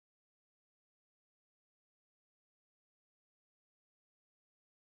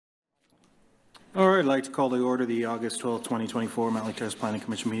All right, I'd like to call to order the August 12th, 2024 Mountlake Terrace Planning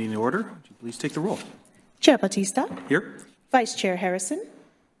Commission meeting to order. Would you please take the roll? Chair Batista. Here. Vice Chair Harrison.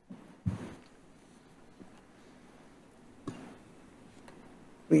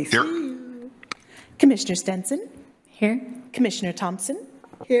 We see Here. you. Commissioner Stenson. Here. Commissioner Thompson.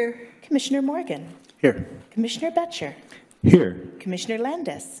 Here. Commissioner Morgan. Here. Commissioner Betcher. Here. Commissioner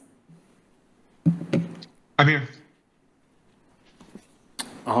Landis. I'm here.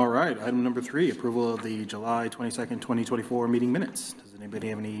 All right, item number 3, approval of the July 22nd, 2024 meeting minutes. Does anybody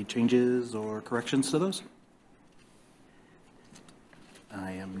have any changes or corrections to those?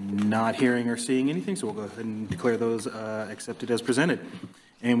 I am not hearing or seeing anything, so we'll go ahead and declare those accepted as presented.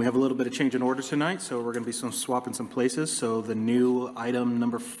 And we have a little bit of change in order tonight, so we're going to be swapping some places. So the new item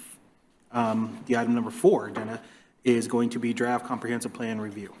number, the item number 4 agenda is going to be draft comprehensive plan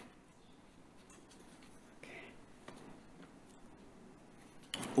review.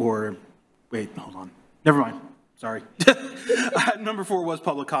 Or, wait, hold on. Never mind. Sorry. Number 4 was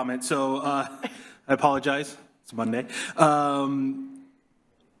public comment, so I apologize. It's Monday. Do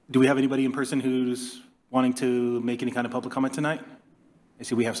we have anybody in person who's wanting to make any kind of public comment tonight? I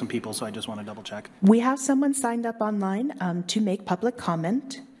see we have some people, so I just want to double check. We have someone signed up online to make public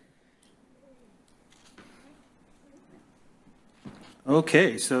comment.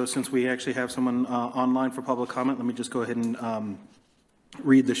 Okay, so since we actually have someone online for public comment, let me just go ahead and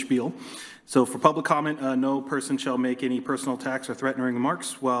read the spiel. So for public comment, no person shall make any personal attacks or threatening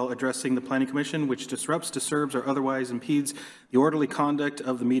remarks while addressing the Planning Commission which disrupts, disturbs, or otherwise impedes the orderly conduct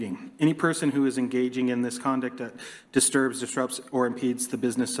of the meeting. Any person who is engaging in this conduct that disturbs, disrupts, or impedes the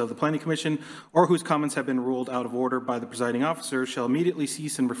business of the Planning Commission or whose comments have been ruled out of order by the presiding officer shall immediately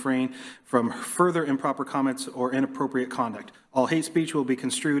cease and refrain from further improper comments or inappropriate conduct. All hate speech will be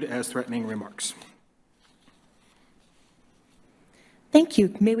construed as threatening remarks. Thank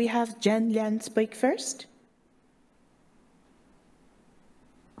you. May we have Jen Lian speak first?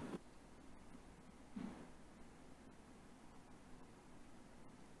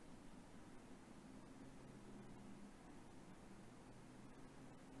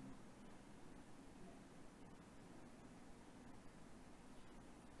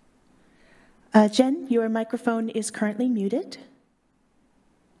 Jen, your microphone is currently muted.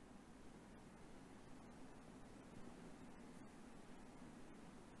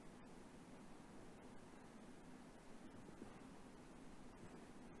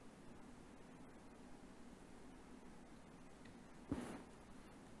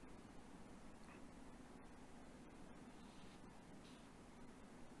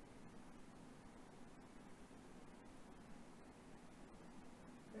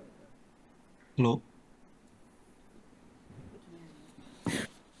 Hello.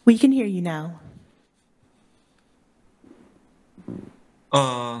 We can hear you now.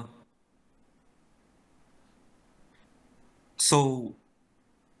 So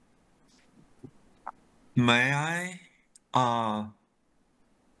may I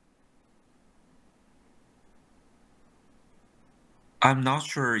I'm not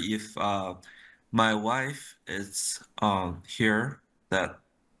sure if my wife is here. That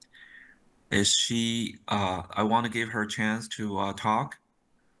is she I want to give her a chance to talk.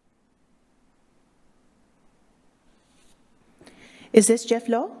 Is this Jeff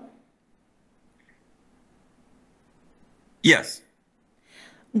Lowe? Yes.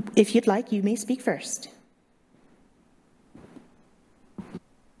 If you'd like, you may speak first.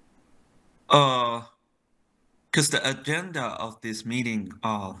 Because the agenda of this meeting,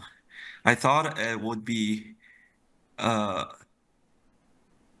 I thought it would be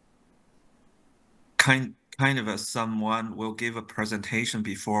kind of a someone will give a presentation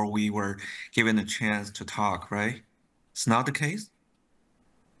before we were given a chance to talk, right? It's not the case?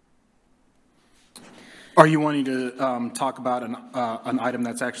 Are you wanting to talk about an item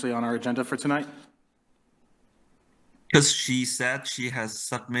that's actually on our agenda for tonight? Because she said she has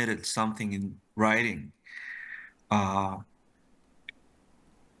submitted something in writing. I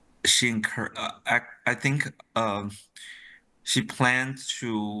think she planned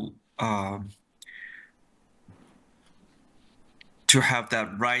to have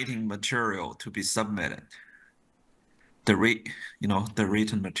that writing material to be submitted. The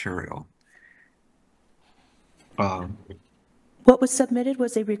written material. What was submitted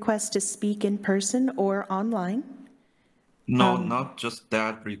was a request to speak in person or online. No, not just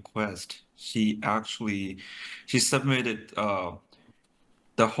that request. She submitted the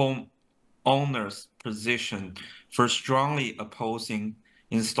homeowner's position for strongly opposing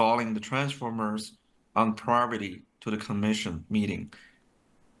installing the transformers on property to the commission meeting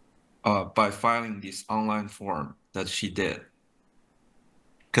by filing this online form that she did.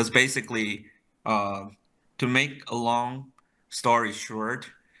 Because basically, to make a long story short,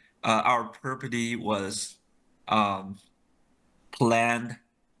 our property was um, planned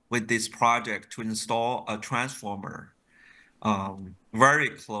with this project to install a transformer very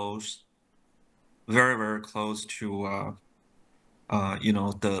close, very close to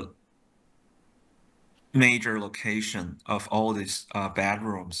the major location of all these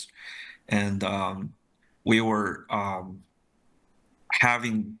bedrooms, and we were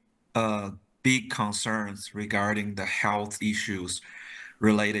having big concerns regarding the health issues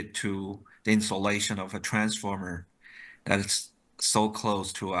related to the installation of a transformer that is so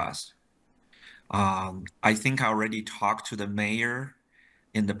close to us. I think I already talked to the mayor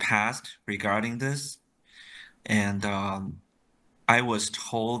in the past regarding this, and I was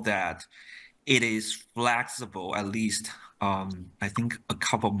told that it is flexible, at least I think a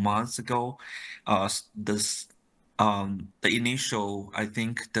couple months ago. This the initial, I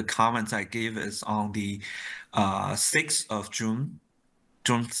think the comments I gave is on the 6th of June,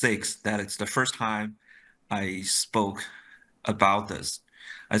 June 6th. That it's the first time I spoke about this.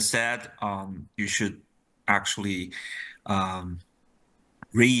 I said you should actually um,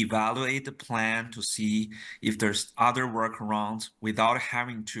 reevaluate the plan to see if there's other workarounds without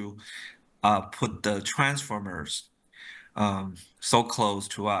having to put the transformers so close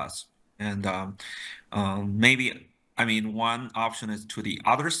to us. And maybe, I mean, one option is to the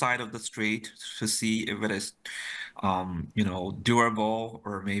other side of the street to see if it is, doable,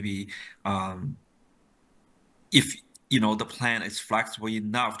 or maybe if, the plan is flexible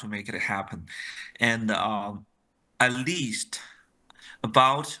enough to make it happen. And at least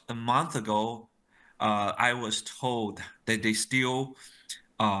about a month ago, I was told that they still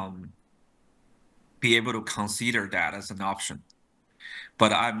be able to consider that as an option.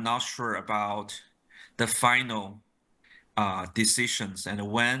 But I'm not sure about the final decisions and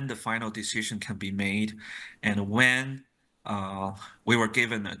when the final decision can be made, and when we were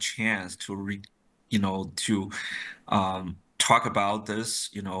given a chance to talk about this,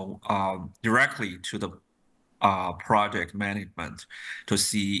 directly to the project management to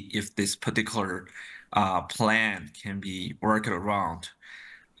see if this particular plan can be worked around.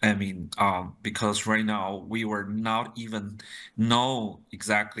 I mean, because right now we were not even know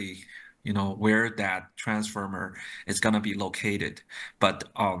exactly, where that transformer is going to be located. But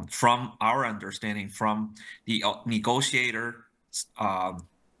from our understanding, from the negotiator,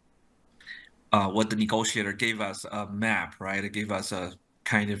 what the negotiator gave us a map, right? It gave us a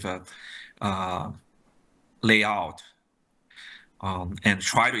kind of a layout, and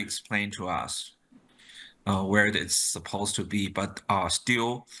try to explain to us where it's supposed to be, but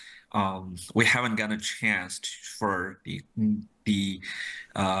still, we haven't gotten a chance for the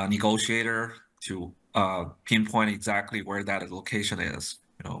negotiator to pinpoint exactly where that location is.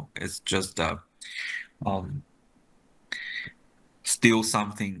 It's just still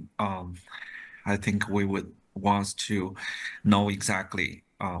something I think we would want to know exactly.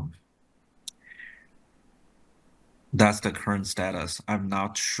 That's the current status. I'm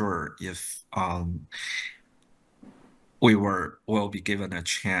not sure if we will be given a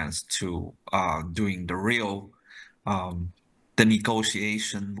chance to doing the real the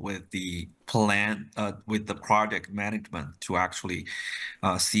negotiation with the plan with the project management to actually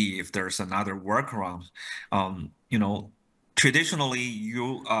see if there's another workaround. Traditionally,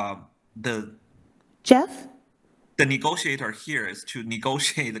 the Jeff? the negotiator here is to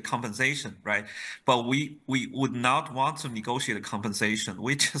negotiate the compensation, right? But we would not want to negotiate a compensation.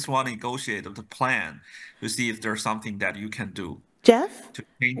 We just want to negotiate the plan to see if there's something that you can do Jeff? to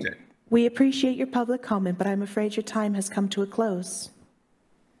change it. We appreciate your public comment, but I'm afraid your time has come to a close.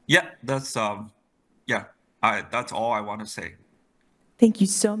 Yeah, that's that's all I want to say. Thank you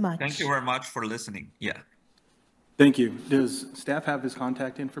so much. Thank you very much for listening. Yeah. Thank you. Does staff have his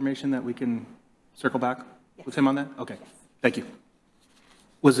contact information that we can circle back with him on that? Okay, thank you.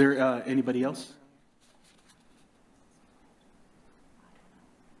 Was there anybody else?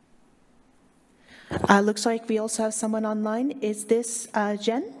 Looks like we also have someone online. Is this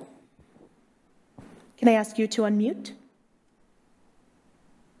Jen? Can I ask you to unmute?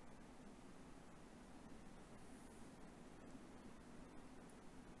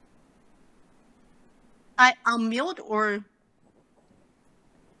 I unmute or?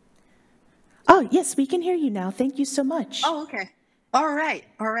 Oh, yes, we can hear you now. Thank you so much. Oh, okay. All right.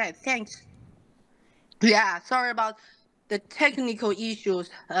 Thanks. Yeah, sorry about the technical issues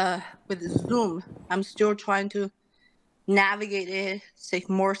with Zoom. I'm still trying to navigate it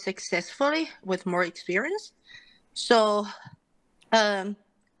more successfully with more experience. So, I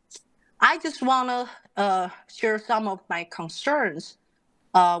just want to share some of my concerns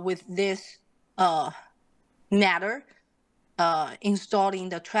with this matter installing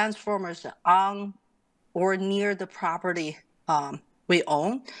the transformers on or near the property we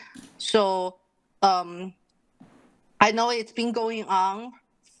own. So I know it's been going on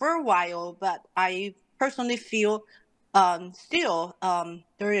for a while, but I personally feel still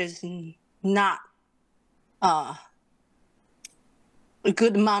there is not a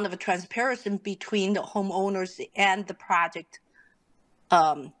good amount of transparency between the homeowners and the project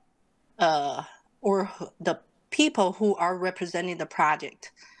or the people who are representing the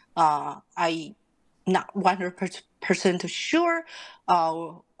project. I not 100% sure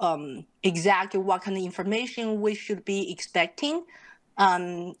exactly what kind of information we should be expecting.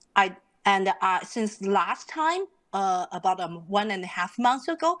 Since last time, about 1.5 months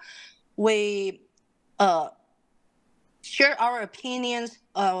ago, we share our opinions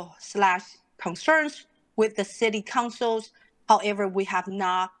slash concerns with the city councils. However, we have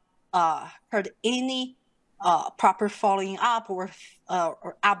not heard any proper following up or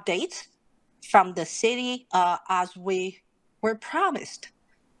updates from the city as we were promised.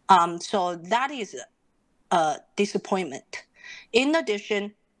 So that is a disappointment. In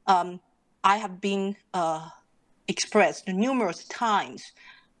addition, I have been expressed numerous times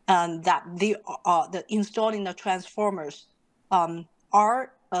that the installing the transformers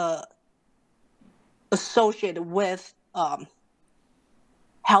are associated with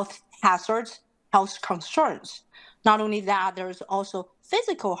health hazards, health concerns. Not only that, there's also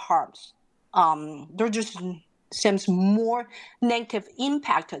physical harms. There just seems more negative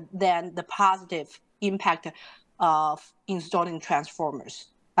impact than the positive impact of installing transformers.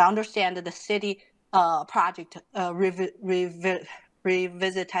 I understand that the city project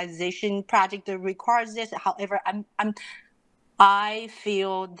revitalization project requires this. However, I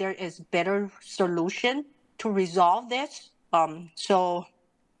feel there is better solution to resolve this. So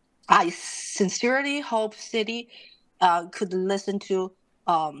I sincerely hope city could listen to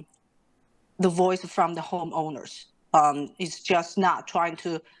the voice from the homeowners. It's just not trying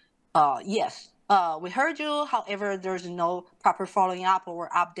to, yes, we heard you. However, there's no proper following up or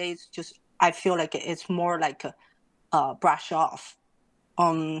updates. Just I feel like it's more like a brush off.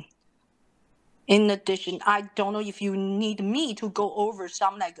 In addition, I don't know if you need me to go over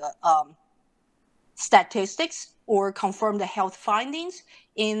some like statistics or confirm the health findings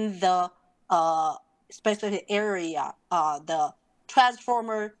in the specific area. The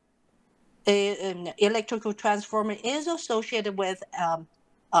transformer, electrical transformer is associated with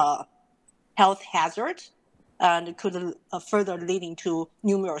health hazards and could further leading to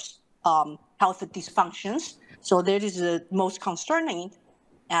numerous health dysfunctions. So that is the most concerning.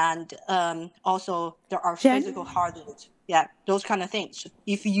 And also there are Jen? physical hazards. Yeah, those kind of things.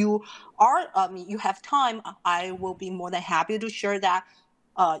 If you are, you have time, I will be more than happy to share that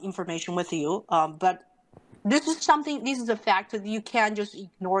information with you. But this is something, this is a fact that you can't just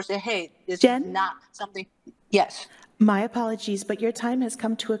ignore, say, hey, this Jen? is not something. Yes. My apologies, but your time has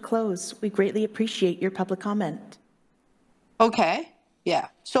come to a close. We greatly appreciate your public comment. Okay. Yeah.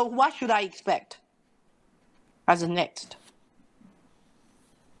 So what should I expect as the next?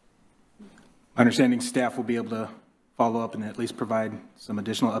 My understanding staff will be able to follow up and at least provide some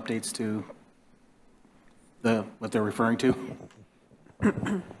additional updates to what they're referring to.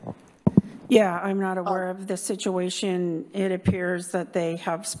 Yeah, I'm not aware of the situation. It appears that they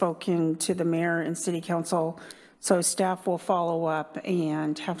have spoken to the mayor and city council, so staff will follow up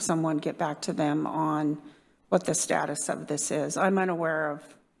and have someone get back to them on what the status of this is. I'm unaware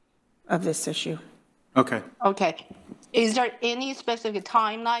of this issue. Okay. Okay. Is there any specific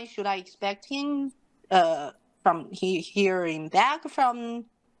timeline should I expect him from hearing back from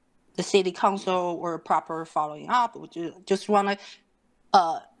the city council or proper following up? Would you just want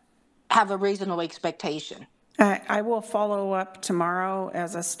to have a reasonable expectation? I will follow up tomorrow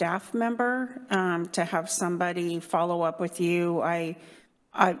as a staff member to have somebody follow up with you. I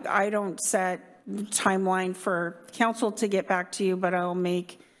don't set timeline for council to get back to you, but I'll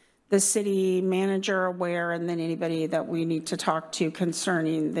make the city manager aware and then anybody that we need to talk to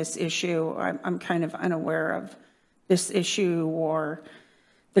concerning this issue. I'm kind of unaware of this issue or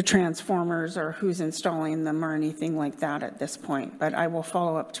the transformers or who's installing them or anything like that at this point, but I will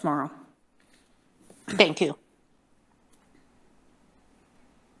follow up tomorrow. Thank you.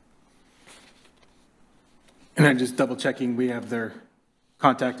 And I'm just double checking, we have their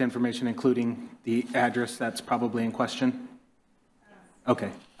contact information, including the address that's probably in question?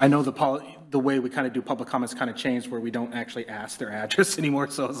 Okay. I know the way we kind of do public comments kind of changed where we don't actually ask their address anymore.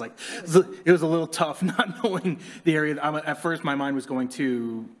 So I was like, it was a little tough not knowing the area. At first, my mind was going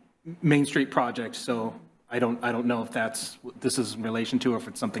to Main Street project. So I don't know if this is in relation to or if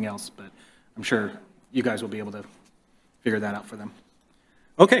it's something else, but I'm sure you guys will be able to figure that out for them.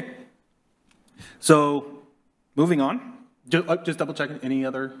 Okay. So moving on, just double checking, any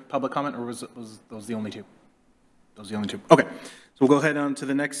other public comment, or was those the only two? Those are the only two. Okay. So we'll go ahead on to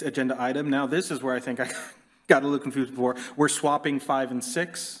the next agenda item. Now this is where I think I got a little confused before. We're swapping 5 and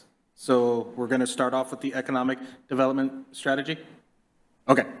 6. So we're going to start off with the economic development strategy.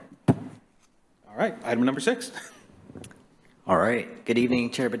 Okay. All right. Item number 6. All right. Good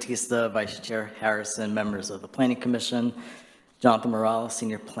evening, Chair Batista, Vice Chair Harrison, members of the Planning Commission, Jonathan Morales,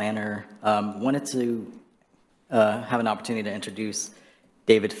 Senior Planner. Wanted to have an opportunity to introduce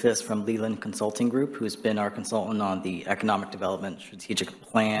David Fisk from Leland Consulting Group, who's been our consultant on the Economic Development Strategic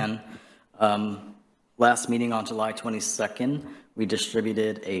Plan. Last meeting on July 22nd, we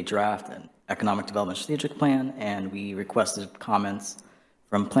distributed a draft and Economic Development Strategic Plan, and we requested comments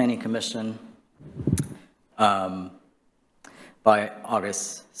from Planning Commission by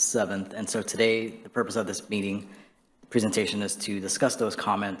August 7th. And so today, the purpose of this meeting presentation is to discuss those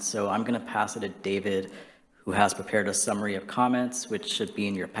comments. So I'm going to pass it to David, who has prepared a summary of comments, which should be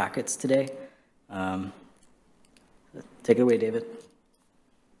in your packets today. Take it away, David.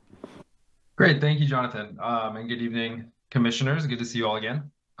 Great, thank you, Jonathan. And good evening, commissioners. Good to see you all again.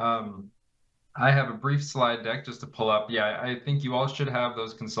 I have a brief slide deck just to pull up. Yeah, I think you all should have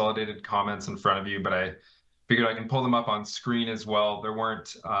those consolidated comments in front of you, but I figured I can pull them up on screen as well. There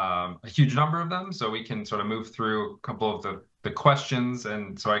weren't a huge number of them, so we can sort of move through a couple of the questions,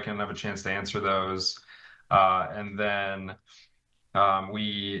 and so I can have a chance to answer those. And then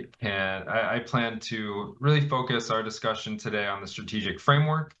I plan to really focus our discussion today on the strategic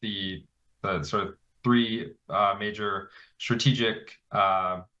framework, the sort of 3 major strategic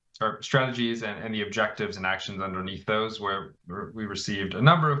or strategies and the objectives and actions underneath those, where we received a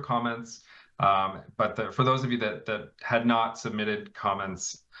number of comments. But for those of you that had not submitted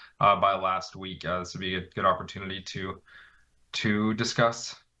comments by last week, this would be a good opportunity to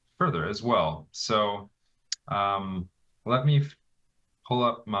discuss further as well. So let me pull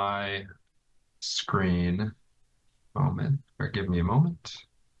up my screen. Moment, or give me a moment.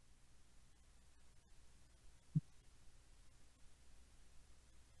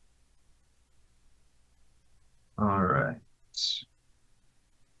 All right.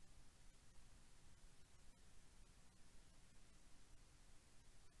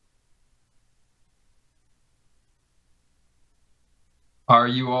 Are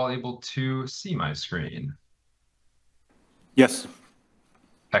you all able to see my screen? Yes.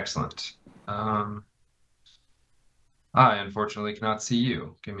 Excellent. I unfortunately cannot see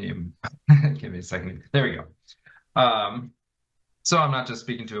you. Give me a second. There we go. So I'm not just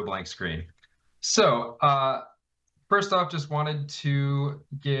speaking to a blank screen. So first off, just wanted to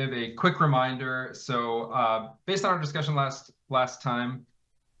give a quick reminder. So based on our discussion last time,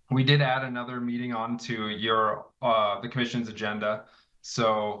 we did add another meeting onto the commission's agenda.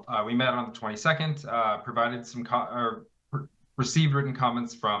 So we met on the 22nd, provided some received written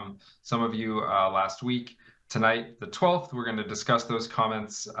comments from some of you last week. Tonight, the 12th, we're going to discuss those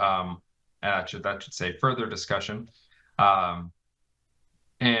comments, and that should say further discussion.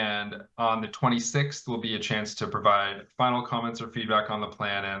 And on the 26th will be a chance to provide final comments or feedback on the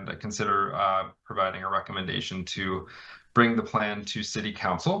plan and consider providing a recommendation to bring the plan to City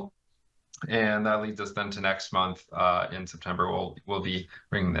Council. And that leads us then to next month in September. We'll be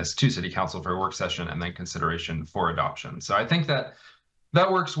bringing this to City Council for a work session and then consideration for adoption. So I think that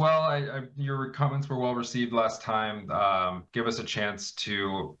works well. Your comments were well received last time. Give us a chance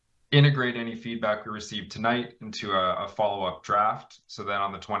to integrate any feedback we received tonight into a follow-up draft. So then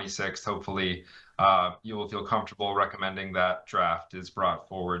on the 26th, hopefully you will feel comfortable recommending that draft is brought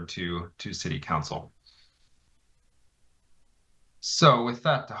forward to City Council. So with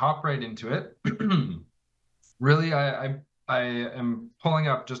that, to hop right into it, really I am pulling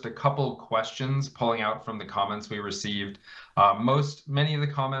up just a couple questions, pulling out from the comments we received. Many of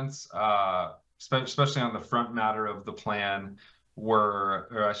the comments, especially on the front matter of the plan, or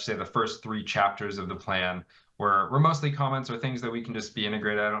I should say the first 3 chapters of the plan were mostly comments or things that we can just be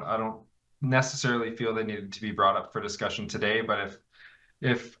integrated. I don't necessarily feel they needed to be brought up for discussion today, but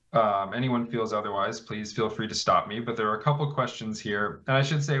if anyone feels otherwise, please feel free to stop me. But there are a couple questions here, and I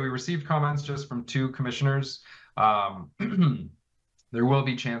should say we received comments just from 2 commissioners. There will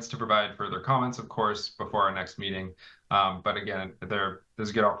be a chance to provide further comments, of course, before our next meeting. But again,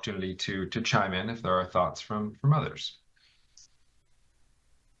 there's a good opportunity to chime in if there are thoughts from others.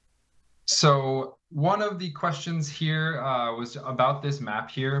 So one of the questions here was about this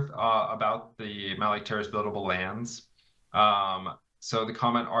map here, about the Mountlake Terrace buildable lands. So the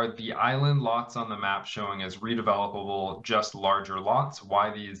comment, are the island lots on the map showing as redevelopable, just larger lots?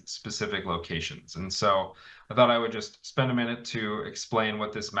 Why these specific locations? And so I thought I would just spend a minute to explain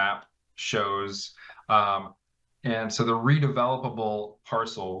what this map shows. And so the redevelopable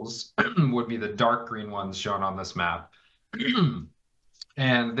parcels would be the dark green ones shown on this map.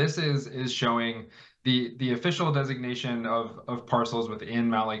 And this is showing the official designation of parcels within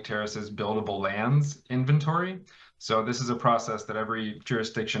Mountlake Terrace's buildable lands inventory. So this is a process that every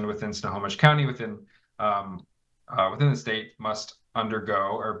jurisdiction within Snohomish County, within the state, must undergo,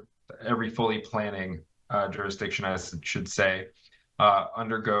 or every fully planning jurisdiction, I should say,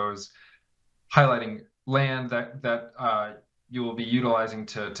 undergoes, highlighting land that you will be utilizing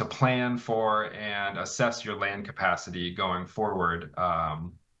to plan for and assess your land capacity going forward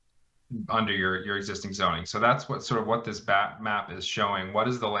under your existing zoning. So that's what this map is showing. What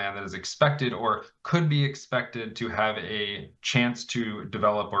is the land that is expected or could be expected to have a chance to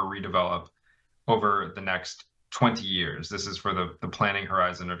develop or redevelop over the next 20 years? This is for the planning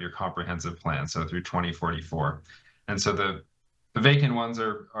horizon of your comprehensive plan, so through 2044. And so the vacant ones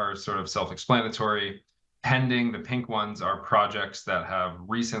are sort of self-explanatory. Pending, the pink ones, are projects that have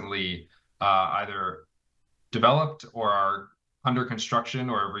recently either developed or are under construction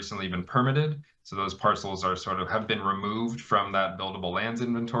or have recently been permitted. So those parcels are have been removed from that buildable lands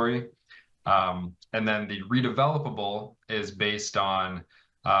inventory. And then the redevelopable is based on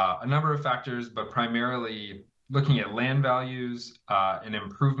a number of factors, but primarily looking at land values. An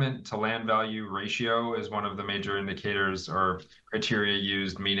improvement to land value ratio is one of the major indicators or criteria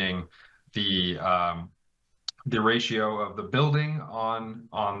used, meaning the ratio of the building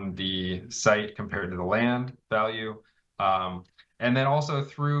on the site compared to the land value. And then also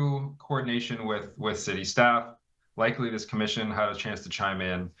through coordination with city staff, likely this commission had a chance to chime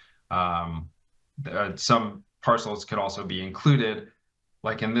in. Some parcels could also be included,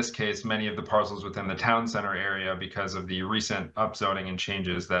 like in this case, many of the parcels within the town center area, because of the recent upzoning and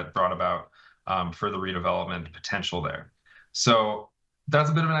changes that brought about further redevelopment potential there. So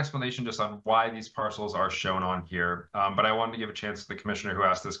that's a bit of an explanation just on why these parcels are shown on here. But I wanted to give a chance to the commissioner who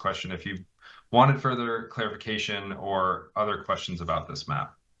asked this question if you wanted further clarification or other questions about this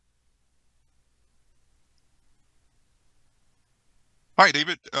map. Hi,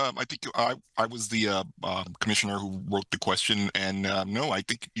 David. I think I was the commissioner who wrote the question, and no, I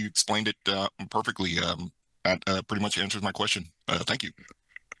think you explained it perfectly. That pretty much answers my question. Thank you.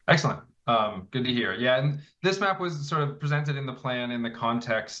 Excellent. Good to hear. Yeah, and this map was sort of presented in the plan in the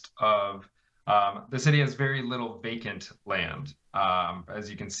context of the city has very little vacant land. As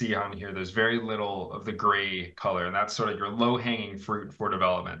you can see on here, there's very little of the gray color, and that's sort of your low-hanging fruit for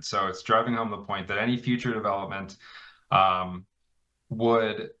development. So it's driving home the point that any future development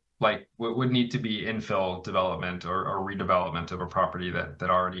would need to be infill development or redevelopment of a property that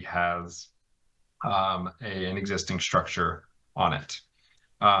already has an existing structure on it.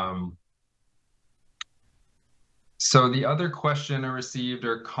 So the other question I received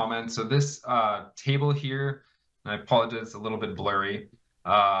or comment, so this table here, and I apologize, it's a little bit blurry.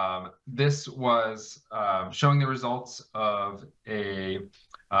 This was showing the results of a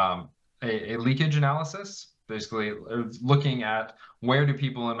leakage analysis, basically looking at where do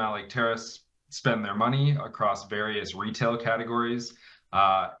people in Mountlake Terrace spend their money across various retail categories.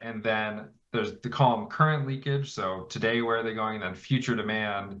 And then there's the column current leakage. So today, where are they going? And then future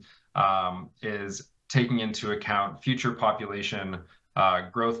demand is taking into account future population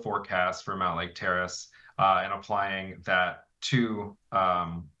growth forecasts for Mountlake Terrace and applying that to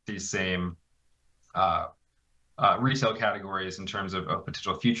these same retail categories in terms of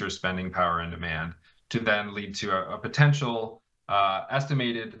potential future spending power and demand, to then lead to a potential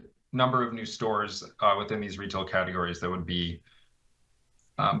estimated number of new stores within these retail categories that would be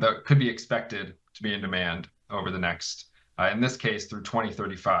that could be expected to be in demand over the next, in this case, through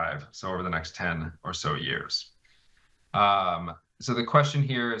 2035, so over the next 10 or so years. So the question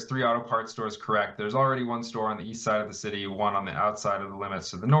here is 3 auto parts stores, correct? There's already 1 store on the east side of the city, 1 on the outside of the limits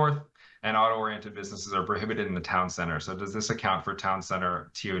to the north, and auto-oriented businesses are prohibited in the town center. So does this account for town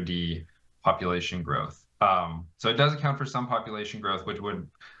center TOD population growth? So it does account for some population growth, which would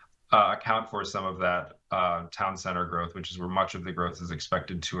account for some of that town center growth, which is where much of the growth is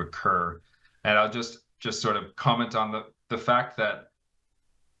expected to occur. And I'll just sort of comment on the fact that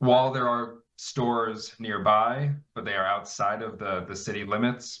while there are stores nearby, but they are outside of the city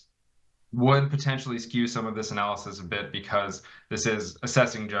limits, would potentially skew some of this analysis a bit, because this is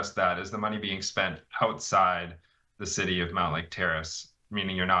assessing just that. Is the money being spent outside the city of Mountlake Terrace,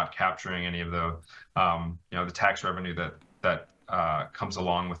 meaning you're not capturing any of the the tax revenue that comes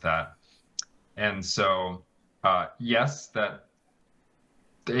along with that. And so yes, that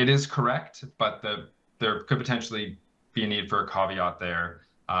it is correct, but there could potentially be a need for a caveat there.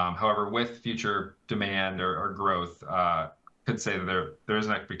 However, with future demand or growth, could say that there is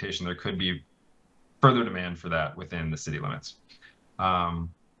an expectation there could be further demand for that within the city limits.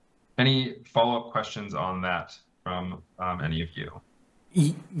 Any follow-up questions on that from any of you?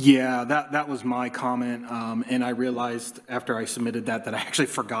 Yeah, that was my comment, and I realized after I submitted that I actually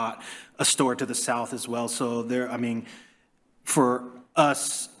forgot a store to the south as well. So there, I mean, for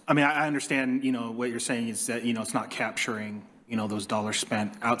us, I mean, I understand, what you're saying is that, it's not capturing, those dollars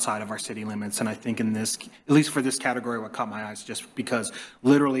spent outside of our city limits. And I think in this, at least for this category, what caught my eyes, just because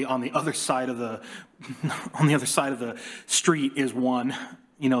literally on the other side of the, street is one,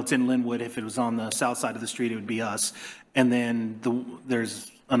 it's in Linwood. If it was on the south side of the street, it would be us. And then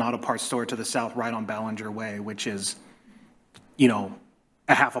there's an auto parts store to the south right on Ballinger Way, which is, a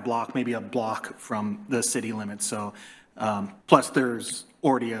half a block, maybe a block from the city limits. So, plus there's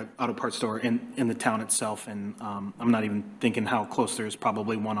already an auto parts store in the town itself. And I'm not even thinking how close there's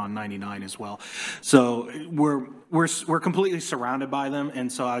probably one on 99 as well. So we're completely surrounded by them.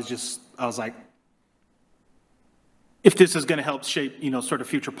 And so I was like, if this is going to help shape, sort of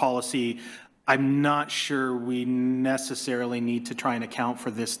future policy, I'm not sure we necessarily need to try and account for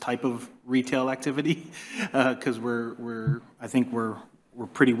this type of retail activity because I think we're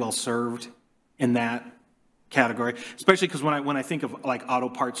pretty well served in that category, especially because when I think of like auto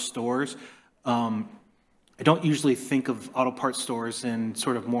parts stores, I don't usually think of auto parts stores in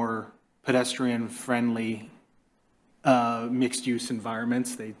sort of more pedestrian friendly mixed use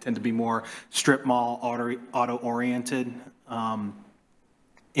environments. They tend to be more strip mall auto oriented,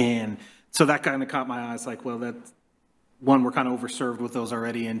 and so that kind of caught my eyes, like, well, that's one, we're kind of overserved with those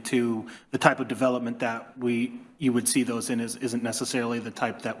already, and two, the type of development that you would see those in isn't necessarily the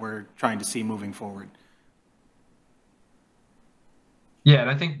type that we're trying to see moving forward. Yeah, and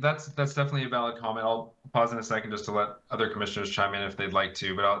I think that's definitely a valid comment. I'll pause in a second just to let other commissioners chime in if they'd like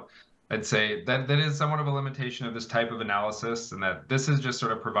to, but I'd say that is somewhat of a limitation of this type of analysis, and that this is just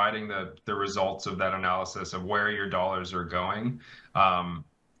sort of providing the results of that analysis of where your dollars are going.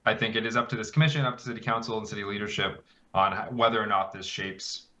 I think it is up to this commission, up to city council and city leadership on whether or not this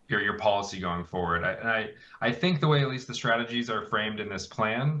shapes your policy going forward. I think the way at least the strategies are framed in this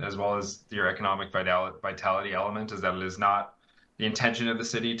plan, as well as your economic vitality element, is that it is not the intention of the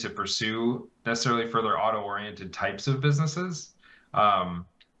city to pursue necessarily further auto-oriented types of businesses.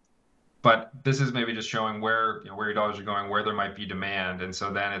 But this is maybe just showing where your dollars are going, where there might be demand, and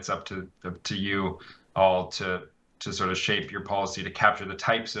so then it's up to you all to sort of shape your policy to capture the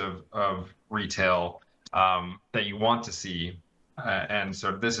types of retail that you want to see. And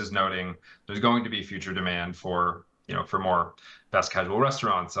so this is noting there's going to be future demand for more fast casual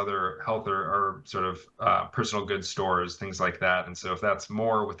restaurants, other health or sort of personal goods stores, things like that. And so if that's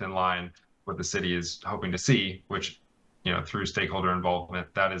more within line what the city is hoping to see, which through stakeholder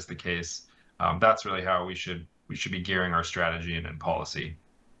involvement, that is the case. That's really how we should be gearing our strategy and policy.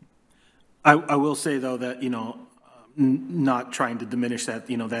 I will say though that not trying to diminish that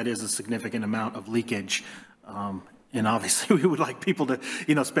that is a significant amount of leakage, and obviously we would like people to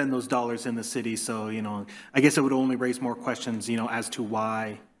spend those dollars in the city. So I guess it would only raise more questions as to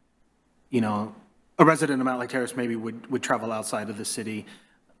why a resident of Mountlake Terrace maybe would travel outside of the city.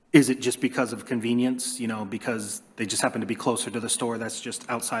 Is it just because of convenience, because they just happen to be closer to the store that's just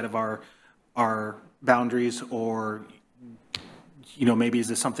outside of our boundaries, or maybe is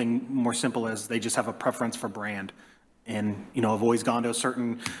this something more simple as they just have a preference for brand and have always gone to a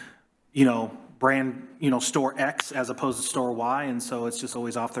certain brand store X as opposed to store Y, and so it's just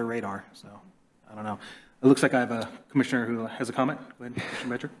always off their radar. So I don't know. It looks like I have a commissioner who has a comment. Go ahead, Commissioner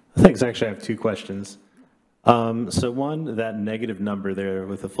Betcher. Thanks. Actually, I have two questions. So one, that negative number there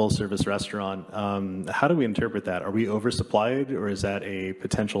with a full-service restaurant, how do we interpret that? Are we oversupplied, or is that a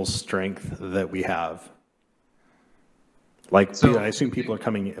potential strength that we have? Like, I assume people are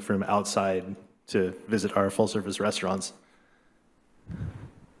coming from outside to visit our full-service restaurants.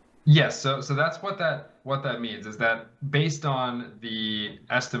 Yes, so that's what that means, is that based on the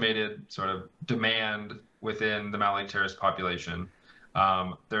estimated sort of demand within the Mountlake Terrace population,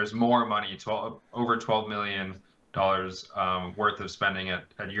 there's more money, over $12 million worth of spending at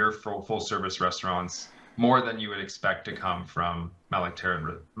your full service restaurants, more than you would expect to come from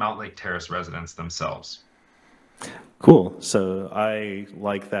Mountlake Terrace residents themselves. Cool. So I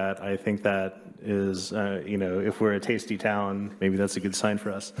like that. I think that is, if we're a tasty town, maybe that's a good sign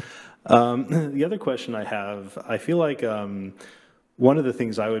for us. The other question I have, I feel like One of the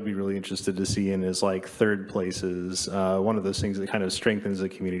things I would be really interested to see in is like third places. One of those things that kind of strengthens the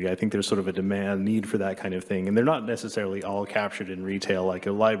community. I think there's sort of a need for that kind of thing. And they're not necessarily all captured in retail, like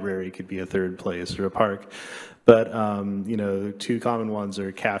a library could be a third place or a park. But, you know, two common ones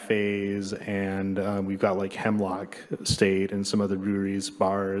are cafes, and we've got like Hemlock State and some other breweries,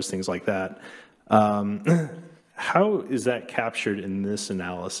 bars, things like that. How is that captured in this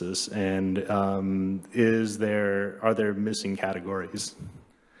analysis, and are there missing categories?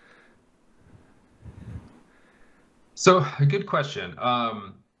 So a good question.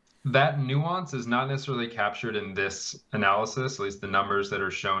 That nuance is not necessarily captured in this analysis, at least the numbers that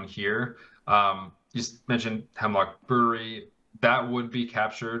are shown here. You mentioned Hemlock Brewery. That would be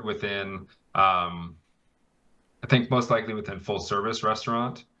captured within, I think most likely within full service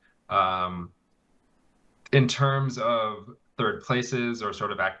restaurant. In terms of third places or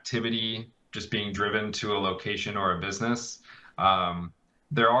sort of activity just being driven to a location or a business,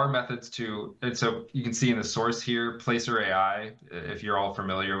 there are methods to, and so you can see in the source here, Placer AI, if you're all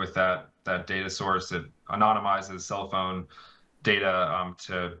familiar with that data source, it anonymizes cell phone data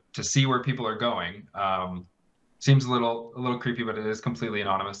to see where people are going. Seems a little creepy, but it is completely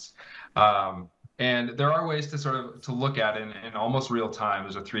anonymous. And there are ways to sort of to look at in almost real time.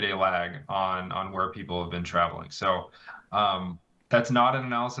 There's a 3-day lag on where people have been traveling. So that's not an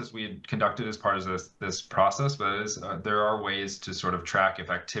analysis we had conducted as part of this process, but it is, there are ways to sort of track if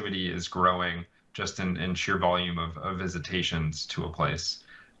activity is growing just in sheer volume of visitations to a place,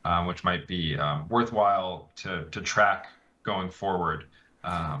 which might be worthwhile to track going forward.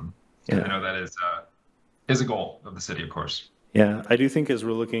 Yeah. I know that is a goal of the city, of course. Yeah, I do think as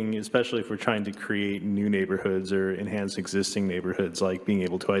we're looking, especially if we're trying to create new neighborhoods or enhance existing neighborhoods, like being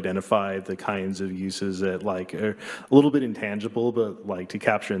able to identify the kinds of uses that like are a little bit intangible, but like to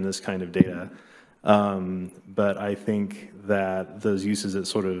capture in this kind of data. But I think that those uses that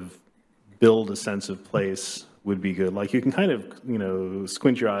sort of build a sense of place would be good. Like you can kind of, you know,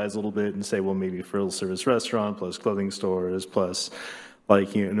 squint your eyes a little bit and say, well, maybe full service restaurant plus clothing stores plus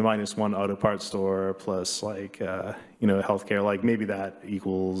like, you know, -1 auto parts store plus like, you know, healthcare, like maybe that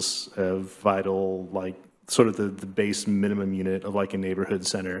equals a vital, like sort of the base minimum unit of like a neighborhood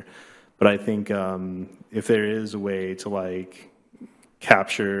center. But I think if there is a way to like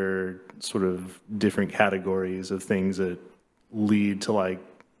capture sort of different categories of things that lead to like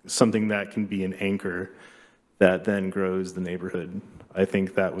something that can be an anchor that then grows the neighborhood, I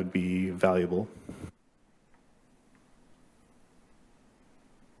think that would be valuable.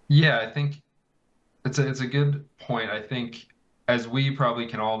 Yeah, I think it's a good point. I think as we probably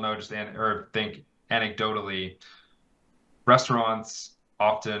can all know, just or think anecdotally, restaurants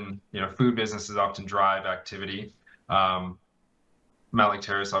often, you know, food businesses often drive activity. Mountlake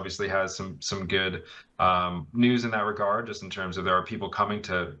Terrace obviously has some good news in that regard, just in terms of there are people coming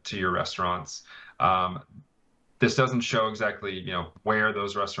to your restaurants. This doesn't show exactly, you know, where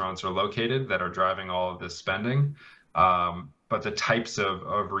those restaurants are located that are driving all of this spending. But the types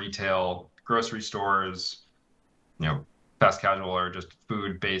of retail, grocery stores, you know, fast casual or just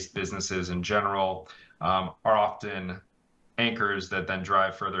food-based businesses in general are often anchors that then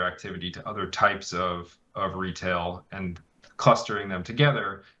drive further activity to other types of retail, and clustering them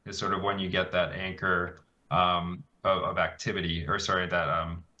together is sort of when you get that anchor of activity, or sorry, that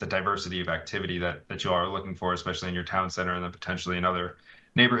the diversity of activity that you all are looking for, especially in your town center and then potentially in other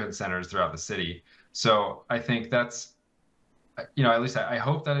neighborhood centers throughout the city. So I think that's, you know, at least I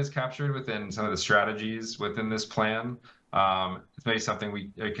hope that is captured within some of the strategies within this plan. It's maybe something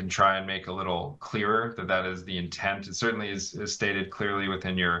we can try and make a little clearer, that is the intent. It certainly is stated clearly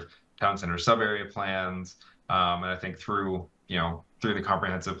within your town center sub-area plans. And I think through the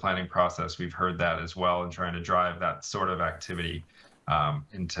comprehensive planning process, we've heard that as well, and trying to drive that sort of activity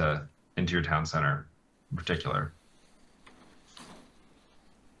into your town center in particular.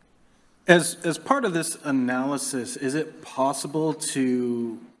 As part of this analysis, is it possible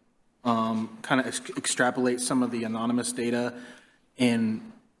to kind of extrapolate some of the anonymous data?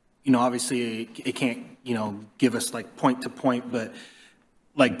 And, you know, obviously it can't, you know, give us like point to point, but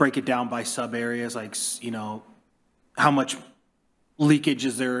like break it down by sub areas, like, you know, how much leakage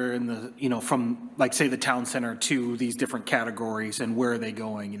is there in the, you know, from like say the town center to these different categories, and where are they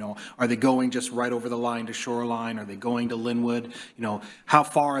going? You know, are they going just right over the line to Shoreline? Are they going to Linwood? You know, how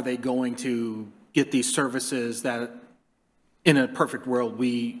far are they going to get these services that in a perfect world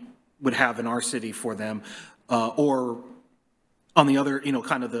we would have in our city for them? Or on the other, you know,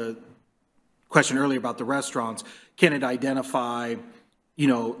 kind of the question earlier about the restaurants, can it identify, you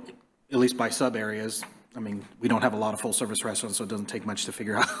know, at least by sub areas, I mean, we don't have a lot of full-service restaurants, so it doesn't take much to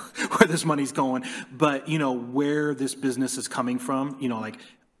figure out where this money's going. But, you know, where this business is coming from, you know, like,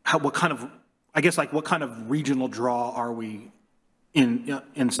 what kind of regional draw are we in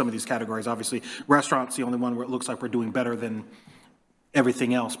some of these categories? Obviously, restaurants, the only one where it looks like we're doing better than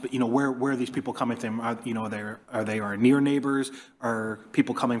everything else. But, you know, where are these people coming from? Are they our near neighbors? Are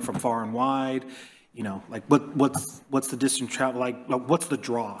people coming from far and wide? You know, like, what's the distance travel, like what's the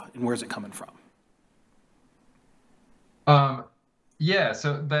draw, and where's it coming from? Yeah,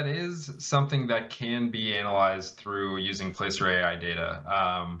 so that is something that can be analyzed through using Placer AI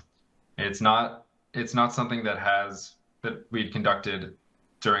data. It's not something that we've conducted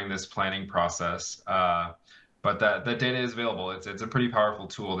during this planning process, but that data is available. It's a pretty powerful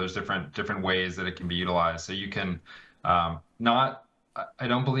tool. There's different ways that it can be utilized. So you can I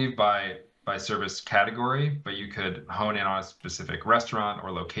don't believe by service category, but you could hone in on a specific restaurant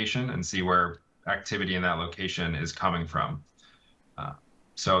or location and see where activity in that location is coming from.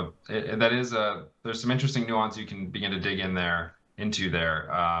 So there's some interesting nuance you can begin to dig into there,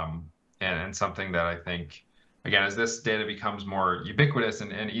 and something that I think, again, as this data becomes more ubiquitous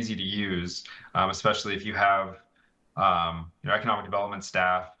and easy to use, especially if you have economic development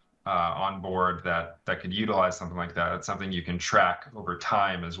staff on board that could utilize something like that, it's something you can track over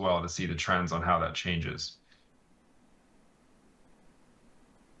time as well to see the trends on how that changes.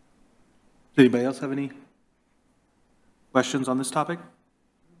 Does anybody else have any questions on this topic?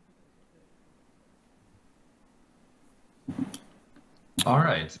 All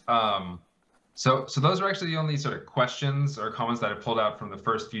right. So those are actually the only sort of questions or comments that I pulled out from the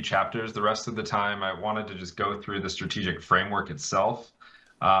first few chapters. The rest of the time, I wanted to just go through the strategic framework itself.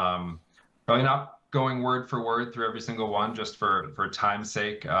 Probably not going word for word through every single one, just for time's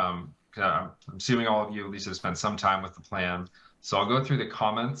sake. I'm assuming all of you at least have spent some time with the plan. So I'll go through the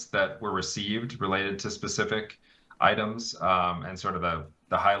comments that were received related to specific items and sort of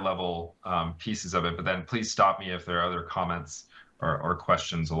the high-level pieces of it. But then please stop me if there are other comments or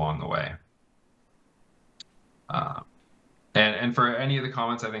questions along the way. And for any of the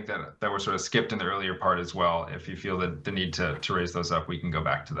comments, I think that were sort of skipped in the earlier part as well, if you feel the need to raise those up, we can go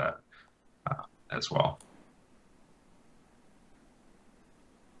back to that as well.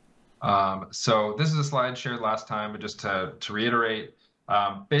 So this is a slide shared last time, but just to reiterate,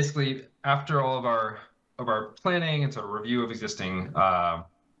 basically after all of our planning and sort of review of existing and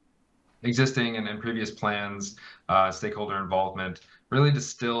previous plans, stakeholder involvement, really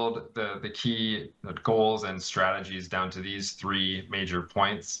distilled the key goals and strategies down to these three major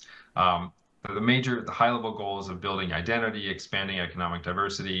points. The high-level goals of building identity, expanding economic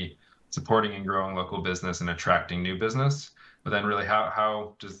diversity, supporting and growing local business, and attracting new business. But then really,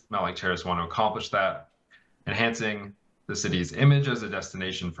 how does Mountlake Terrace want to accomplish that? Enhancing the city's image as a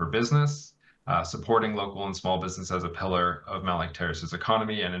destination for business, supporting local and small business as a pillar of Mountlake Terrace's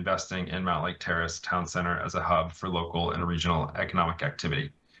economy, and investing in Mountlake Terrace Town Center as a hub for local and regional economic activity.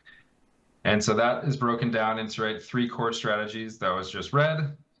 And so that is broken down into three core strategies that was just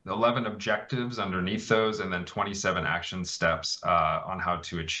read, 11 objectives underneath those, and then 27 action steps on how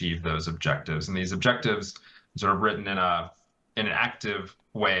to achieve those objectives. And these objectives sort of written in an active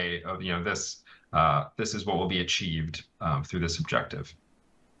way of, this is what will be achieved through this objective.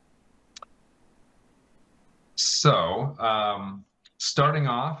 So starting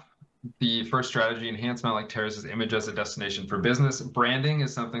off, the first strategy, enhance Mountlake Terrace's image as a destination for business. Branding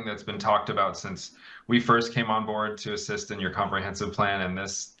is something that's been talked about since we first came on board to assist in your comprehensive plan and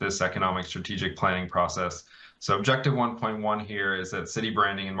this economic strategic planning process. So objective 1.1 here is that city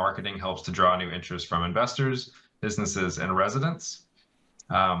branding and marketing helps to draw new interest from investors, businesses, and residents.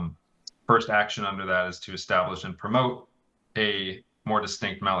 First action under that is to establish and promote a more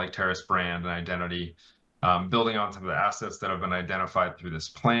distinct Mountlake Terrace brand and identity, building on some of the assets that have been identified through this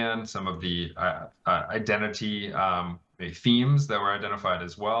plan, some of the identity themes that were identified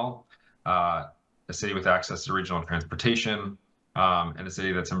as well. A city with access to regional transportation, and a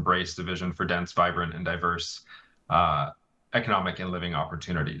city that's embraced a vision for dense, vibrant, and diverse economic and living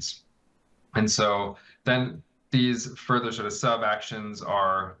opportunities. And so then these further sort of sub-actions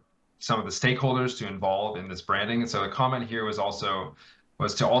are some of the stakeholders to involve in this branding. And so the comment here was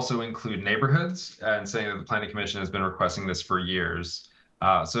to also include neighborhoods, and saying that the Planning Commission has been requesting this for years.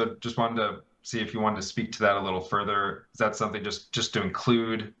 So just wanted to see if you wanted to speak to that a little further. Is that something just to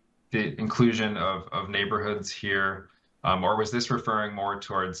include the inclusion of neighborhoods here? Or was this referring more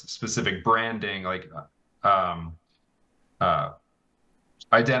towards specific branding, like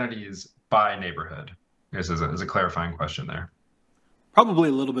identities by neighborhood? I guess as a clarifying question there. Probably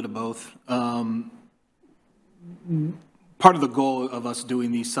a little bit of both. Part of the goal of us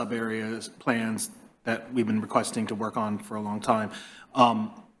doing these sub-areas plans that we've been requesting to work on for a long time,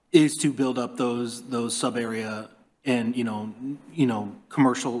 is to build up those sub-area and,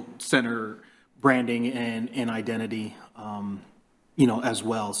 commercial center branding and identity, as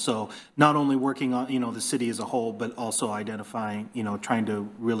well. So not only working on, the city as a whole, but also identifying, trying to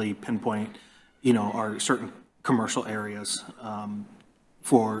really pinpoint, our certain commercial areas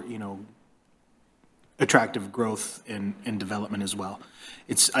for, attractive growth and development as well.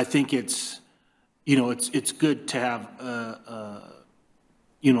 I think it's good to have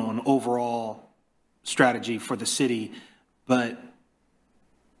an overall strategy for the city, but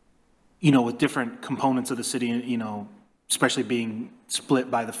with different components of the city, especially being split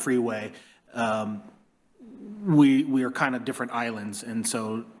by the freeway, we are kind of different islands, and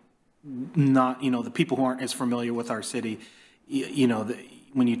so not the people who aren't as familiar with our city,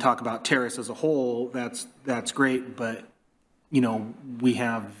 when you talk about Terrace as a whole, that's great, but we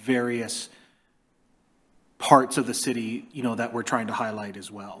have various parts of the city, that we're trying to highlight as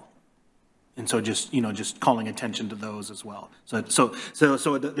well. And so just calling attention to those as well. So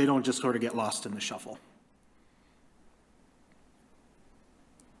they don't just sort of get lost in the shuffle.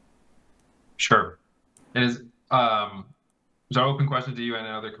 Sure. And is, so open question to you and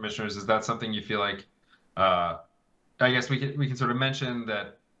other commissioners, is that something you feel like, I guess we can sort of mention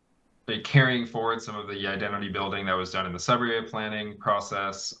that carrying forward some of the identity building that was done in the sub-area planning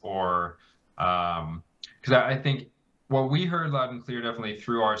process, or, because I think what we heard loud and clear, definitely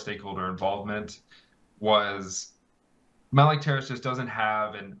through our stakeholder involvement, was Mountlake Terrace just doesn't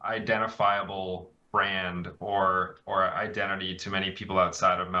have an identifiable brand or identity to many people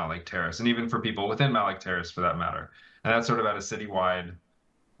outside of Mountlake Terrace, and even for people within Mountlake Terrace for that matter. And that's sort of at a citywide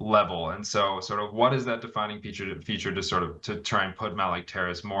level. And so sort of what is that defining feature to sort of to try and put Mountlake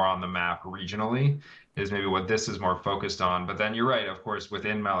Terrace more on the map regionally is maybe what this is more focused on. But then you're right, of course,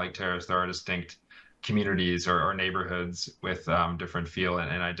 within Mountlake Terrace, there are distinct communities or neighborhoods with different feel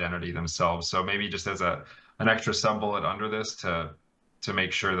and identity themselves. So maybe just as an extra sub-bullet under this to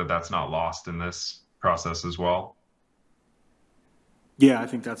make sure that that's not lost in this process as well. Yeah, I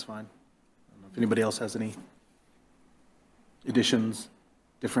think that's fine. I don't know if anybody else has any additions,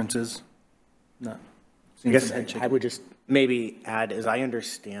 differences. No. I guess I would just maybe add, as I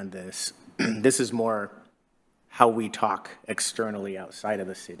understand this, this is more how we talk externally outside of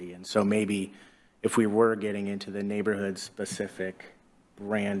the city. And so maybe if we were getting into the neighborhood-specific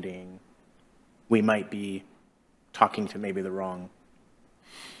branding, we might be talking to maybe the wrong,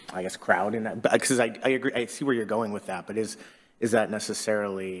 I guess, crowd in that. Because I agree, I see where you're going with that, but is that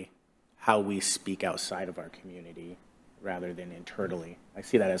necessarily how we speak outside of our community rather than internally? I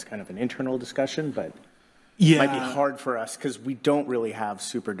see that as kind of an internal discussion, but it might be hard for us because we don't really have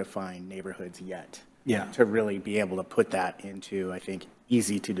super defined neighborhoods yet. Yeah. To really be able to put that into, I think,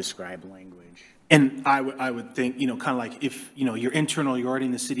 easy to describe language. And I would think, kind of like if, you're internal, you're already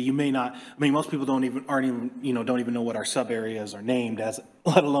in the city, you may not, most people don't even know what our sub areas are named as,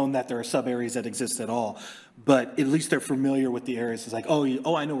 let alone that there are sub areas that exist at all. But at least they're familiar with the areas. It's like,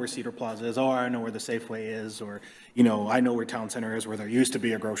 oh, I know where Cedar Plaza is. Oh, I know where the Safeway is. Or, I know where Town Center is, where there used to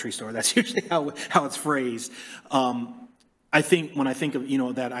be a grocery store. That's usually how it's phrased. I think when I think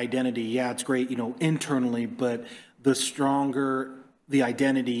of, that identity, yeah, it's great, internally, but the stronger the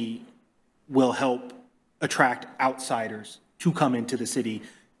identity will help attract outsiders to come into the city,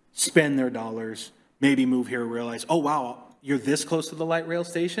 spend their dollars, maybe move here, realize, oh, wow, you're this close to the light rail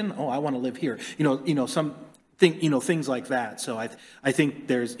station? Oh, I want to live here. Things like that. So I think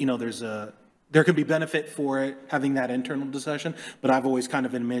there can be benefit for it, having that internal discussion, but I've always kind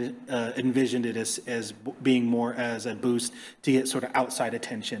of envisioned it as being more as a boost to get sort of outside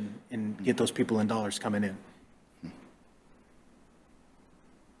attention and get those people and dollars coming in.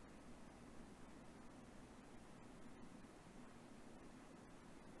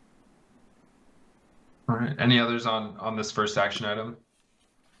 All right, any others on this first action item?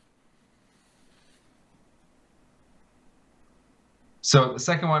 So the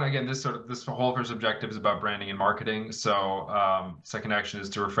second one, again, this whole first objective is about branding and marketing. So second action is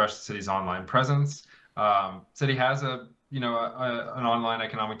to refresh the city's online presence. City has an online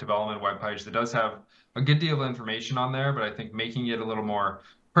economic development webpage that does have a good deal of information on there, but I think making it a little more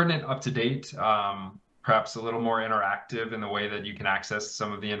pertinent, up to date, perhaps a little more interactive in the way that you can access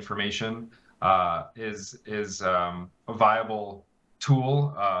some of the information is a viable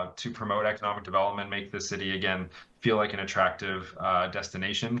tool to promote economic development, make the city again feel like an attractive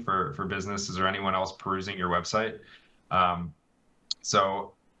destination for businesses or anyone else perusing your website.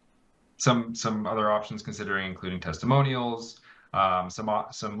 So some other options considering including testimonials,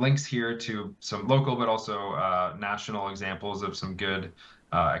 some links here to some local but also national examples of some good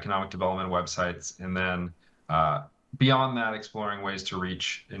economic development websites, and then beyond that, exploring ways to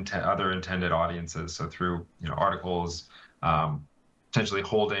reach other intended audiences. So through articles, potentially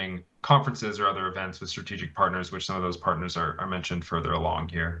holding conferences or other events with strategic partners, which some of those partners are mentioned further along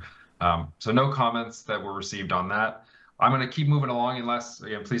here. So no comments that were received on that. I'm going to keep moving along unless,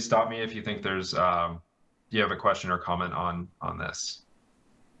 again, please stop me if you think there's, you have a question or comment on this.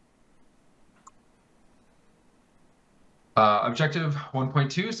 Objective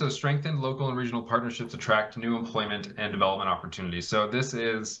 1.2, so strengthen local and regional partnerships, attract new employment and development opportunities. So this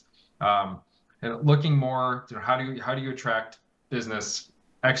is looking more, how do you attract business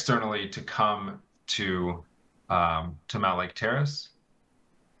externally to come to Mountlake Terrace?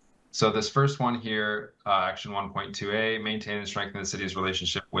 So this first one here, action 1.2a, maintain and strengthen the city's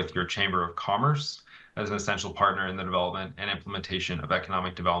relationship with your Chamber of Commerce as an essential partner in the development and implementation of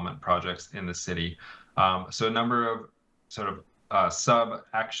economic development projects in the city. So a number of sort of sub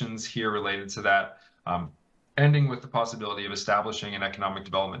actions here related to that, ending with the possibility of establishing an economic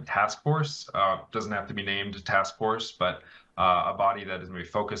development task force. Doesn't have to be named a task force, but a body that is going to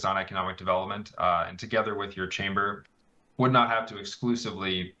be focused on economic development, and together with your chamber, would not have to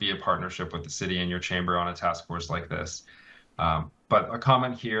exclusively be a partnership with the city and your chamber on a task force like this. But a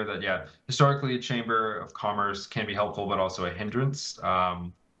comment here that, yeah, historically a Chamber of Commerce can be helpful, but also a hindrance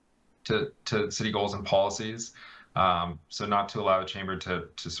to city goals and policies. So not to allow a chamber to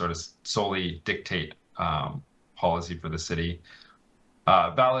sort of solely dictate policy for the city.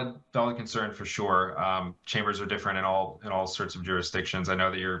 Valid concern for sure. Chambers are different in all sorts of jurisdictions. I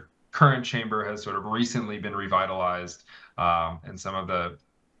know that your current chamber has sort of recently been revitalized, and some of the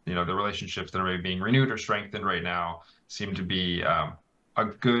the relationships that are maybe being renewed or strengthened right now seem to be a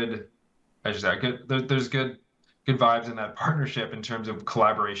good, I should say, there's good vibes in that partnership in terms of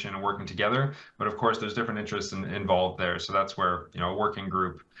collaboration and working together. But of course, there's different interests involved there. So that's where a working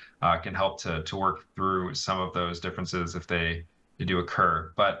group can help to work through some of those differences if they do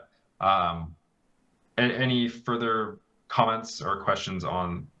occur. But any further comments or questions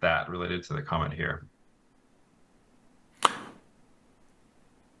on that related to the comment here?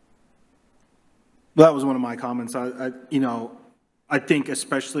 That was one of my comments. I think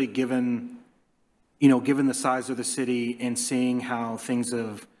especially given the size of the city and seeing how things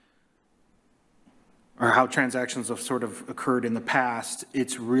have, or how transactions have sort of occurred in the past,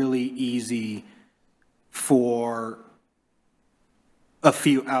 it's really easy for a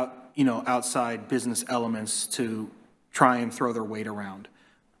few outside business elements to try and throw their weight around.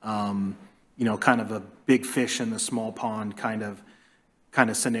 Kind of a big fish in the small pond kind of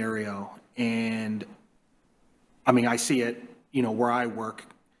scenario. And I mean, I see it, where I work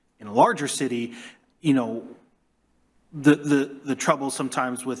in a larger city, the trouble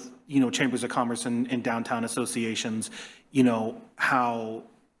sometimes with, chambers of commerce and downtown associations, how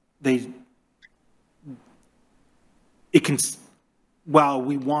while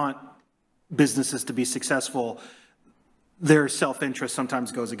we want businesses to be successful, their self-interest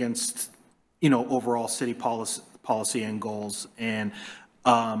sometimes goes against, overall city policy and goals. And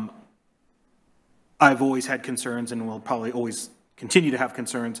I've always had concerns, and will probably always continue to have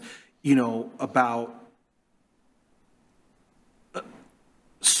concerns, about a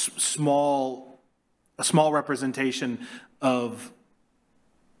small representation of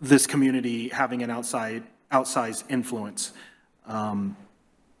this community having an outsized influence.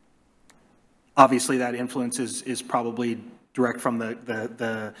 Obviously, that influence is probably direct from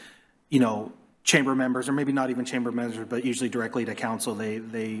the chamber members, or maybe not even chamber members, but usually directly to council.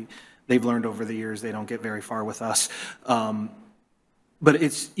 They've learned over the years they don't get very far with us. But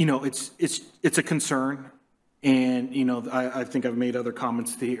it's a concern, and I think I've made other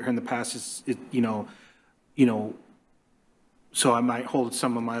comments here in the past. So I might hold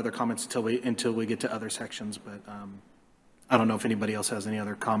some of my other comments until we get to other sections. But I don't know if anybody else has any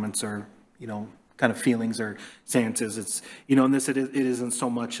other comments or kind of feelings or stances. It's in this it isn't so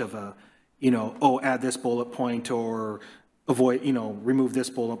much of a add this bullet point or avoid remove this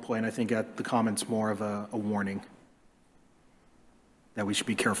bullet point. I think that the comment's more of a warning that we should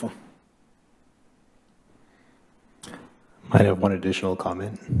be careful. Might have one additional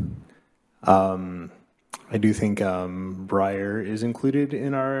comment. I do think Briar is included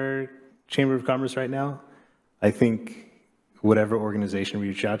in our Chamber of Commerce right now. I think whatever organization we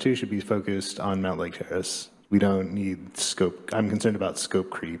reach out to should be focused on Mountlake Terrace. We don't need scope. I'm concerned about scope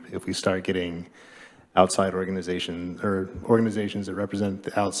creep if we start getting outside organizations or organizations that represent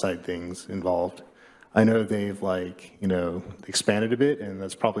the outside things involved. I know they've expanded a bit, and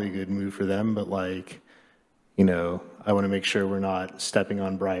that's probably a good move for them, but I want to make sure we're not stepping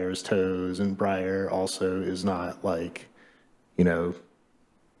on Briar's toes, and Briar also is not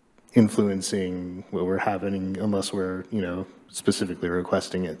influencing what we're having unless we're, specifically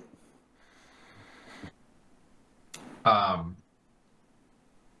requesting it. I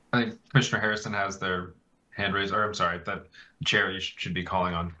think Commissioner Harrison has their hand raised, or I'm sorry, that chair you should be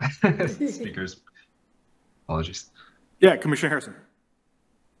calling on speakers. Apologies. Yeah, Commissioner Harrison.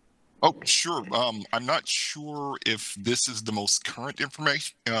 Oh, sure. I'm not sure if this is the most current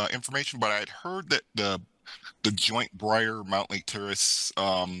information, but I had heard that the joint Briar Mountlake Terrace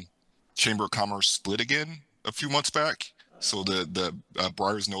Chamber of Commerce split again a few months back. So the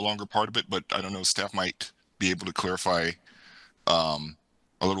Briar is no longer part of it, but I don't know, staff might be able to clarify a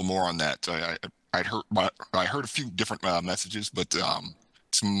little more on that. I heard a few different messages, but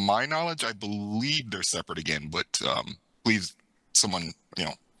to my knowledge, I believe they're separate again. But please, someone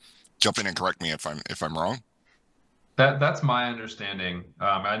jump in and correct me if I'm wrong. That's my understanding.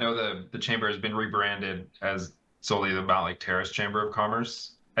 I know the chamber has been rebranded as solely the Mountlake Terrace Chamber of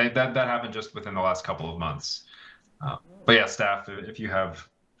Commerce. That happened just within the last couple of months. But yeah, staff, if you have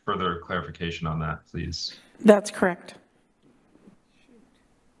further clarification on that, please. That's correct.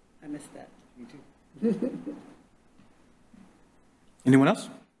 I missed that. Anyone else?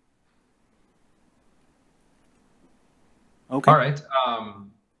 Okay. All right.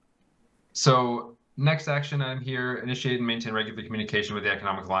 So next action item here, initiate and maintain regular communication with the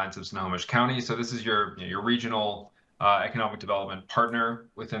Economic Alliance of Snohomish County. So this is your regional economic development partner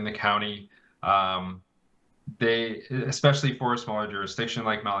within the county. They, especially for a smaller jurisdiction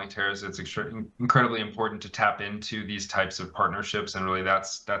like Mountlake Terrace, it's incredibly important to tap into these types of partnerships, and really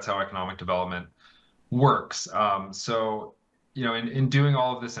that's how economic development works. So, in doing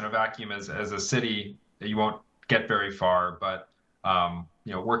all of this in a vacuum as a city, you won't get very far, but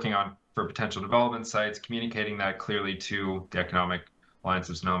working for potential development sites, communicating that clearly to the Economic Alliance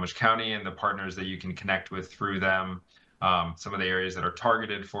of Snohomish County and the partners that you can connect with through them, some of the areas that are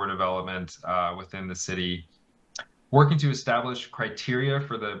targeted for development within the city, working to establish criteria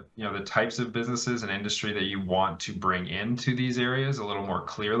for the types of businesses and industry that you want to bring into these areas a little more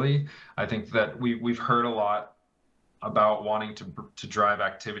clearly. I think that we've heard a lot about wanting to drive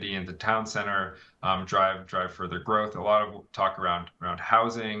activity into town center, drive further growth. A lot of talk around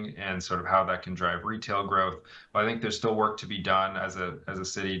housing and sort of how that can drive retail growth. But I think there's still work to be done as a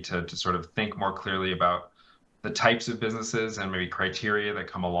city to sort of think more clearly about the types of businesses and maybe criteria that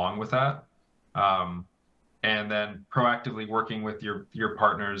come along with that. And then proactively working with your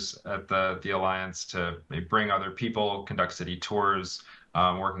partners at the Alliance to maybe bring other people, conduct city tours,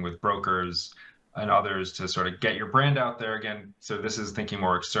 working with brokers and others to sort of get your brand out there again. So this is thinking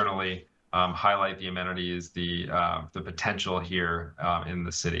more externally, highlight the amenities, the potential here in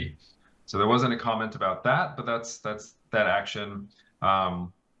the city. So there wasn't a comment about that, but that's that action.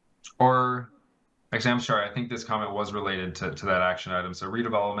 Or actually, I'm sorry, I think this comment was related to that action item. So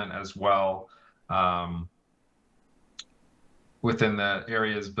redevelopment as well. Within the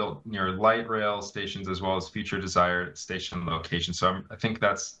areas built near light rail stations as well as future desired station locations. So I think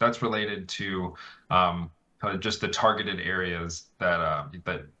that's related to kind of just the targeted areas that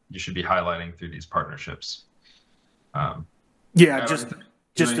you should be highlighting through these partnerships. Just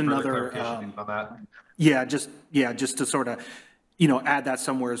another on that. Just to sort of add that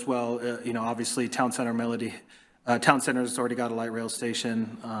somewhere as well. Obviously Town Center has already got a light rail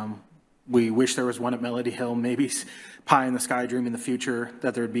station. We wish there was one at Melody Hill, maybe pie in the sky dream in the future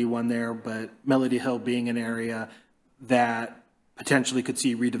that there'd be one there, but Melody Hill being an area that potentially could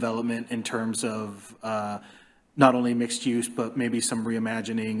see redevelopment in terms of not only mixed use, but maybe some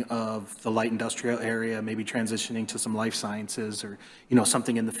reimagining of the light industrial area, maybe transitioning to some life sciences or,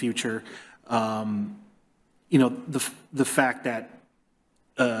 something in the future. The fact that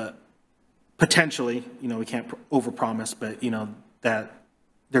potentially, we can't overpromise, but, that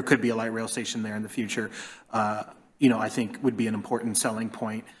there could be a light rail station there in the future, I think would be an important selling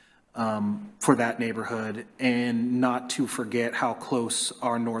point for that neighborhood, and not to forget how close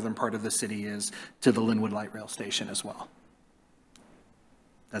our northern part of the city is to the Linwood Light Rail Station as well.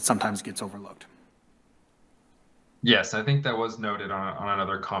 That sometimes gets overlooked. Yes, I think that was noted on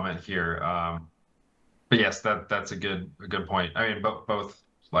another comment here. But yes, that's a good point. I mean, both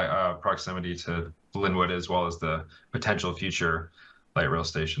proximity to Linwood as well as the potential future light rail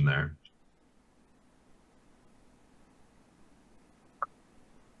station there.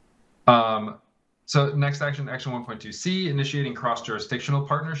 So next action 1.2C, initiating cross-jurisdictional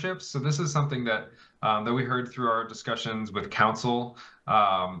partnerships. So this is something that we heard through our discussions with council,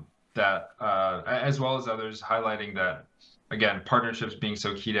 that as well as others, highlighting that, again, partnerships being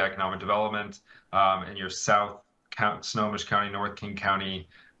so key to economic development in your South Snohomish County, North King County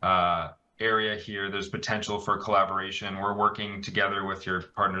area here, there's potential for collaboration. We're working together with your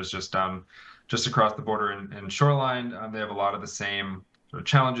partners just across the border in Shoreline. They have a lot of the same sort of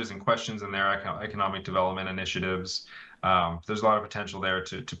challenges and questions in their economic development initiatives. There's a lot of potential there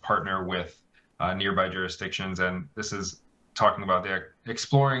to partner with nearby jurisdictions, and this is talking about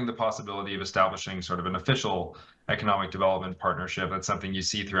exploring the possibility of establishing sort of an official economic development partnership. That's something you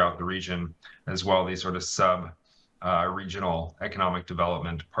see throughout the region as well, these sort of regional economic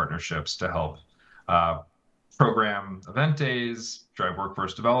development partnerships to help program event days, drive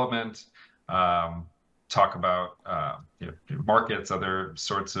workforce development, talk about markets, other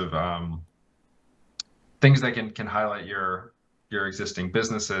sorts of things that can highlight your existing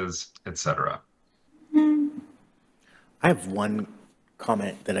businesses, etc. I have one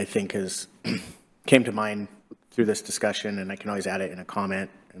comment that I think came to mind through this discussion, and I can always add it in a comment,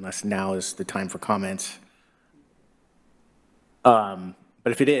 unless now is the time for comments. But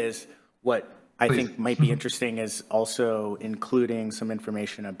if it is, what I think might be interesting is also including some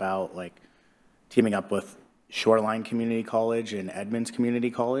information about like teaming up with Shoreline Community College and Edmonds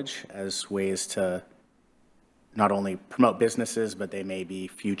Community College as ways to not only promote businesses, but they may be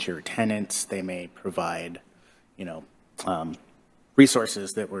future tenants. They may provide,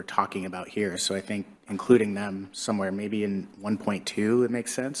 resources that we're talking about here. So I think including them somewhere, maybe in 1.2, it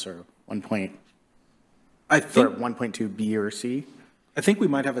makes sense, or 1.2 B or C. I think we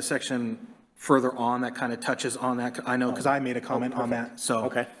might have a section further on that kind of touches on that. I know, because I made a comment on that. So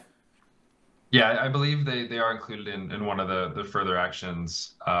okay. Yeah, I believe they are included in one of the further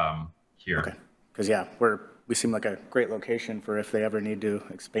actions here. Okay, because yeah, we seem like a great location for if they ever need to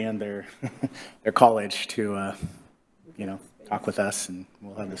expand their their college to talk with us, and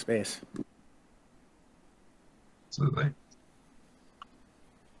we'll have the space. Absolutely.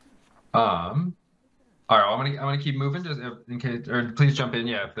 All right, well, I'm gonna keep moving just in case, or please jump in,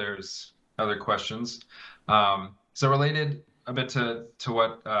 if there's other questions. So related a bit to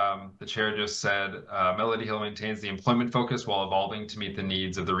what the chair just said, Melody Hill maintains the employment focus while evolving to meet the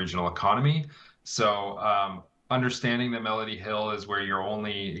needs of the regional economy. So understanding that Melody Hill is where your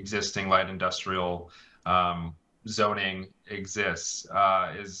only existing light industrial zoning exists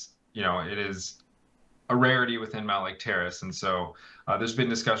it is a rarity within Mountlake Terrace. And so there's been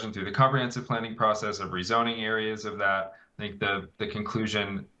discussion through the comprehensive planning process of rezoning areas of that. I think the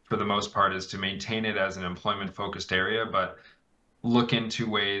conclusion for the most part is to maintain it as an employment focused area, but look into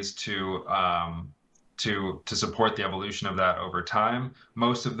ways to support the evolution of that over time.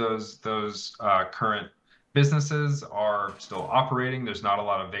 Most of those current businesses are still operating. There's not a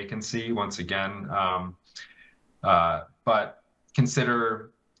lot of vacancy, once again, but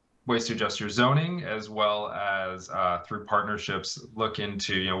consider ways to adjust your zoning, as well as through partnerships, look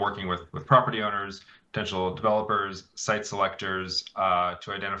into working with property owners, potential developers, site selectors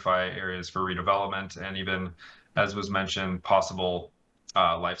to identify areas for redevelopment, and even, as was mentioned, possible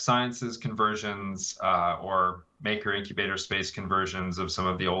life sciences conversions or maker incubator space conversions of some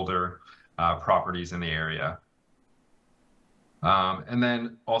of the older properties in the area. And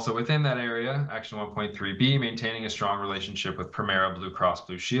then also within that area, Action 1.3B, maintaining a strong relationship with Premera Blue Cross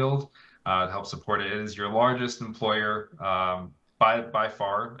Blue Shield to help support it. It is your largest employer by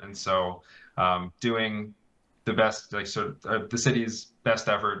far, and so doing the best, the city's best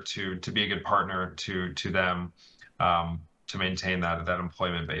effort to be a good partner to them to maintain that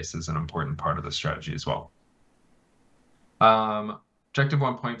employment base is an important part of the strategy as well. Objective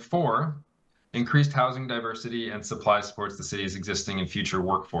 1.4. Increased housing diversity and supply supports the city's existing and future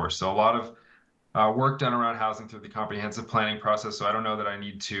workforce. So a lot of work done around housing through the comprehensive planning process. So I don't know that I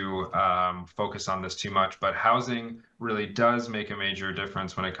need to focus on this too much, but housing really does make a major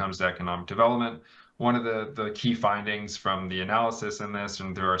difference when it comes to economic development. One of the key findings from the analysis in this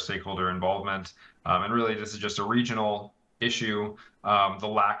and through our stakeholder involvement, and really this is just a regional issue, the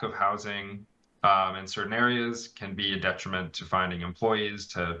lack of housing in certain areas can be a detriment to finding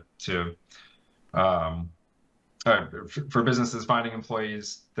employees, for businesses finding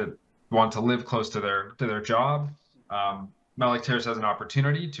employees that want to live close to their job. Mountlake Terrace has an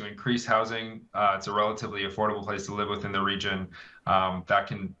opportunity to increase housing. It's a relatively affordable place to live within the region. That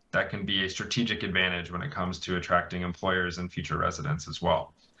can be a strategic advantage when it comes to attracting employers and future residents as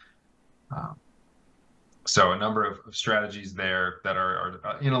well. So a number of strategies there that are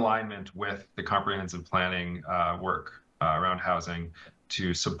in alignment with the comprehensive planning work around housing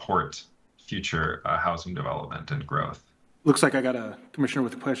to support future housing development and growth. Looks like I got a commissioner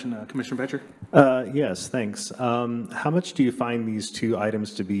with a question. Commissioner Betcher? Yes, thanks. How much do you find these two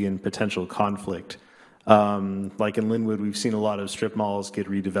items to be in potential conflict? Like in Linwood, we've seen a lot of strip malls get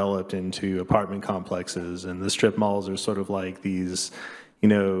redeveloped into apartment complexes, and the strip malls are sort of like these,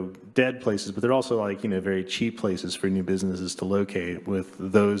 dead places, but they're also like, very cheap places for new businesses to locate, with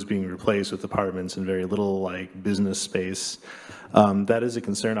those being replaced with apartments and very little like business space. That is a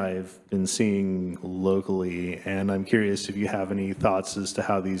concern I've been seeing locally, and I'm curious if you have any thoughts as to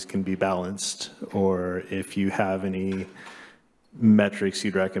how these can be balanced, or if you have any metrics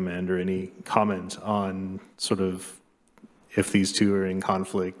you'd recommend or any comment on sort of if these two are in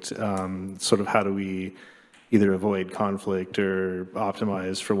conflict, sort of how do we either avoid conflict or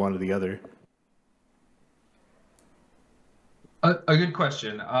optimize for one or the other? A good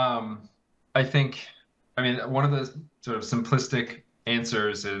question. I think, one of the sort of simplistic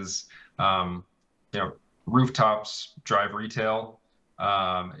answers is, rooftops drive retail.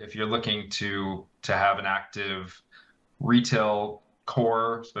 If you're looking to have an active retail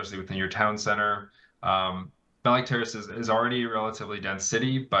core, especially within your town center, Mountlake Terrace is already a relatively dense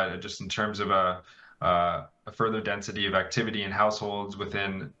city, but just in terms of a further density of activity and households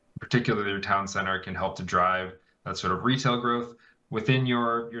within particularly your town center can help to drive that sort of retail growth. Within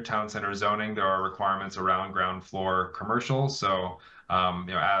your town center zoning, there are requirements around ground floor commercial. So,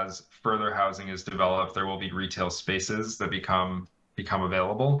 as further housing is developed, there will be retail spaces that become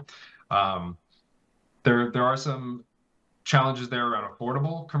available. There are some challenges there around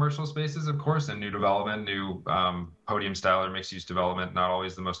affordable commercial spaces, of course, and new development, new podium style or mixed use development, not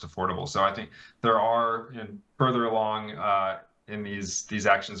always the most affordable. So I think there are, further along in these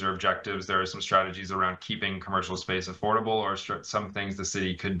actions or objectives, there are some strategies around keeping commercial space affordable, or some things the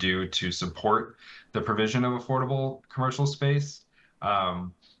city could do to support the provision of affordable commercial space.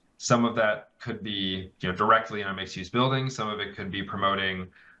 Some of that could be, directly in a mixed use building. Some of it could be promoting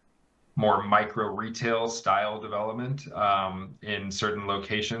more micro retail style development in certain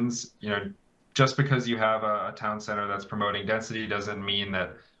locations. Just because you have a town center that's promoting density doesn't mean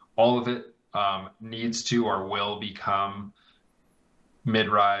that all of it needs to or will become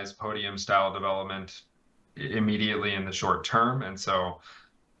mid-rise podium style development immediately in the short term. And so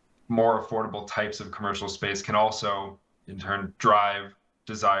more affordable types of commercial space can also in turn drive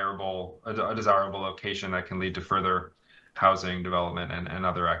a desirable location that can lead to further housing development and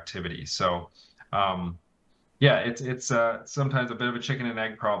other activities. So it's sometimes a bit of a chicken and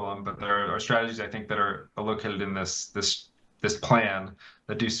egg problem, but there are strategies I think that are located in this plan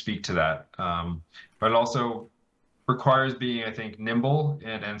that do speak to that. But it also requires being, I think, nimble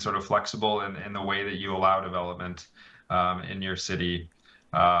and sort of flexible in the way that you allow development in your city,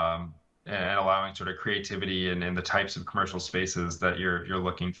 and allowing sort of creativity and the types of commercial spaces that you're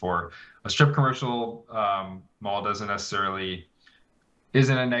looking for. A strip commercial mall isn't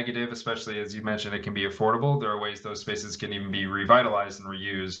a negative, especially as you mentioned, it can be affordable. There are ways those spaces can even be revitalized and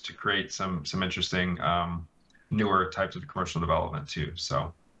reused to create some interesting newer types of commercial development too.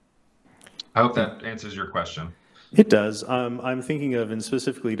 So I hope that answers your question. It does. I'm thinking of, and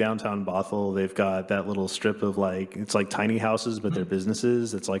specifically downtown Bothell, they've got that little strip of it's like tiny houses, but they're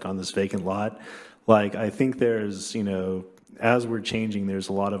businesses. It's like on this vacant lot. I think there's, as we're changing, there's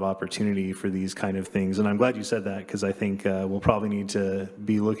a lot of opportunity for these kind of things. And I'm glad you said that, because I think we'll probably need to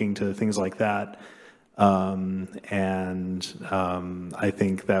be looking to things like that. I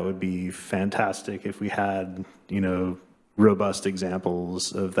think that would be fantastic if we had, robust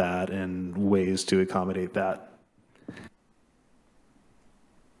examples of that and ways to accommodate that.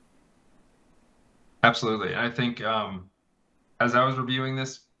 Absolutely. I think as I was reviewing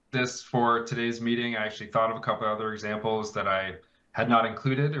this for today's meeting, I actually thought of a couple of other examples that I had not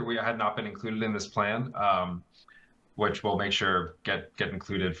included, or had not been included in this plan, which we'll make sure get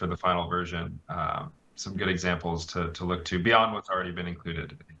included for the final version. Some good examples to look to beyond what's already been included,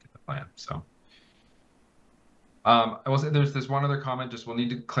 I think, in the plan. So I will say there's one other comment, just we'll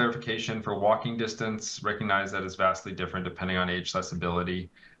need clarification for walking distance. Recognize that is vastly different depending on age, accessibility.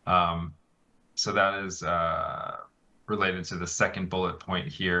 So that is related to the second bullet point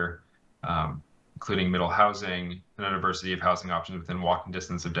here, including middle housing and a diversity of housing options within walking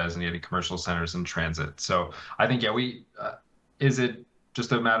distance of designated commercial centers and transit. So I think, is it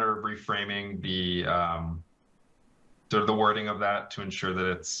just a matter of reframing the sort of the wording of that to ensure that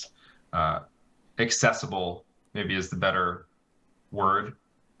it's accessible, maybe is the better word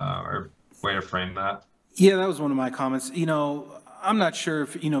or way to frame that? Yeah, that was one of my comments. I'm not sure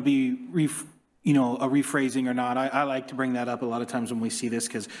if, a rephrasing or not. I like to bring that up a lot of times when we see this,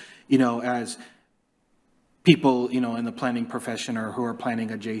 because, as people, in the planning profession or who are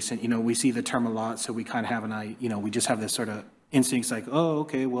planning adjacent, we see the term a lot. So we kind of have we just have this sort of instincts like, oh,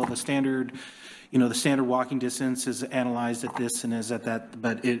 okay, well, the standard walking distance is analyzed at this and is at that.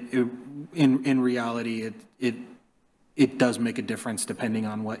 But in reality, it does make a difference depending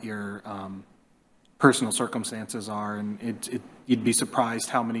on what your personal circumstances are, and you'd be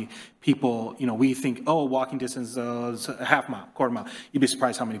surprised how many people, we think, oh, walking distance is a half mile, quarter mile. You'd be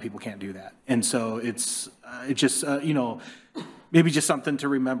surprised how many people can't do that. And so it's just, maybe just something to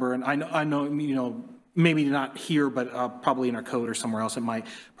remember. And I know, maybe not here, but probably in our code or somewhere else, it might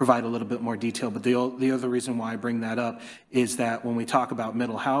provide a little bit more detail. But the other reason why I bring that up is that when we talk about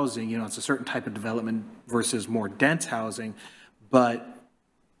middle housing, it's a certain type of development versus more dense housing, but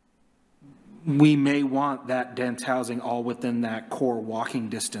we may want that dense housing all within that core walking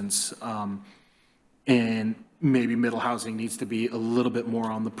distance. And maybe middle housing needs to be a little bit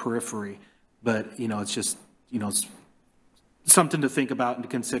more on the periphery. But, it's just, it's something to think about and to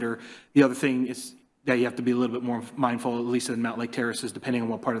consider. The other thing is that you have to be a little bit more mindful, at least in Mountlake Terraces, depending on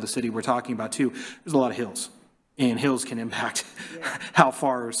what part of the city we're talking about too. There's a lot of hills, and hills can impact how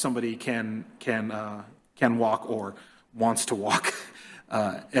far somebody can walk or wants to walk.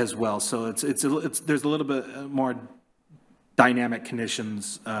 As well, so there's a little bit more dynamic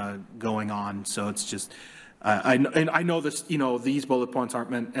conditions going on. So it's just I know this. These bullet points aren't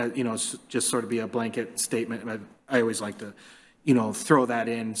meant just sort of be a blanket statement. But I always like to throw that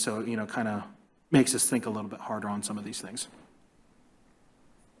in, so kind of makes us think a little bit harder on some of these things.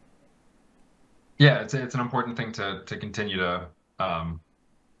 Yeah, it's an important thing to continue to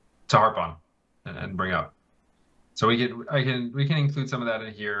harp on and bring up. So we can include some of that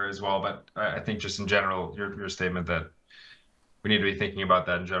in here as well, but I think just in general, your statement that we need to be thinking about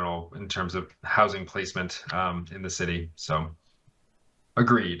that in general in terms of housing placement in the city. So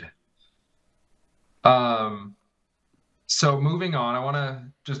agreed. So moving on, I want to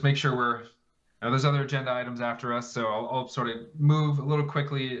just make sure there's other agenda items after us, so I'll sort of move a little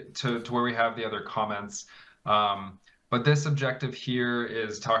quickly to where we have the other comments. But this objective here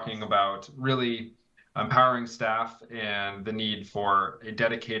is talking about really empowering staff and the need for a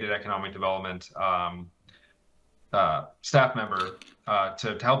dedicated economic development staff member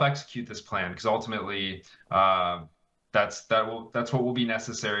to help execute this plan, because ultimately that's what will be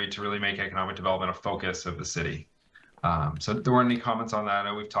necessary to really make economic development a focus of the city. So there weren't any comments on that. I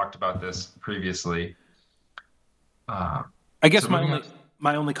know we've talked about this previously. I guess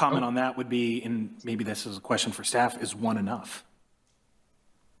my only comment on that would be, and maybe this is a question for staff, is one enough?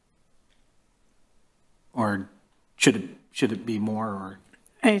 Or should it be more? Or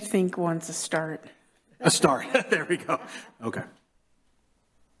I think one's a start. A start. There we go. Okay.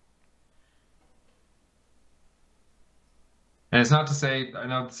 And it's not to say, I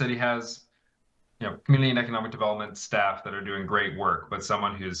know the city has community and economic development staff that are doing great work, but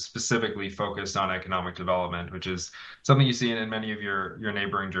someone who's specifically focused on economic development, which is something you see in many of your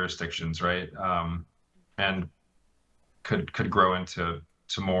neighboring jurisdictions, right? And could grow into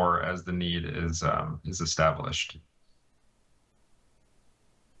more as the need is established.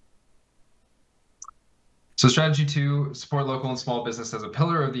 So strategy 2, support local and small business as a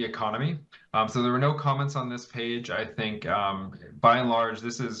pillar of the economy. So there were no comments on this page. I think by and large,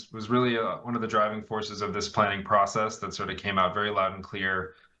 this was really one of the driving forces of this planning process that sort of came out very loud and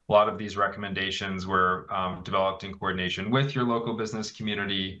clear. A lot of these recommendations were developed in coordination with your local business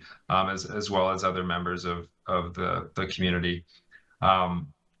community, as well as other members of the community.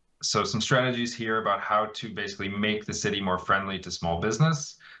 So some strategies here about how to basically make the city more friendly to small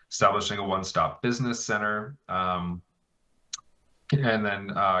business, establishing a one-stop business center, and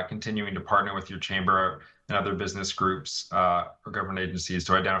then continuing to partner with your chamber and other business groups or government agencies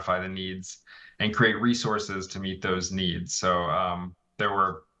to identify the needs and create resources to meet those needs. So there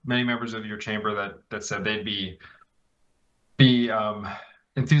were many members of your chamber that said they'd be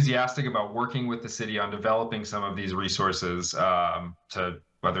enthusiastic about working with the city on developing some of these resources to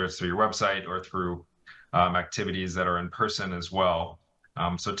whether it's through your website or through activities that are in person as well.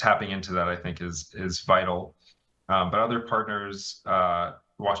 So tapping into that, I think, is vital. But other partners,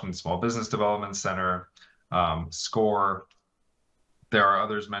 Washington Small Business Development Center, SCORE, there are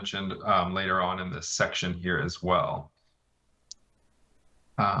others mentioned later on in this section here as well.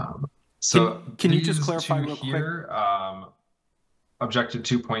 So can you just clarify real quick? Objective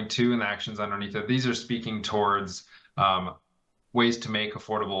 2.2 and the actions underneath it, these are speaking towards ways to make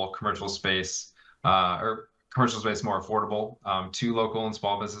affordable commercial space or commercial space more affordable to local and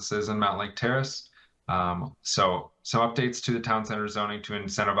small businesses in Mountlake Terrace. So some updates to the town center zoning to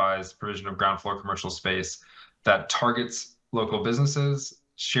incentivize provision of ground floor commercial space that targets local businesses,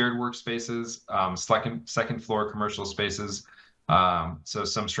 shared workspaces, second floor commercial spaces. So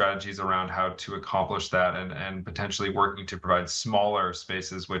some strategies around how to accomplish that and potentially working to provide smaller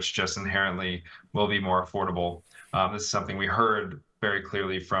spaces, which just inherently will be more affordable. This is something we heard very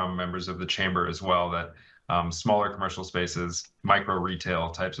clearly from members of the chamber as well, that Smaller commercial spaces, micro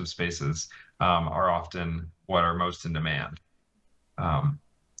retail types of spaces are often what are most in demand.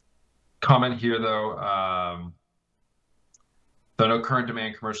 Comment here though, though no current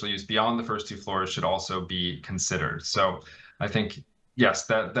demand commercial use beyond the first 2 floors should also be considered. So I think, yes,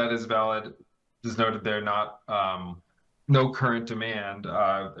 that is valid. As noted there, not no current demand,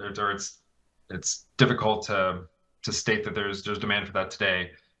 or it's difficult to state that there's demand for that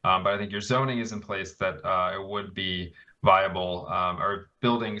today. But I think your zoning is in place that it would be viable, or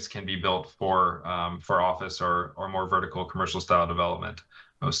buildings can be built for office or more vertical commercial style development,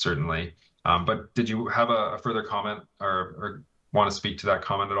 most certainly. But did you have a further comment or want to speak to that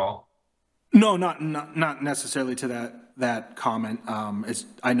comment at all? No, not necessarily to that comment.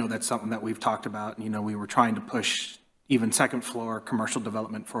 I know that's something that we've talked about. You know, we were trying to push even second floor commercial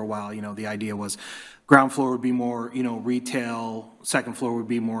development for a while. You know, the idea was ground floor would be more, you know, retail, second floor would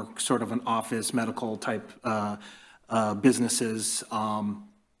be more sort of an office, medical type businesses.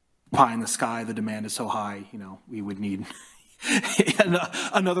 Pie in the sky, the demand is so high, you know, we would need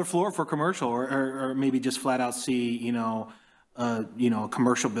another floor for commercial, or maybe just flat out see, you know, a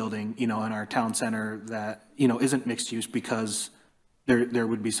commercial building, you know, in our town center that, you know, isn't mixed use because there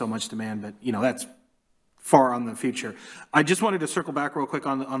would be so much demand, but, you know, that's far on the future. I just wanted to circle back real quick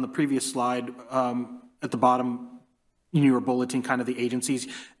on the previous slide. At the bottom, you were bulleting kind of the agencies.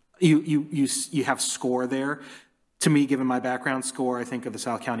 You have SCORE there. To me, given my background, SCORE, I think of the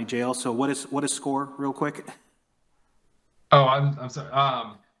South County Jail. So what is SCORE, real quick? Oh, I'm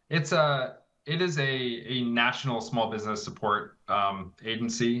sorry. It is a national small business support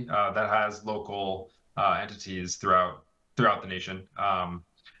agency that has local entities throughout the nation,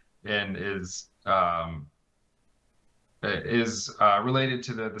 and is related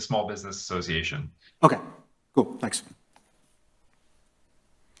to the Small Business Association. Okay, cool, thanks.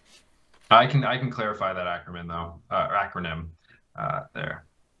 I can clarify that acronym though, there.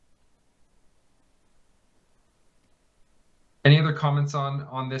 Any other comments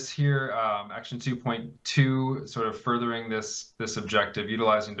on this here? Action 2.2, sort of furthering this objective,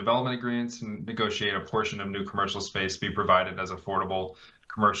 utilizing development agreements and negotiate a portion of new commercial space be provided as affordable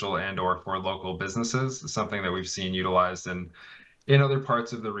commercial and/or for local businesses. It's something that we've seen utilized in other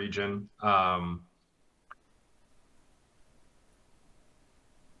parts of the region.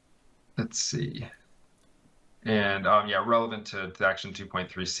 Let's see. And yeah, relevant to Action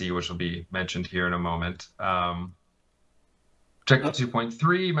 2.3C, which will be mentioned here in a moment. Objective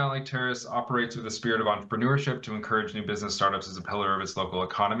 2.3, Mountlake Terrace operates with a spirit of entrepreneurship to encourage new business startups as a pillar of its local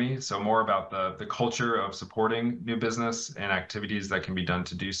economy. So more about the culture of supporting new business and activities that can be done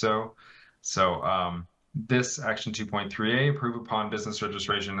to do so. So this Action 2.3A, approve upon business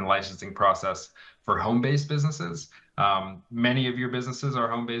registration and licensing process for home-based businesses. Many of your businesses are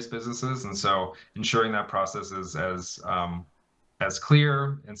home-based businesses, and so ensuring that process is as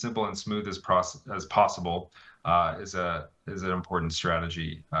clear and simple and smooth as possible is an important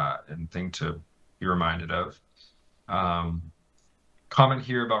strategy and thing to be reminded of. Comment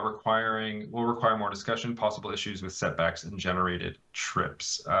here about will require more discussion, possible issues with setbacks and generated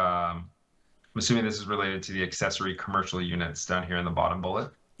trips. I'm assuming this is related to the accessory commercial units down here in the bottom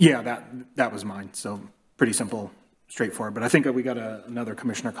bullet. Yeah, that was mine. So pretty simple, straightforward. But I think we got another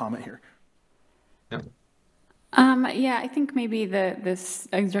commissioner comment here. Yep. Yeah, I think maybe this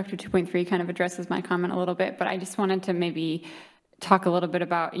Directive 2.3 kind of addresses my comment a little bit, but I just wanted to maybe talk a little bit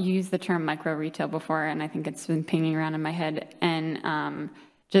about, you used the term micro retail before, and I think it's been pinging around in my head, and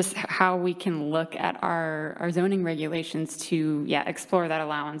just how we can look at our zoning regulations to, explore that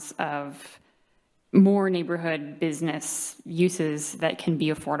allowance of more neighborhood business uses that can be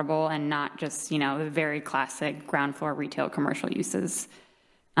affordable and not just, the very classic ground floor retail commercial uses.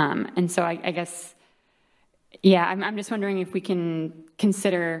 And so I guess, I'm just wondering if we can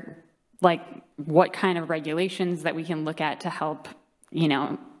consider like what kind of regulations that we can look at to help,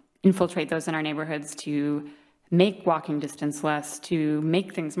 infiltrate those in our neighborhoods to make walking distance less, to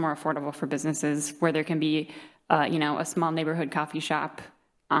make things more affordable for businesses where there can be, a small neighborhood coffee shop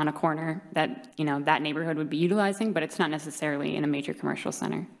on a corner that, that neighborhood would be utilizing, but it's not necessarily in a major commercial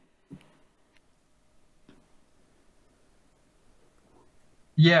center.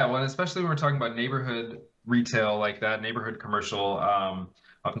 Yeah, well, especially when we're talking about neighborhood retail like that, neighborhood commercial,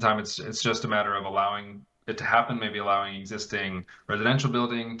 oftentimes it's just a matter of allowing it to happen, maybe allowing existing residential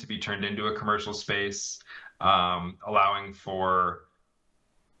building to be turned into a commercial space, allowing for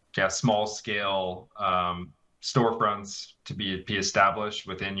small scale storefronts to be established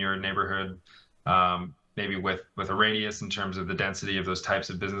within your neighborhood, maybe with a radius in terms of the density of those types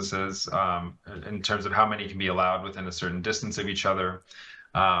of businesses, in terms of how many can be allowed within a certain distance of each other.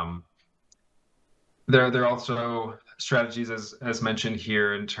 There are also strategies, as mentioned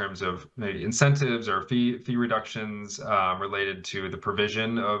here, in terms of maybe incentives or fee reductions related to the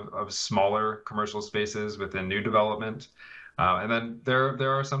provision of smaller commercial spaces within new development. And then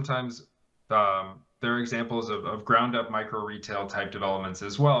there are sometimes there are examples of ground up micro retail type developments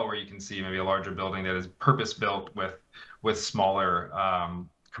as well, where you can see maybe a larger building that is purpose built with smaller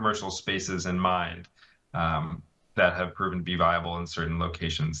commercial spaces in mind. That have proven to be viable in certain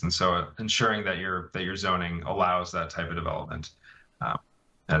locations, and so ensuring that your zoning allows that type of development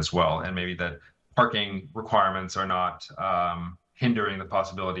as well, and maybe that parking requirements are not hindering the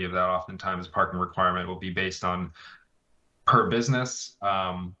possibility of that. Oftentimes, parking requirement will be based on per business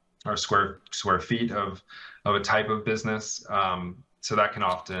or square feet of a type of business, so that can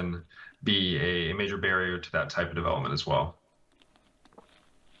often be a major barrier to that type of development as well.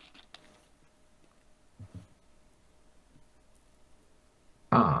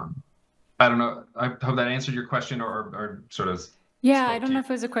 I don't know. I hope that answered your question, or sort of. Yeah, I don't know if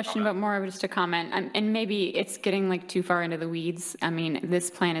it was a question, but more of just a comment. And maybe it's getting like too far into the weeds. I mean, this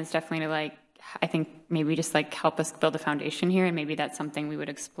plan is definitely to like, I think maybe just like help us build a foundation here. And maybe that's something we would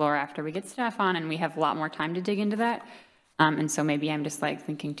explore after we get staff on and we have a lot more time to dig into that. And so maybe I'm just like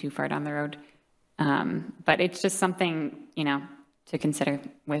thinking too far down the road. But it's just something, you know, to consider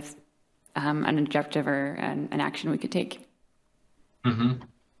with an objective or an action we could take. Mm-hmm.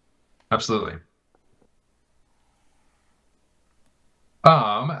 Absolutely.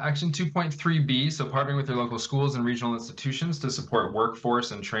 Action 2.3B, so partnering with your local schools and regional institutions to support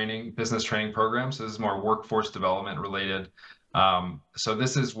workforce and training, business training programs. So this is more workforce development related. So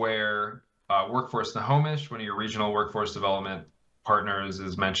this is where Workforce Nahomish, one of your regional workforce development partners,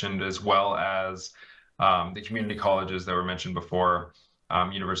 is mentioned, as well as the community colleges that were mentioned before,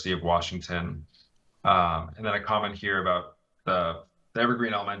 University of Washington. And then a comment here about the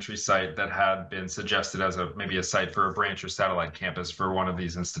Evergreen Elementary site that had been suggested as maybe a site for a branch or satellite campus for one of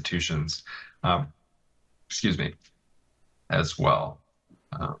these institutions, excuse me, as well.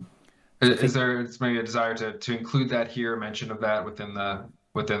 Is there maybe a desire to include that here, mention of that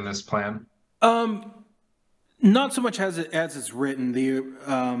within this plan? Not so much as it's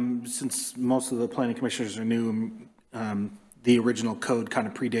written. Since most of the planning commissioners are new, the original code kind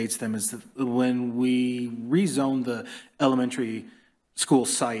of predates them. Is that when we rezoned the elementary school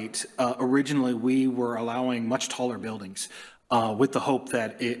site, originally we were allowing much taller buildings with the hope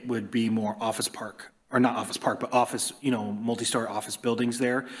that it would be more office park, or not office park, but office, multi-story office buildings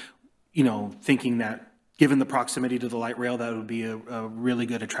there, thinking that given the proximity to the light rail, that would be a really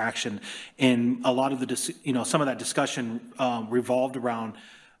good attraction. And a lot of some of that discussion revolved around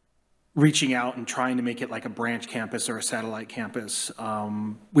reaching out and trying to make it like a branch campus or a satellite campus.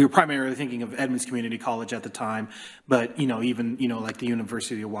 We were primarily thinking of Edmonds Community College at the time, but even like the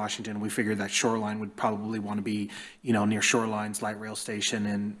University of Washington, we figured that Shoreline would probably want to be near Shoreline's light rail station,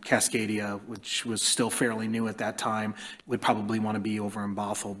 and Cascadia, which was still fairly new at that time, would probably want to be over in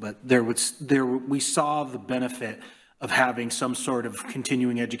Bothell. But we saw the benefit of having some sort of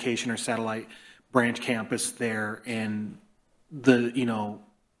continuing education or satellite branch campus there, and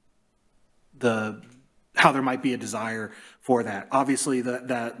how there might be a desire for that. Obviously,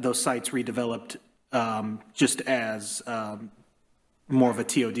 those sites redeveloped just as more of a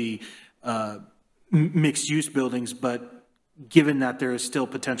TOD mixed-use buildings, but given that there is still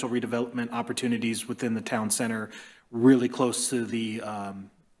potential redevelopment opportunities within the town center, really close to the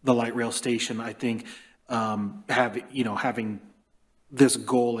light rail station, I think having this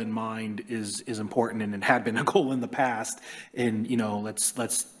goal in mind is important, and it had been a goal in the past. And let's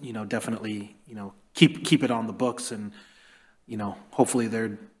definitely keep it on the books, and hopefully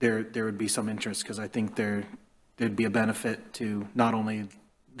there would be some interest, because I think there'd be a benefit to not only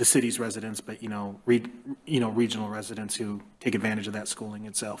the city's residents, but regional residents who take advantage of that schooling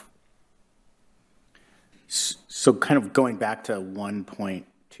itself. So kind of going back to 1.2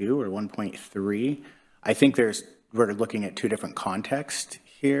 or 1.3, I think we're looking at two different contexts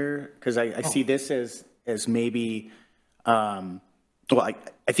here, because I see this as maybe, I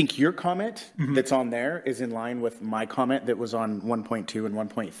think your comment that's on there is in line with my comment that was on 1.2 and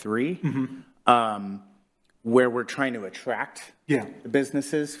 1.3, where we're trying to attract the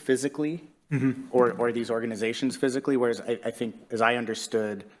businesses physically, or these organizations physically, whereas I think, as I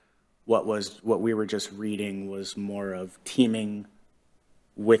understood, what we were just reading was more of teaming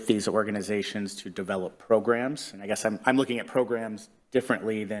with these organizations to develop programs. And I guess I'm looking at programs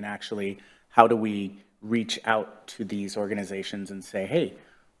differently than actually how do we reach out to these organizations and say, hey,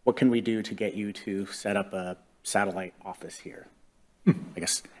 what can we do to get you to set up a satellite office here? I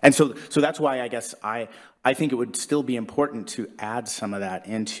guess. And so that's why I guess I think it would still be important to add some of that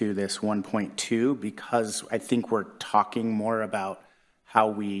into this 1.2, because I think we're talking more about how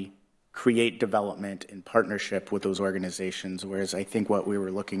we create development in partnership with those organizations, whereas I think what we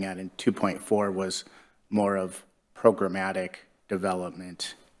were looking at in 2.4 was more of programmatic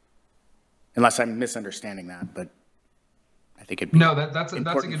development. Unless I'm misunderstanding that, but I think it'd be that's a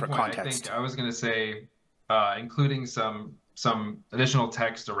good for point. context. I think I was going to say including some additional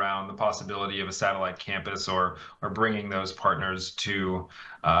text around the possibility of a satellite campus or bringing those partners to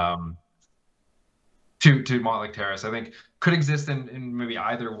Mountlake Terrace, I think could exist in maybe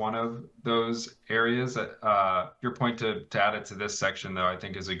either one of those areas. Your point to add it to this section, though, I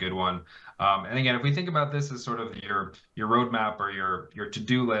think is a good one. And again, if we think about this as sort of your roadmap or your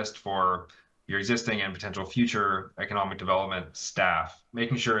to-do list for your existing and potential future economic development staff,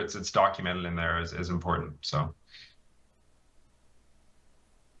 making sure it's documented in there is important. So.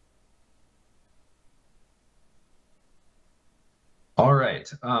 All right,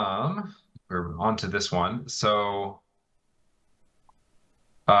 we're on to this one. So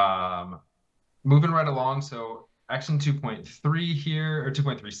moving right along, so action 2.3 here, or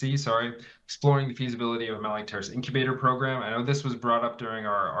 2.3C, sorry, exploring the feasibility of a Mountlake Terrace incubator program. I know this was brought up during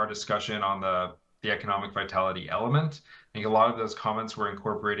our discussion on the economic vitality element. I think a lot of those comments were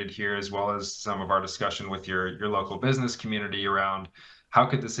incorporated here, as well as some of our discussion with your local business community around how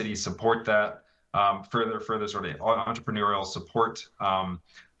could the city support that, further sort of entrepreneurial support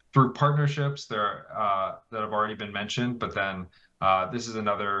through partnerships there that have already been mentioned, but then this is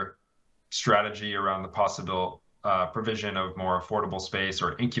another strategy around the possible provision of more affordable space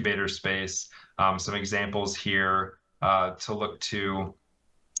or incubator space. Some examples here to look to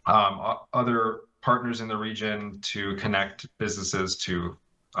other partners in the region to connect businesses to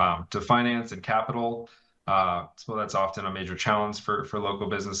finance and capital. So that's often a major challenge for local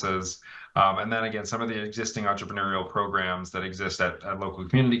businesses. And then again, some of the existing entrepreneurial programs that exist at local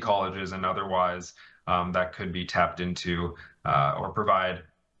community colleges and otherwise that could be tapped into or provide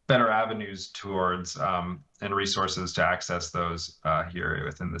better avenues towards and resources to access those here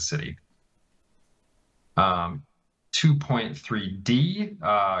within the city.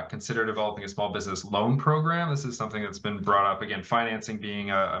 2.3D, consider developing a small business loan program. This is something that's been brought up, again, financing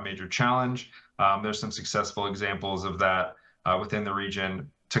being a major challenge. There's some successful examples of that within the region.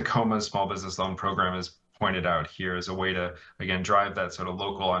 Tacoma's small business loan program is pointed out here as a way to, again, drive that sort of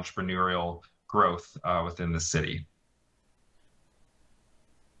local entrepreneurial growth within the city.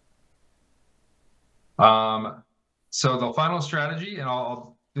 So the final strategy, and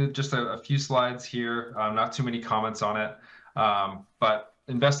I'll do just a few slides here, not too many comments on it, but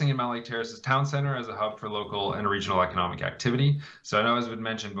investing in Mountlake Terrace's town center as a hub for local and regional economic activity. So I know, as we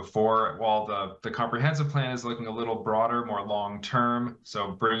mentioned before, while the comprehensive plan is looking a little broader, more long-term,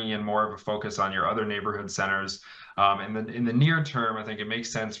 so bringing in more of a focus on your other neighborhood centers, in the near term, I think it makes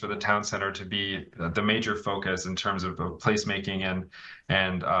sense for the town center to be the major focus in terms of placemaking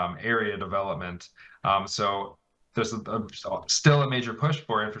and area development. So there's still a major push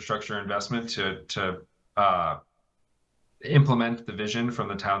for infrastructure investment to implement the vision from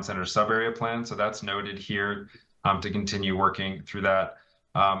the town center sub-area plan. So that's noted here to continue working through that.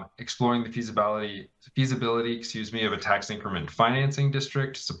 Exploring the feasibility, of a tax increment financing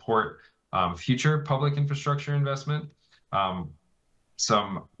district to support future public infrastructure investment.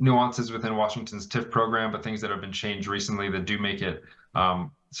 Some nuances within Washington's TIF program, but things that have been changed recently that do make it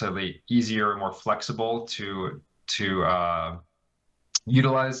slightly easier and more flexible to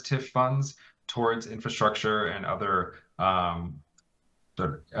utilize TIF funds towards infrastructure and other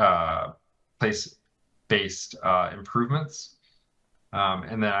place-based improvements.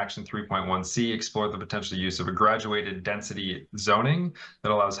 And then action 3.1C, explore the potential use of a graduated density zoning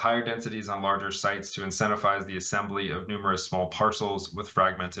that allows higher densities on larger sites to incentivize the assembly of numerous small parcels with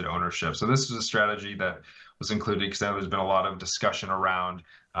fragmented ownership. So this was a strategy that was included because there's been a lot of discussion around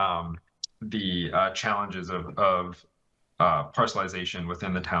the challenges of parcelization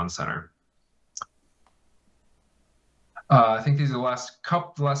within the town center. I think these are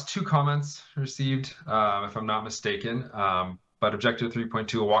the last two comments received, if I'm not mistaken. But objective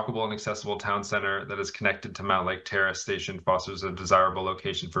 3.2, a walkable and accessible town center that is connected to Mountlake Terrace Station fosters a desirable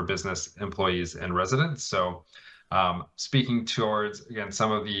location for business employees and residents. So speaking towards, again,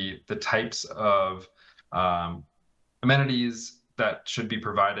 some of the types of amenities that should be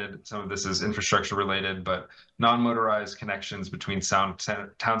provided. Some of this is infrastructure related, but non-motorized connections between town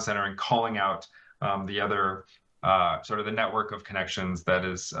center and calling out the other sort of the network of connections that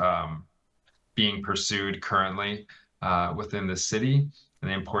is being pursued currently within the city, and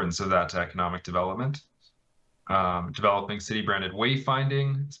the importance of that to economic development. Developing city-branded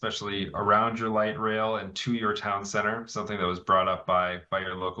wayfinding, especially around your light rail and to your town center, something that was brought up by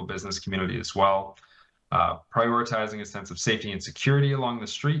your local business community as well. Prioritizing a sense of safety and security along the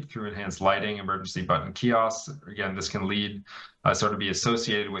street through enhanced lighting, emergency button kiosks. Again, this can lead, sort of be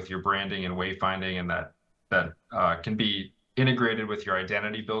associated with your branding and wayfinding, and that can be integrated with your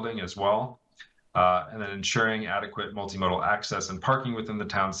identity building as well. And then ensuring adequate multimodal access and parking within the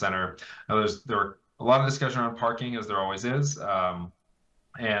town center. Now, there are a lot of discussion around parking, as there always is.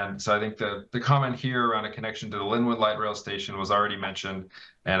 And so I think the comment here around a connection to the Linwood Light Rail Station was already mentioned.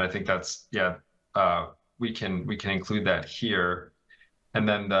 And I think that's, yeah, we can include that here. And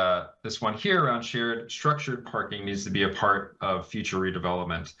then this one here around shared structured parking needs to be a part of future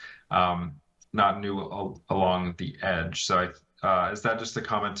redevelopment, not new along the edge. So is that just a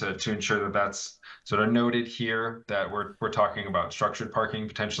comment to ensure that that's sort of noted here, that we're talking about structured parking,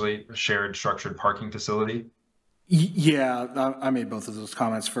 potentially a shared structured parking facility? Yeah, I made both of those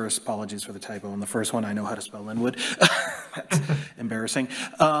comments first. Apologies for the typo. And the first one, I know how to spell Linwood. That's embarrassing.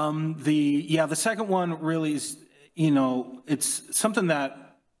 The second one really is, it's something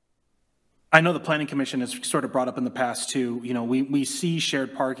that I know the Planning Commission has sort of brought up in the past too. We see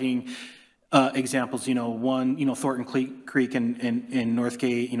shared parking examples, one, Thornton Creek in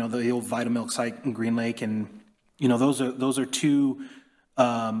Northgate, the old Vitamilk site in Green Lake. And, those are two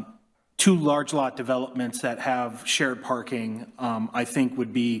large lot developments that have shared parking, I think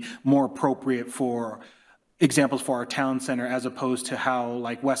would be more appropriate for examples for our town center, as opposed to how,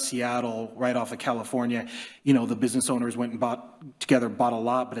 like, West Seattle, right off of California, the business owners went and bought a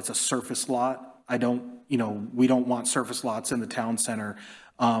lot, but it's a surface lot. We don't want surface lots in the town center.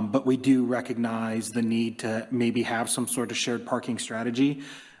 But we do recognize the need to maybe have some sort of shared parking strategy.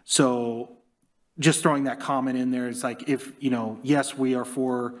 So just throwing that comment in there is like, if, yes, we are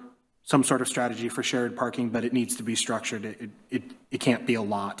for some sort of strategy for shared parking, but it needs to be structured. It can't be a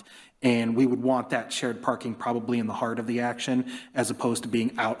lot. And we would want that shared parking probably in the heart of the action, as opposed to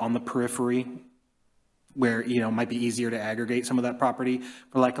being out on the periphery where, it might be easier to aggregate some of that property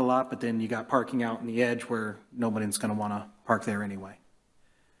for like a lot, but then you got parking out on the edge where nobody's going to want to park there anyway.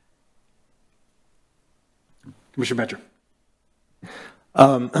 Commissioner Betcher.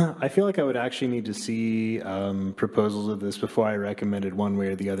 I feel like I would actually need to see proposals of this before I recommended one way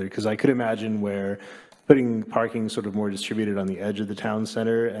or the other, because I could imagine where putting parking sort of more distributed on the edge of the town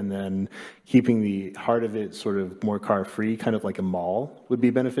center and then keeping the heart of it sort of more car-free, kind of like a mall, would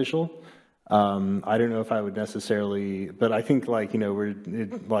be beneficial. I don't know if I would necessarily, but I think I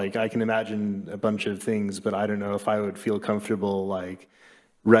can imagine a bunch of things, but I don't know if I would feel comfortable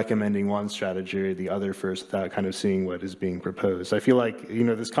recommending one strategy or the other first without kind of seeing what is being proposed. I feel like,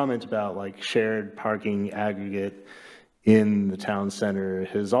 this comment about shared parking aggregate in the town center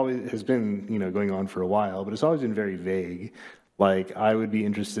has been, going on for a while, but it's always been very vague. I would be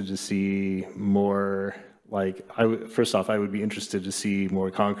interested to see more, first off, I would be interested to see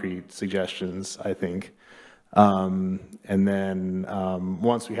more concrete suggestions, I think. And then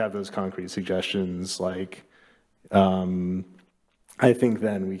once we have those concrete suggestions, I think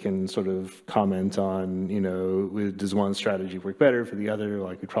then we can sort of comment on, does one strategy work better for the other?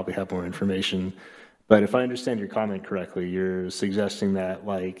 We'd probably have more information. But if I understand your comment correctly, you're suggesting that,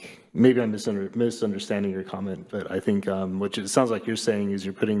 maybe I'm misunderstanding your comment, but I think what it sounds like you're saying is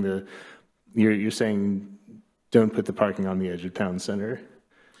you're saying don't put the parking on the edge of town center.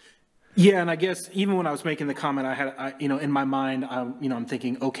 Yeah, and I guess even when I was making the comment, in my mind, I'm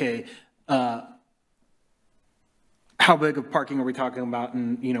thinking, okay, how big of parking are we talking about,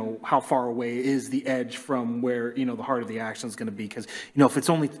 and how far away is the edge from where the heart of the action is going to be? Because if it's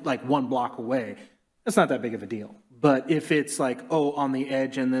only 1 block away, that's not that big of a deal. But if it's on the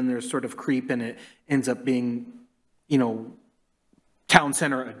edge, and then there's sort of creep and it ends up being town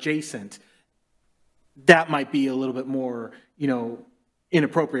center adjacent, that might be a little bit more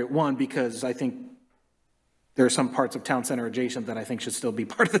inappropriate. One, because I think there are some parts of town center adjacent that I think should still be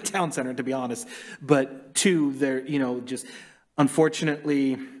part of the town center, to be honest. But two, there, just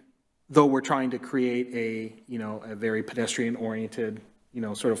unfortunately, though we're trying to create a very pedestrian oriented,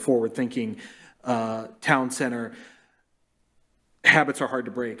 sort of forward thinking town center, habits are hard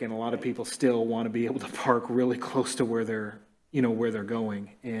to break, and a lot of people still want to be able to park really close to where they're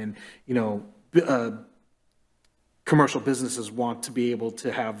going. And, commercial businesses want to be able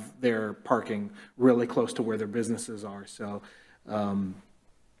to have their parking really close to where their businesses are. So, I'm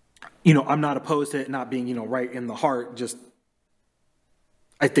not opposed to it not being, right in the heart. Just,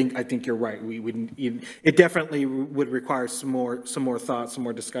 I think you're right. It definitely would require some more thought, some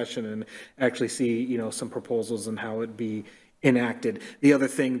more discussion, and actually see, some proposals and how it'd be enacted. The other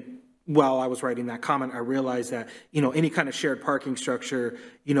thing, while I was writing that comment, I realized that, any kind of shared parking structure,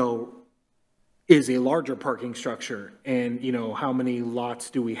 is a larger parking structure. And, how many lots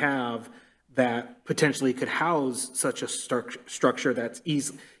do we have that potentially could house such a structure that's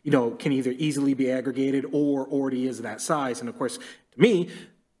easy, can either easily be aggregated or already is that size. And of course, to me,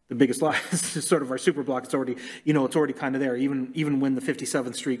 the biggest lot is sort of our super block. It's already, it's already kind of there. Even when the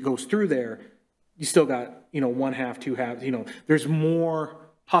 57th Street goes through there, you still got, one half, two halves, there's more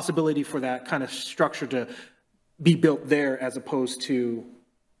possibility for that kind of structure to be built there as opposed to,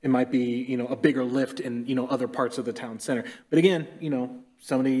 it might be, a bigger lift in, other parts of the town center. But again,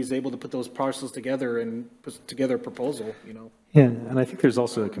 somebody's able to put those parcels together and put together a proposal, Yeah, and I think there's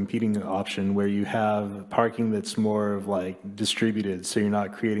also a competing option where you have parking that's more of like distributed, so you're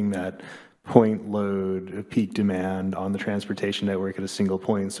not creating that point load peak demand on the transportation network at a single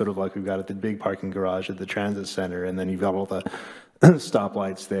point, sort of like we've got at the big parking garage at the transit center, and then you've got all the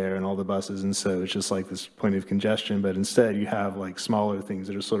stoplights there and all the buses, and so it's just like this point of congestion, but instead you have like smaller things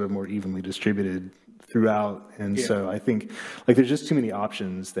that are sort of more evenly distributed throughout. And so I think like there's just too many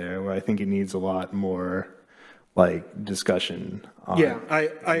options there where I think it needs a lot more like discussion on I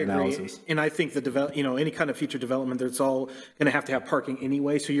agree. analysis. And I think any kind of future development, that's all going to have parking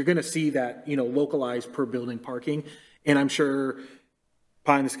anyway. So you're going to see that, localized per building parking. And I'm sure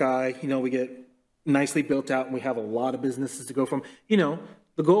pie in the sky, we get nicely built out and we have a lot of businesses to go from.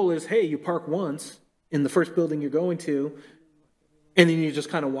 The goal is, hey, you park once in the first building you're going to, and then you just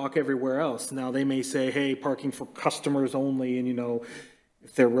kind of walk everywhere else. Now they may say, hey, parking for customers only, and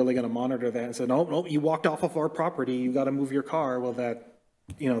if they're really going to monitor that and say, no, you walked off of our property, you got to move your car. Well, that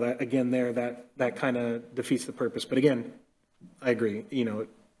again that kind of defeats the purpose. But again, I agree. It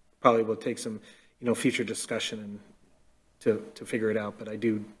probably will take some future discussion and to figure it out. But I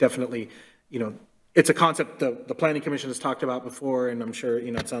do definitely it's a concept the Planning Commission has talked about before, and I'm sure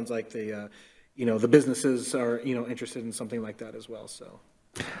it sounds like the businesses are, interested in something like that as well, so.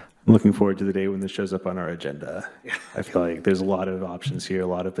 I'm looking forward to the day when this shows up on our agenda. Yeah. I feel like there's a lot of options here, a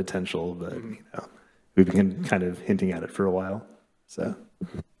lot of potential, but, we've been kind of hinting at it for a while, so.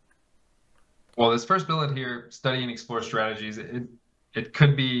 Well, this first bullet here, study and explore strategies, it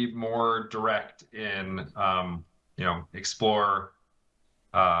could be more direct in, explore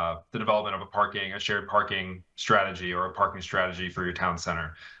the development of a shared parking strategy or a parking strategy for your town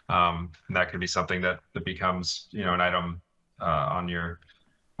center. And that could be something that becomes, an item on your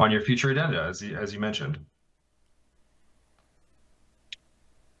future agenda, as you mentioned.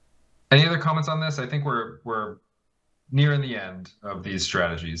 Any other comments on this? I think we're nearing the end of these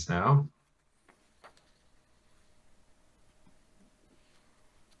strategies now.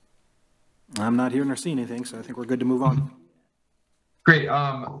 I'm not hearing or seeing anything, so I think we're good to move on. Great.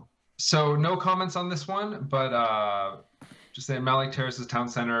 So no comments on this one, but just saying Mountlake Terrace's town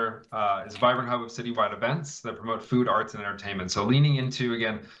center is a vibrant hub of citywide events that promote food, arts, and entertainment. So leaning into,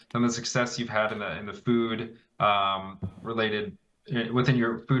 again, some of the success you've had in the food related, within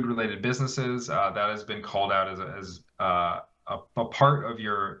your food related businesses, that has been called out as a part of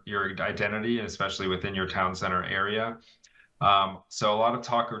your identity, and especially within your town center area. So a lot of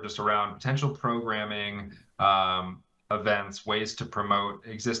talk are just around potential programming, events, ways to promote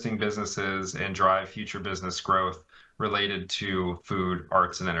existing businesses and drive future business growth related to food,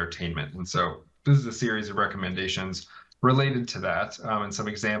 arts, and entertainment. And so this is a series of recommendations related to that, and some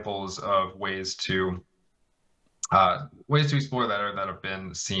examples of ways to explore that have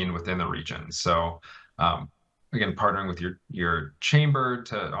been seen within the region. So again, partnering with your chamber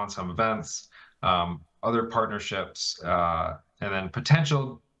on some events, other partnerships, and then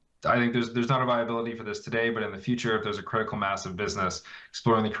potential. I think there's not a viability for this today, but in the future, if there's a critical mass of business,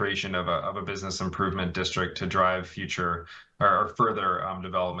 exploring the creation of a business improvement district to drive future or further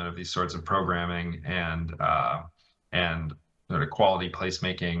development of these sorts of programming and sort of quality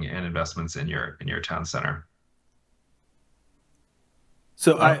placemaking and investments in your town center.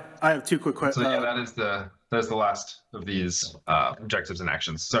 So I have two quick questions. So yeah, that is the last of these objectives and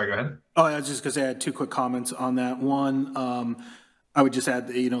actions. Sorry, go ahead. Oh, I was just going to say I had two quick comments on that. One, I would just add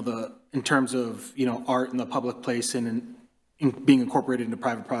that, in terms of, art in the public place and being incorporated into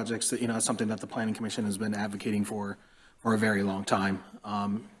private projects, that, it's something that the Planning Commission has been advocating for a very long time,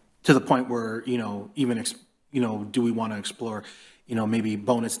 to the point where, even, do we want to explore, maybe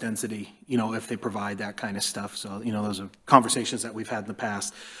bonus density, if they provide that kind of stuff. So, those are conversations that we've had in the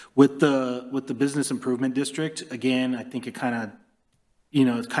past. With the business improvement district, again, I think it kind of,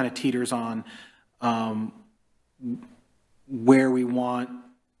 it kind of teeters on, where we want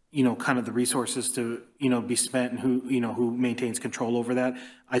kind of the resources to, be spent and who maintains control over that.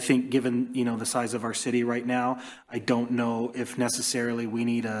 I think given, the size of our city right now, I don't know if necessarily we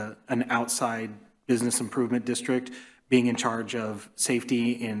need an outside business improvement district being in charge of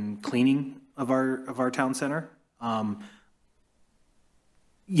safety and cleaning of our town center.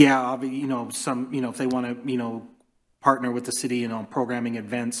 Yeah, some, if they want to, partner with the city, programming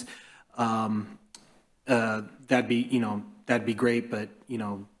events, that'd be great, but,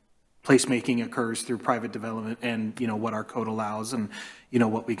 placemaking occurs through private development and, what our code allows and,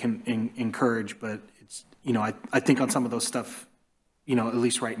 what we can encourage. But it's, I think on some of those stuff, at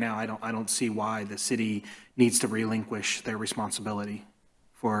least right now, I don't see why the city needs to relinquish their responsibility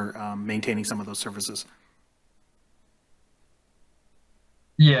for maintaining some of those services.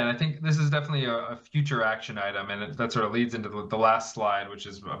 Yeah, and I think this is definitely a future action item, and that sort of leads into the last slide, which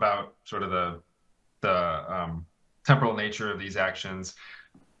is about sort of the temporal nature of these actions.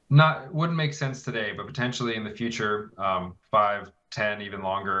 Wouldn't make sense today, but potentially in the future, 5, 10, even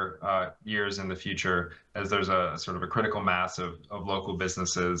longer years in the future, as there's a sort of a critical mass of local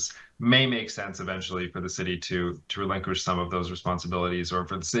businesses, may make sense eventually for the city to relinquish some of those responsibilities, or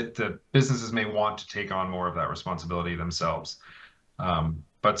for the businesses may want to take on more of that responsibility themselves.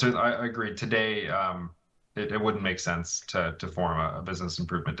 But certainly, I agree. Today, it wouldn't make sense to form a business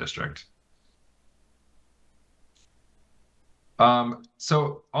improvement district.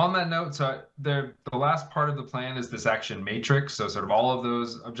 So on that note, the last part of the plan is this action matrix. So sort of all of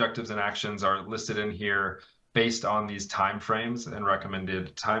those objectives and actions are listed in here based on these timeframes and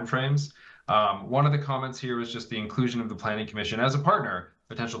recommended timeframes. One of the comments here was just the inclusion of the Planning Commission as a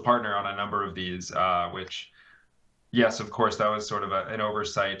potential partner on a number of these, which, yes, of course, that was sort of an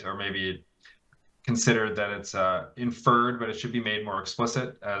oversight, or maybe considered that it's inferred, but it should be made more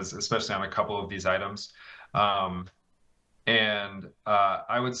explicit, especially on a couple of these items. And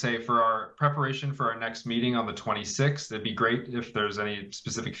I would say for our preparation for our next meeting on the 26th, it'd be great if there's any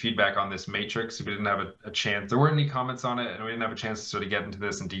specific feedback on this matrix. If we didn't have a chance, there weren't any comments on it, and we didn't have a chance to sort of get into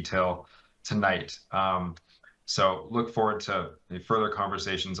this in detail tonight. So look forward to further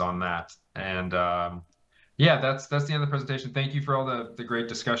conversations on that. And yeah, that's the end of the presentation. Thank you for all the great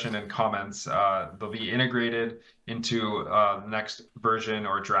discussion and comments. They'll be integrated into the next version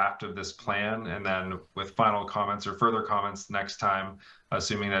or draft of this plan, and then with final comments or further comments next time,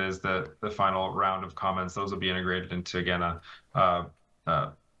 assuming that is the final round of comments, those will be integrated into, again, not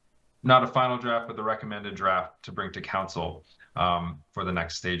a final draft, but the recommended draft to bring to council for the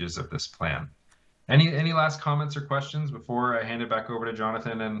next stages of this plan. Any last comments or questions before I hand it back over to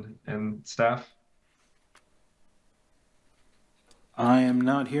Jonathan and staff? I am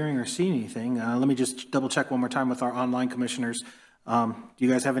not hearing or seeing anything. Let me just double check one more time with our online commissioners. Do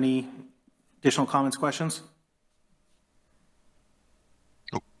you guys have any additional comments, questions?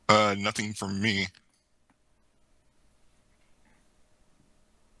 Nothing from me.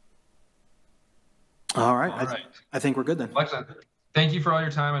 All right. I think we're good then. Excellent. Thank you for all your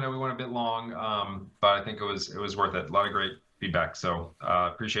time. I know we went a bit long, but I think it was worth it. A lot of great feedback. So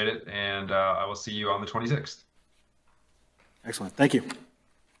appreciate it. And I will see you on the 26th. Excellent. Thank you.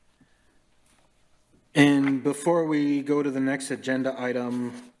 And before we go to the next agenda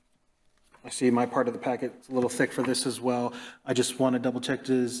item, I see my part of the packet is a little thick for this as well. I just want to double check,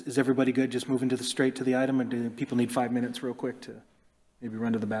 is everybody good just moving straight to the item, or do people need 5 minutes real quick to maybe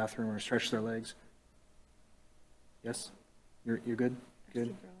run to the bathroom or stretch their legs? Yes? You're good?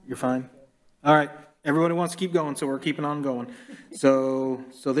 Good? You're fine? All right. Everybody wants to keep going, so we're keeping on going. So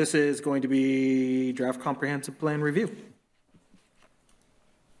this is going to be draft comprehensive plan review.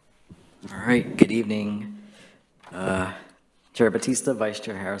 All right, good evening. Chair Batista, Vice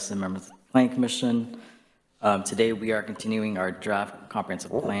Chair Harrison, members of the Planning Commission. Today we are continuing our draft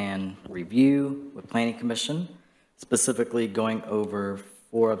comprehensive plan review with Planning Commission, specifically going over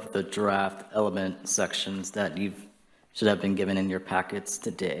 4 of the draft element sections that should have been given in your packets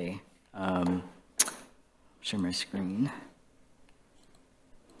today. Share my screen.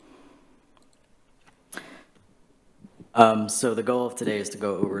 So the goal of today is to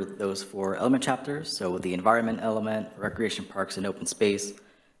go over those 4 element chapters. So the environment element, recreation, parks and open space,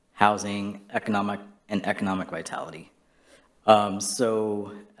 housing, economic vitality.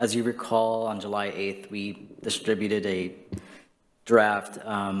 So as you recall, on July 8th, we distributed a draft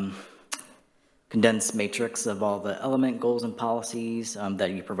condensed matrix of all the element goals and policies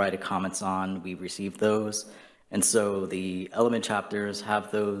that you provided comments on. We received those. And so the element chapters have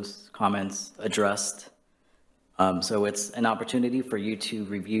those comments addressed. So it's an opportunity for you to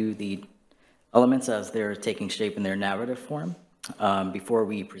review the elements as they're taking shape in their narrative form before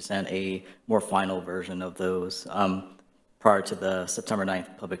we present a more final version of those. prior to the September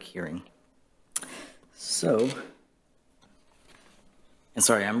 9th public hearing. So, and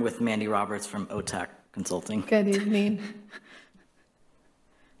sorry, I'm with Mandy Roberts from OTAC Consulting. Good evening.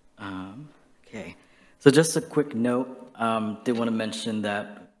 Okay, so just a quick note, did want to mention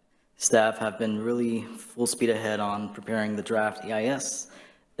that staff have been really full speed ahead on preparing the draft EIS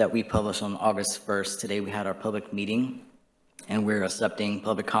that we published on August 1st. Today we had our public meeting, and we're accepting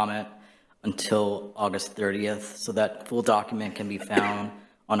public comment until August 30th, so that full document can be found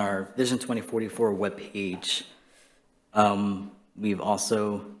on our Vision 2044 webpage. We've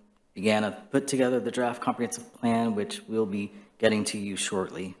also began to put together the draft comprehensive plan, which we'll be getting to you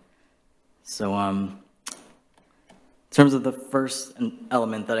shortly. So in terms of the first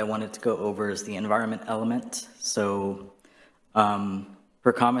element that I wanted to go over is the environment element. So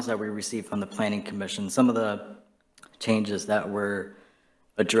per comments that we received from the Planning Commission, some of the changes that were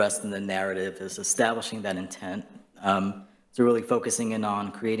addressed in the narrative is establishing that intent. So really focusing in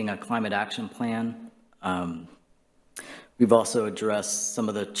on creating a climate action plan. We've also addressed some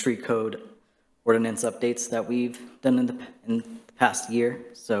of the tree code ordinance updates that we've done in the past year.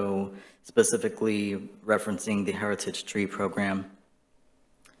 So specifically referencing the Heritage Tree Program.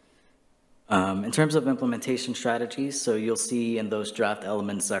 In terms of implementation strategies, so you'll see in those draft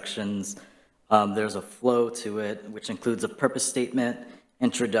element sections, there's a flow to it, which includes a purpose statement,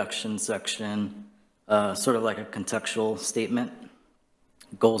 introduction section, sort of like a contextual statement,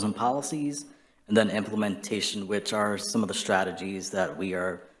 goals and policies, and then implementation, which are some of the strategies that we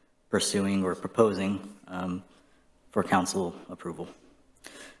are pursuing or proposing for council approval.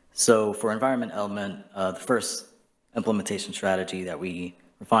 So for environment element, the first implementation strategy that we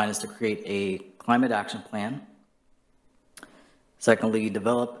refine is to create a climate action plan. Secondly,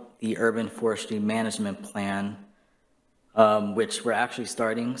 develop the urban forestry management plan, which we're actually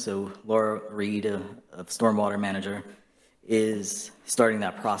starting. So Laura Reed, a stormwater manager, is starting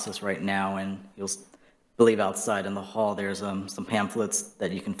that process right now, and you'll believe outside in the hall there's some pamphlets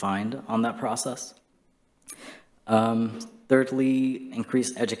that you can find on that process. Thirdly,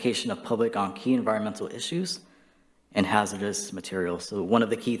 increase education of public on key environmental issues and hazardous materials. So one of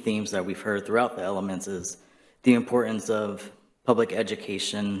the key themes that we've heard throughout the elements is the importance of public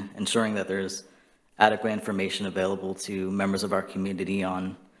education, ensuring that there's adequate information available to members of our community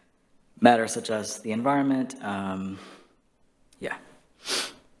on matters such as the environment. And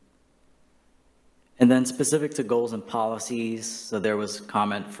then specific to goals and policies, so there was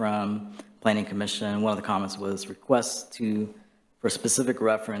comment from Planning Commission. One of the comments was requests for specific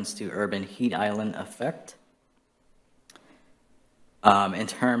reference to urban heat island effect. In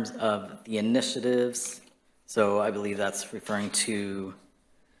terms of the initiatives, so I believe that's referring to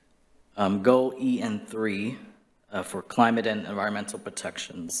goal E and 3 for climate and environmental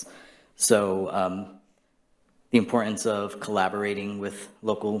protections. So the importance of collaborating with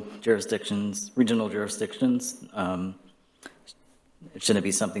local jurisdictions, regional jurisdictions. It shouldn't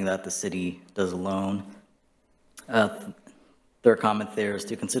be something that the city does alone. Third comment there is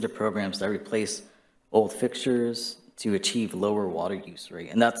to consider programs that replace old fixtures to achieve lower water use rate,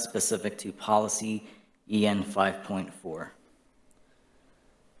 and that's specific to policy EN 5.4.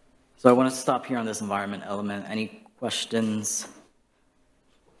 So I want to stop here on this environment element. Any questions?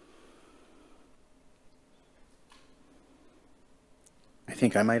 I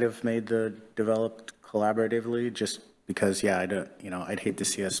think I might have made the developed collaboratively just because, yeah, I'd hate to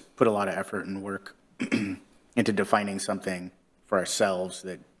see us put a lot of effort and work into defining something for ourselves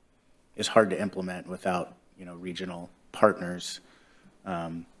that is hard to implement without, regional partners.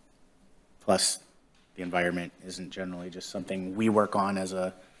 Plus, the environment isn't generally just something we work on as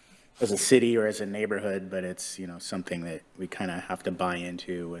a city or as a neighborhood, but it's, something that we kind of have to buy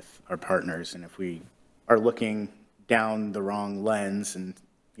into with our partners. And if we are looking down the wrong lens and,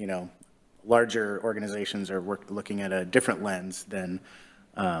 larger organizations are looking at a different lens, then,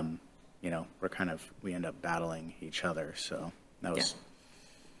 we end up battling each other. So that was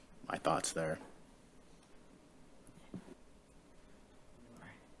my thoughts there.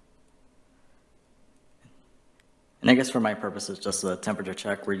 And I guess for my purposes, just a temperature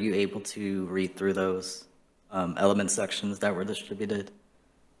check, were you able to read through those element sections that were distributed?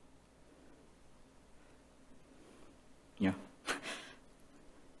 Yeah.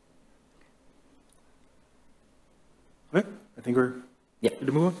 Okay, I think we're good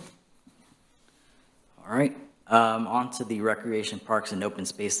to move on. All right, on to the recreation, parks, and open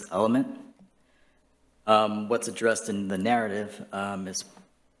space element. What's addressed in the narrative is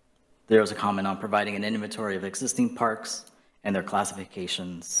there was a comment on providing an inventory of existing parks and their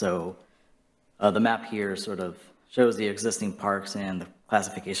classifications. So the map here sort of shows the existing parks and the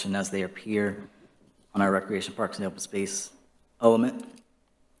classification as they appear. on our recreation parks and open space element.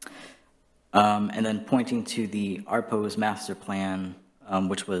 And then pointing to the ARPO's master plan,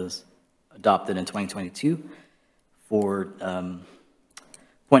 which was adopted in 2022 for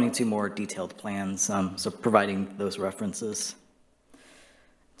pointing to more detailed plans, so providing those references.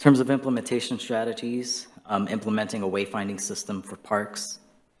 In terms of implementation strategies, implementing a wayfinding system for parks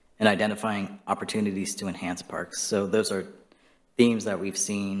and identifying opportunities to enhance parks. So those are themes that we've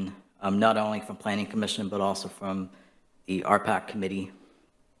seen not only from Planning Commission, but also from the RPAC committee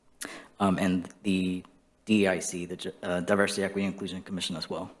and the DEIC, the Diversity, Equity, and Inclusion Commission as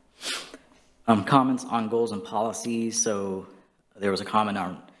well. Comments on goals and policies. So there was a comment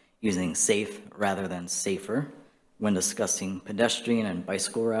on using safe rather than safer when discussing pedestrian and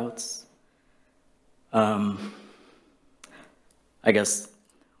bicycle routes. I guess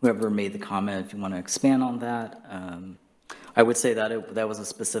whoever made the comment, if you want to expand on that, I would say that that was a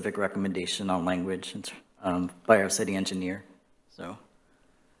specific recommendation on language by our city engineer. So,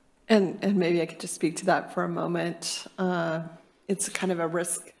 And maybe I could just speak to that for a moment. It's kind of a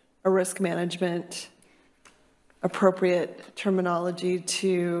risk management appropriate terminology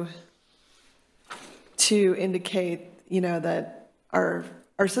to indicate, that our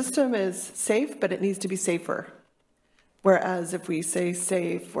system is safe, but it needs to be safer. Whereas if we say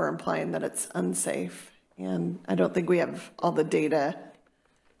safe, we're implying that it's unsafe. And I don't think we have all the data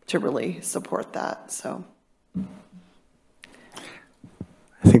to really support that, so.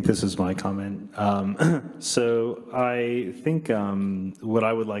 I think this is my comment. So I think what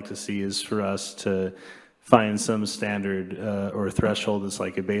I would like to see is for us to find some standard or threshold that's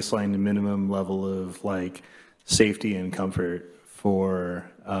like a baseline to minimum level of like safety and comfort for,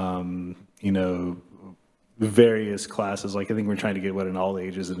 various classes. Like I think we're trying to get an all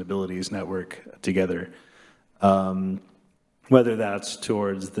ages and abilities network together. Whether that's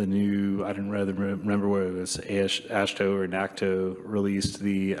towards the new, I don't rather remember whether it was AASHTO or NACTO released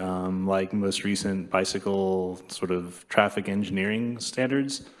the most recent bicycle sort of traffic engineering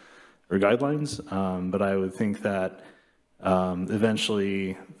standards or guidelines. But I would think that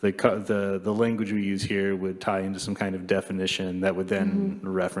eventually the language we use here would tie into some kind of definition that would then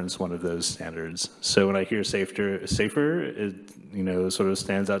reference one of those standards. So when I hear safer, it sort of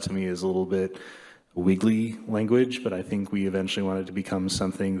stands out to me as a little bit wiggly language, but I think we eventually want it to become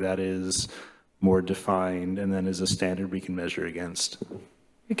something that is more defined and then is a standard we can measure against.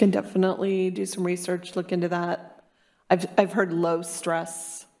 We can definitely do some research, look into that. I've heard low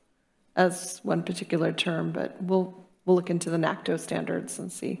stress as one particular term, but we'll look into the NACTO standards and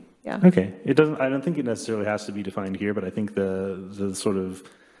see. Yeah. Okay. I don't think it necessarily has to be defined here, but I think the sort of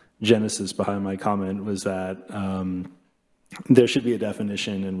genesis behind my comment was that there should be a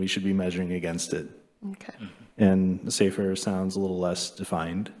definition and we should be measuring against it. Okay. And safer sounds a little less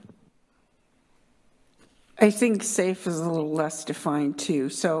defined. I think safe is a little less defined too.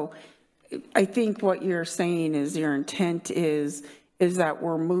 So I think what you're saying is your intent is that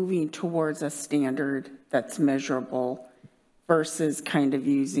we're moving towards a standard that's measurable versus kind of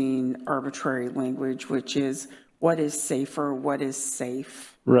using arbitrary language, which is what is safer, what is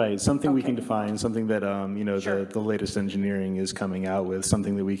safe. Right, something we can define, something that, sure. the latest engineering is coming out with,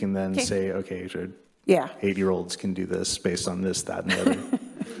 something that we can then say, okay, sure, 8-year-olds can do this based on this, that, and the other.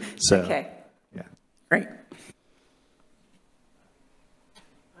 So, okay. Yeah. Great.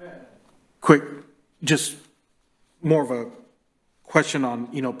 Quick, just more of a question on,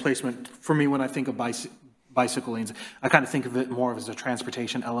 placement. For me, when I think of bicycle lanes, I kind of think of it more as a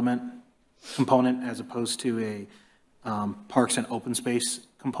transportation element component as opposed to a parks and open space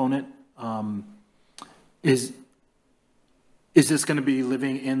component. Is this going to be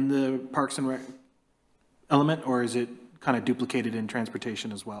living in the parks and rec element, or is it kind of duplicated in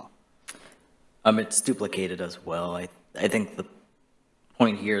transportation as well? It's duplicated as well. I think the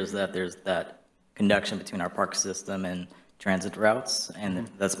point here is that there's that connection between our park system and transit routes, and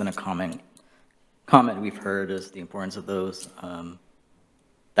that's been a comment we've heard is the importance of those,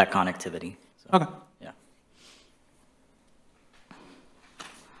 that connectivity. So, okay. Yeah.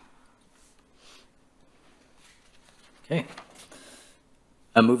 Okay.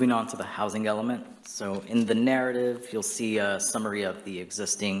 Moving on to the housing element. So in the narrative, you'll see a summary of the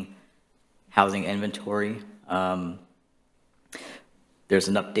existing housing inventory. There's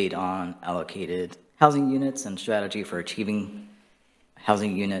an update on allocated housing units and strategy for achieving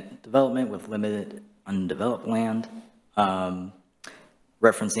housing unit development with limited undeveloped land,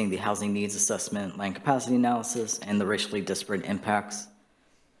 referencing the housing needs assessment, land capacity analysis, and the racially disparate impacts.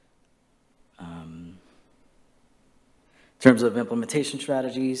 In terms of implementation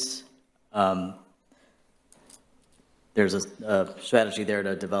strategies, there's a strategy there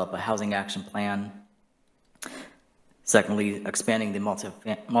to develop a housing action plan Secondly, expanding the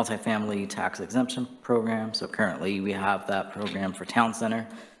multifamily tax exemption program. So currently we have that program for town center.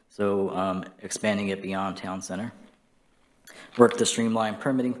 So expanding it beyond town center. Work to streamline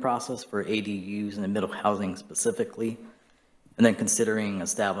permitting process for ADUs and middle housing specifically. And then considering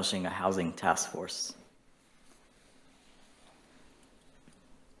establishing a housing task force.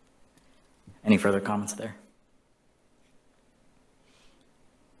 Any further comments there?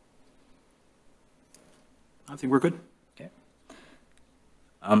 I think we're good. Okay.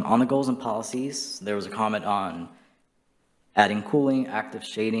 On the goals and policies, there was a comment on adding cooling, active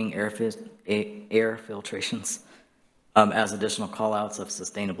shading, air filtrations as additional callouts of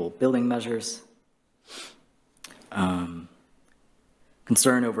sustainable building measures.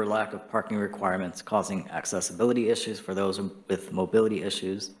 Concern over lack of parking requirements causing accessibility issues for those with mobility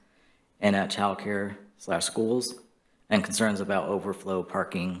issues and at childcare/schools, and concerns about overflow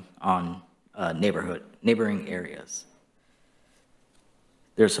parking on neighboring areas.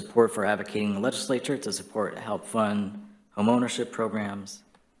 There's support for advocating the legislature to support help fund homeownership programs,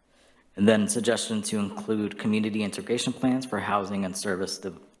 and then suggestion to include community integration plans for housing and service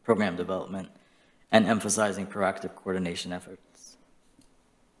program development, and emphasizing proactive coordination efforts.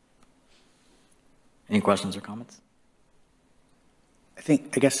 Any questions or comments? I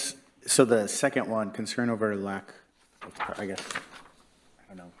guess, so the second one, concern over lack of, I guess,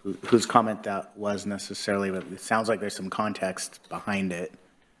 I don't know whose comment that was necessarily, but it sounds like there's some context behind it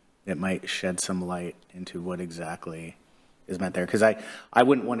that might shed some light into what exactly is meant there. Because I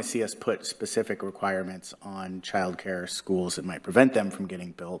wouldn't want to see us put specific requirements on childcare schools that might prevent them from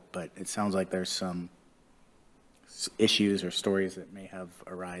getting built, but it sounds like there's some issues or stories that may have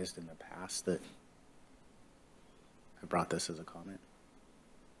arisen in the past that I brought this as a comment.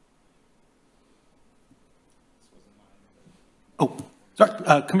 Oh,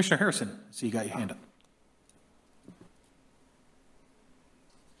 sorry, Commissioner Harrison, so you got your hand up.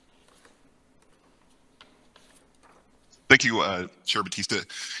 Thank you, Chair Batista.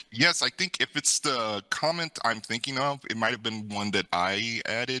 Yes, I think if it's the comment I'm thinking of, it might have been one that I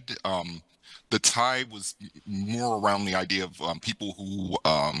added. The tie was more around the idea of people who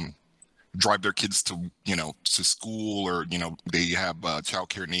drive their kids to, to school, or, they have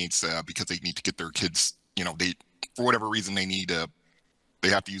childcare needs because they need to get their kids, for whatever reason, they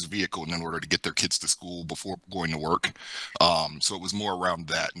have to use a vehicle in order to get their kids to school before going to work. So it was more around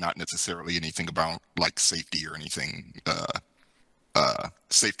that, not necessarily anything about like safety or anything,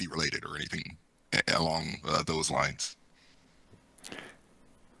 safety related or anything along those lines.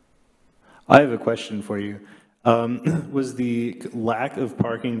 I have a question for you. Was the lack of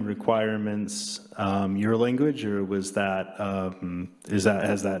parking requirements your language, or was that,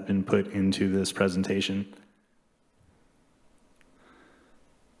 has that been put into this presentation?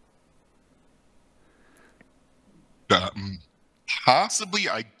 Possibly.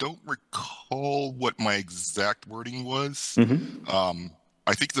 I don't recall what my exact wording was.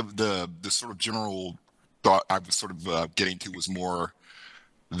 I think the sort of general thought I was sort of getting to was more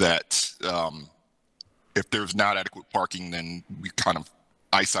that if there's not adequate parking, then we kind of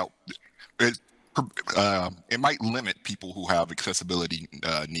ice out. It might limit people who have accessibility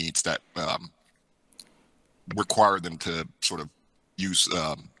needs that require them to sort of use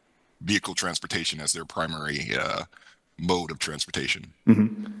vehicle transportation as their primary mode of transportation.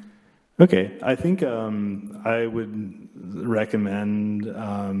 Okay, I think I would recommend,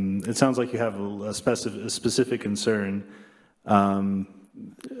 it sounds like you have a specific concern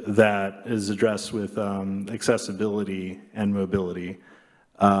that is addressed with accessibility and mobility.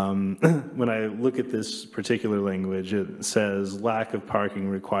 When I look at this particular language, it says lack of parking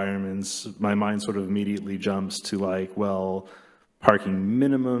requirements. My mind sort of immediately jumps to like, well, parking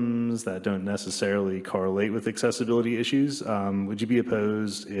minimums that don't necessarily correlate with accessibility issues. Would you be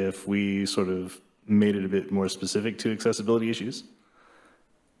opposed if we sort of made it a bit more specific to accessibility issues?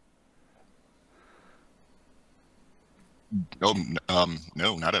 Oh,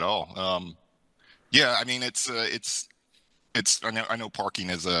 no, not at all. Yeah, I mean, it's I know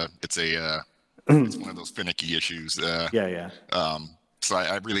parking is it's one of those finicky issues. Yeah. So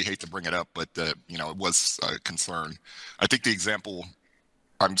I really hate to bring it up, but it was a concern. I think the example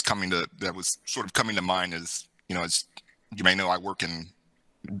that was sort of coming to mind is, as you may know, I work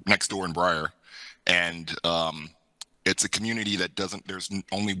next door in Briar, and it's a community that there's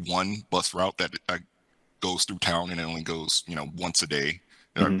only one bus route that goes through town, and it only goes, once a day,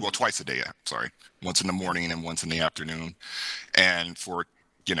 well, twice a day, sorry, once in the morning and once in the afternoon. And for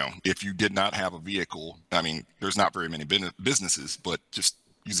if you did not have a vehicle, I mean, there's not very many businesses, but just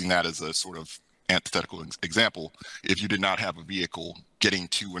using that as a sort of antithetical example, if you did not have a vehicle getting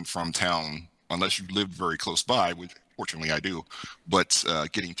to and from town, unless you lived very close by, which fortunately I do, but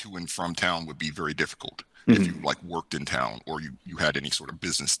getting to and from town would be very difficult if you like worked in town or you had any sort of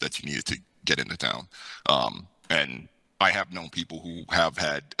business that you needed to get into town. And I have known people who have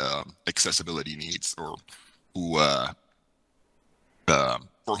had accessibility needs or who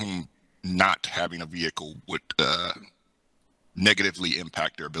for whom not having a vehicle would negatively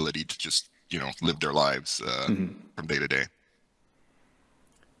impact their ability to just, live their lives from day to day.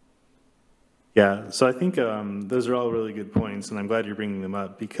 Yeah, so I think those are all really good points, and I'm glad you're bringing them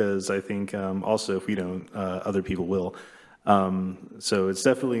up because I think also if we don't, other people will. So it's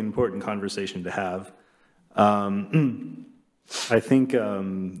definitely an important conversation to have. I think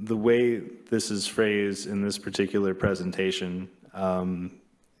the way this is phrased in this particular presentation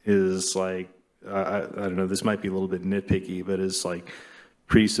is like, I don't know, this might be a little bit nitpicky, but is like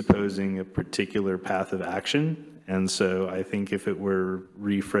presupposing a particular path of action. And so I think if it were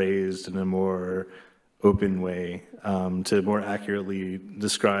rephrased in a more open way to more accurately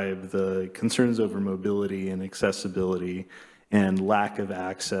describe the concerns over mobility and accessibility and lack of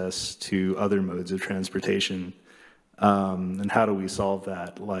access to other modes of transportation, and how do we solve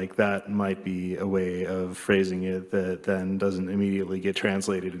that? Like that might be a way of phrasing it that then doesn't immediately get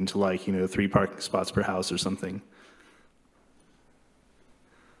translated into like, 3 parking spots per house or something.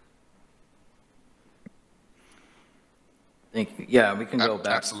 Thank you. Yeah, we can go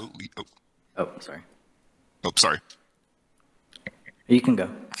back. Absolutely. Oh, sorry. Oh, sorry. You can go.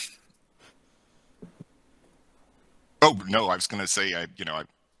 Oh, no, I was going to say,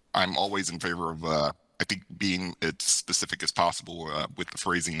 I'm always in favor of, I think being as specific as possible with the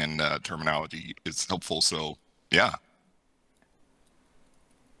phrasing and terminology is helpful. So, yeah.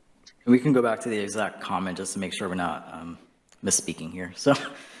 We can go back to the exact comment just to make sure we're not misspeaking here. So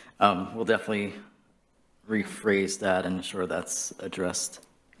we'll definitely rephrase that and ensure that's addressed.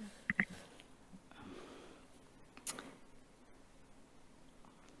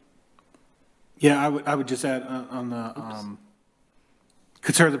 Yeah, I would just add on the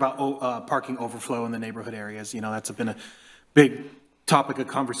concerns about parking overflow in the neighborhood areas. That's been a big topic of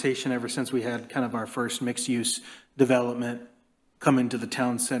conversation ever since we had kind of our first mixed-use development come into the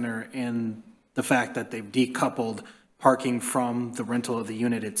town center, and the fact that they've decoupled parking from the rental of the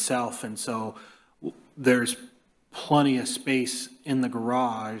unit itself. And so there's plenty of space in the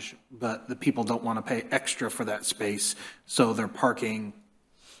garage, but the people don't want to pay extra for that space. So they're parking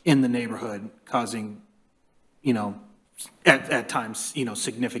in the neighborhood, causing, at times,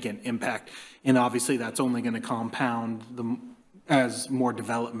 significant impact. And obviously that's only going to compound as more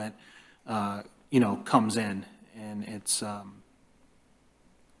development, comes in. And it's,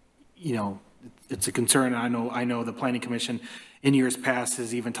 it's a concern. I know the Planning Commission in years past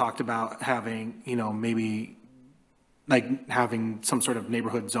has even talked about having, maybe like having some sort of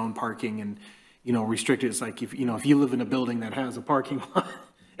neighborhood zone parking and, restricted. It's like if you live in a building that has a parking lot,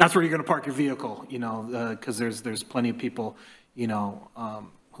 that's where you're going to park your vehicle, because there's plenty of people,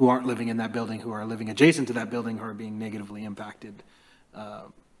 who aren't living in that building, who are living adjacent to that building, who are being negatively impacted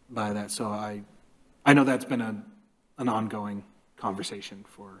by that. So I know that's been an ongoing conversation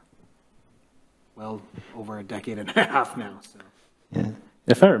for well over a decade and a half now. So. Yeah.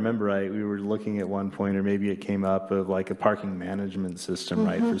 If I remember right, we were looking at one point, or maybe it came up of like a parking management system,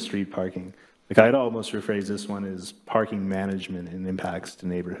 right, for street parking. Like I'd almost rephrase this one as parking management and impacts to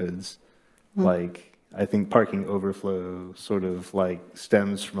neighborhoods. Like I think parking overflow sort of like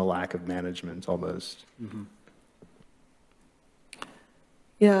stems from a lack of management almost.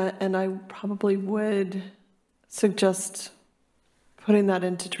 Yeah, and I probably would suggest putting that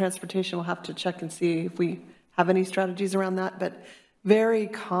into transportation. We'll have to check and see if we have any strategies around that, but very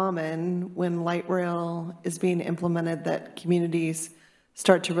common when light rail is being implemented that communities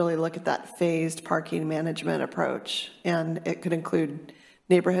start to really look at that phased parking management approach. And it could include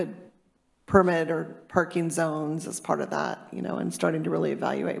neighborhood permit or parking zones as part of that, and starting to really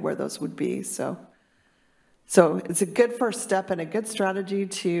evaluate where those would be. So it's a good first step and a good strategy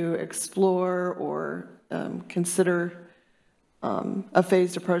to explore or consider a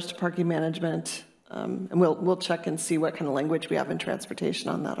phased approach to parking management. And we'll check and see what kind of language we have in transportation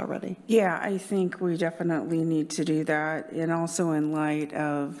on that already. Yeah, I think we definitely need to do that. And also in light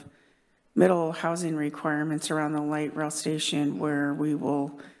of middle housing requirements around the light rail station, where we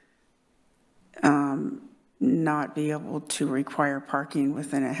will not be able to require parking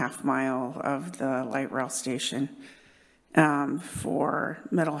within a half mile of the light rail station for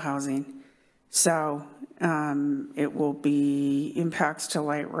middle housing. So it will be impacts to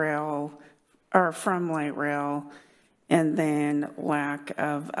light rail or from light rail, and then lack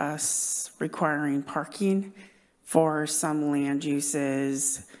of us requiring parking for some land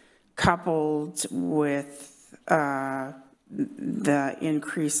uses, coupled with the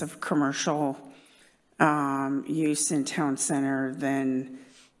increase of commercial use in town center, then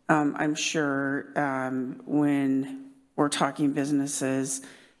I'm sure when we're talking businesses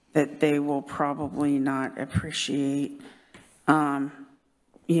that they will probably not appreciate, you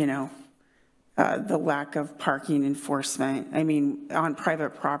know, the lack of parking enforcement. I mean, on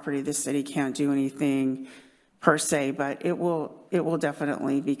private property, the city can't do anything per se, but it will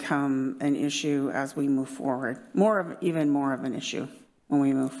definitely become an issue as we move forward. Even more of an issue when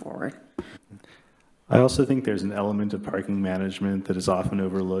we move forward. I also think there's an element of parking management that is often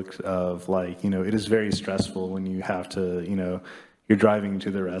overlooked of, like, you know, it is very stressful when you have to, you know, you're driving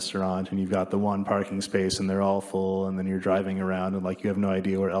to the restaurant and you've got the one parking space and they're all full, and then you're driving around and like you have no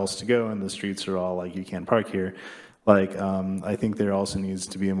idea where else to go and the streets are all like, you can't park here. Like, I think there also needs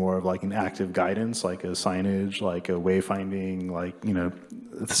to be more of like an active guidance, like a signage, like a wayfinding, like, you know,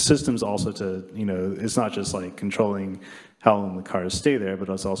 systems also to, you know, it's not just like controlling how long the cars stay there, but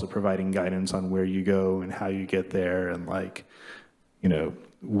it's also providing guidance on where you go and how you get there, and like, you know,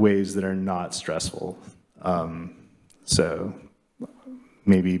 ways that are not stressful. So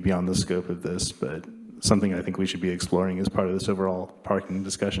maybe beyond the scope of this, but something I think we should be exploring as part of this overall parking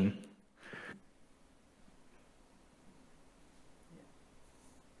discussion.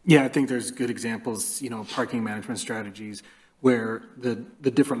 Yeah, I think there's good examples, you know, parking management strategies where the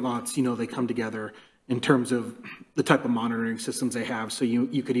different lots, you know, they come together in terms of the type of monitoring systems they have. So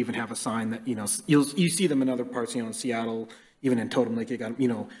you could even have a sign that, you know, you see them in other parts, you know, in Seattle, even in Totem Lake, you got, you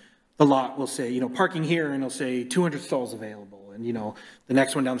know, the lot will say, you know, parking here, and it'll say 200 stalls available. And, you know, the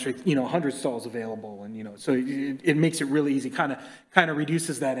next one down the street, you know, 100 stalls available. And, you know, so it makes it really easy, kind of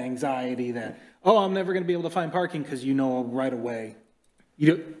reduces that anxiety that, oh, I'm never going to be able to find parking, because you know right away,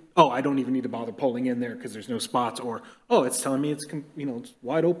 I don't even need to bother pulling in there because there's no spots, or, oh, it's telling me it's, you know, it's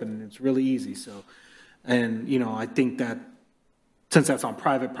wide open and it's really easy. So, and, you know, I think that since that's on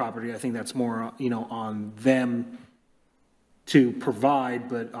private property, I think that's more, you know, on them to provide,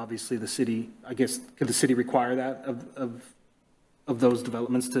 but obviously the city, I guess, could the city require that of those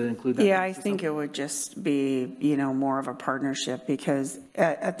developments to include that? Yeah, I think it would just be, you know, more of a partnership, because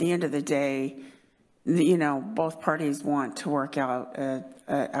at the end of the day, you know, both parties want to work out an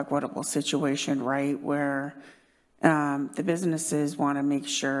equitable situation, right, where the businesses want to make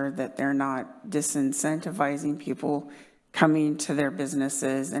sure that they're not disincentivizing people coming to their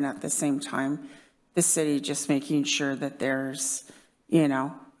businesses, and at the same time, the city just making sure that there's, you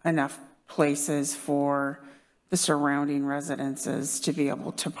know, enough places for the surrounding residences to be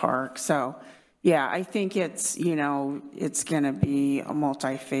able to park. So, yeah, I think it's, you know, it's going to be a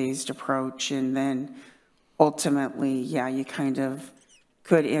multi-phased approach, and then ultimately, yeah, you kind of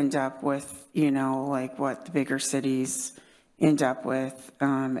could end up with, you know, like what the bigger cities end up with,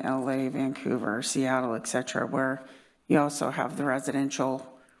 LA, Vancouver, Seattle, et cetera, where you also have the residential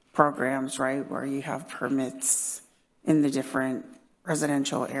programs, right, where you have permits in the different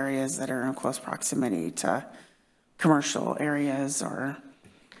residential areas that are in close proximity to commercial areas, or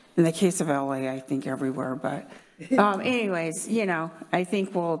in the case of LA, I think everywhere. But anyways, you know, I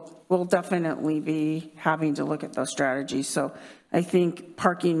think we'll definitely be having to look at those strategies. So I think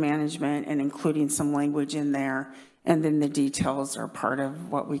parking management and including some language in there, and then the details are part of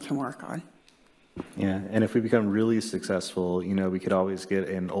what we can work on. Yeah, and if we become really successful, you know, we could always get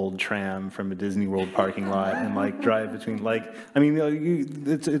an old tram from a Disney World parking lot and like drive between, like, I mean,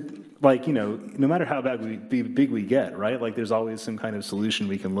 like, you know, no matter how big we get, right? Like, there's always some kind of solution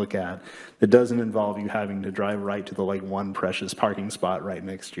we can look at that doesn't involve you having to drive right to the like one precious parking spot right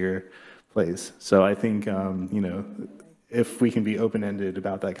next to your place. So I think, you know, if we can be open-ended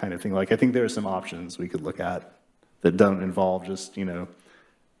about that kind of thing, like, I think there are some options we could look at that don't involve just, you know,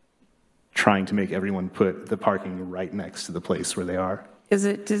 trying to make everyone put the parking right next to the place where they are. Is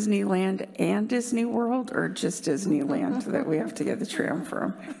it Disneyland and Disney World, or just Disneyland that we have to get the tram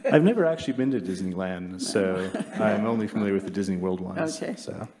from? I've never actually been to Disneyland, so I'm only familiar with the Disney World ones. Okay.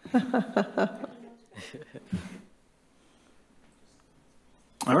 So.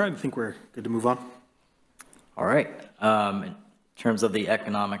 All right, I think we're good to move on. All right. In terms of the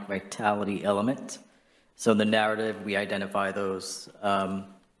economic vitality element, so in the narrative, we identify those.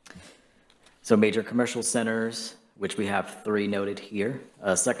 So major commercial centers, which we have 3 noted here.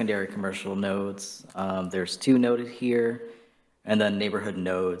 Secondary commercial nodes, there's 2 noted here, and then neighborhood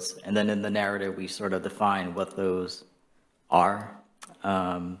nodes. And then in the narrative, we sort of define what those are.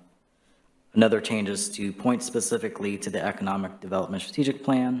 Another change is to point specifically to the Economic Development Strategic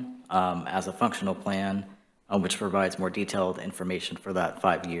Plan as a functional plan, which provides more detailed information for that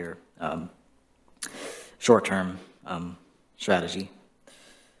 5-year short-term strategy.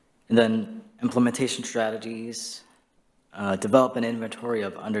 And then Implementation strategies, develop an inventory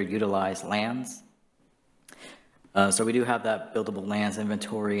of underutilized lands. So we do have that buildable lands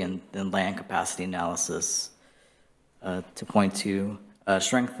inventory and then land capacity analysis to point to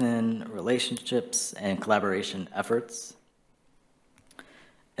strengthen relationships and collaboration efforts.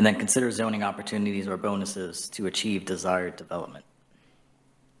 And then consider zoning opportunities or bonuses to achieve desired development.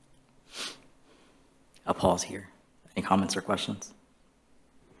 I'll pause here. Any comments or questions?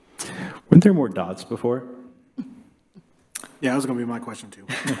 Weren't there more dots before? Yeah, that was going to be my question too.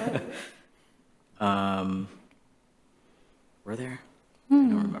 Were there? I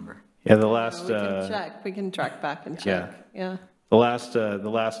don't remember. Yeah, the last. We can check. We can track back and check. Yeah. The last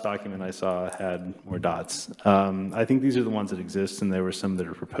document I saw had more dots. I think these are the ones that exist, and there were some that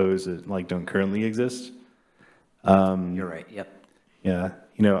are proposed that like don't currently exist. You're right. Yep. Yeah,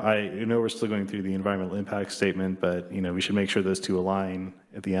 I know we're still going through the environmental impact statement, but we should make sure those two align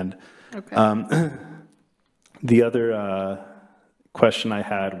at the end. Okay. The other question I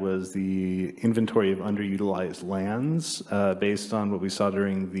had was the inventory of underutilized lands. Based on what we saw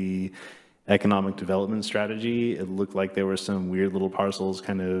during the economic development strategy, it looked like there were some weird little parcels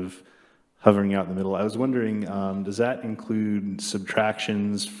kind of hovering out in the middle. I was wondering, does that include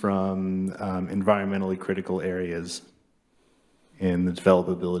subtractions from environmentally critical areas in the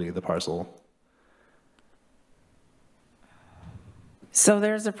developability of the parcel? So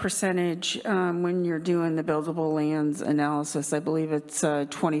there's a percentage when you're doing the buildable lands analysis. I believe it's a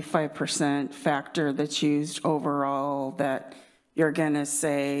 25% factor that's used overall, that you're going to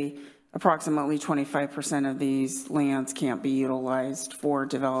say approximately 25% of these lands can't be utilized for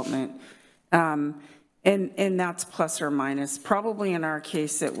development. And that's plus or minus. Probably in our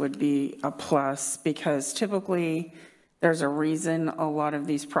case, it would be a plus, because typically there's a reason a lot of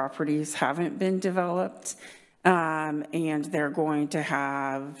these properties haven't been developed. And they're going to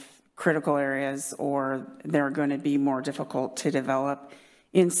have critical areas, or they're going to be more difficult to develop.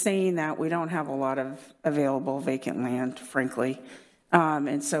 In saying that, we don't have a lot of available vacant land, frankly.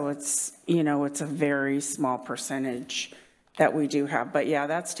 And so it's, it's a very small percentage that we do have. But yeah,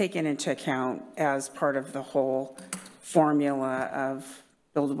 that's taken into account as part of the whole formula of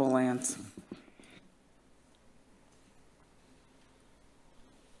buildable lands.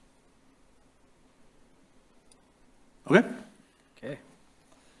 Okay. Okay.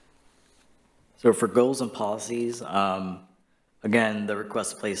 So for goals and policies, again, the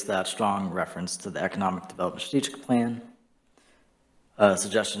request to place that strong reference to the Economic Development Strategic Plan.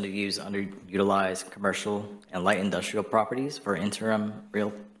 Suggestion to use underutilized commercial and light industrial properties for interim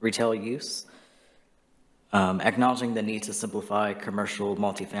retail use. Acknowledging the need to simplify commercial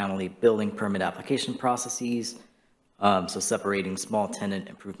multifamily building permit application processes. So separating small tenant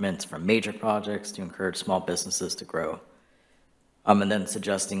improvements from major projects to encourage small businesses to grow. And then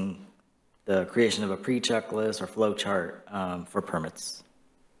suggesting the creation of a pre-checklist or flow chart for permits.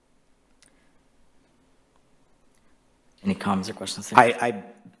 Any comments or questions there? I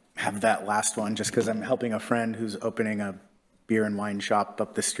have that last one just because I'm helping a friend who's opening a beer and wine shop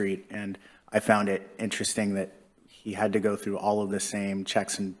up the street, and I found it interesting that he had to go through all of the same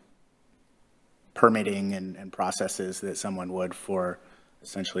checks and permitting and processes that someone would for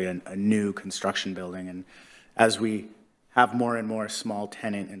essentially a new construction building. And as we have more and more small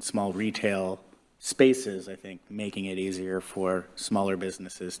tenant and small retail spaces, I think making it easier for smaller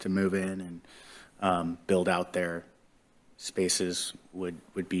businesses to move in and build out their spaces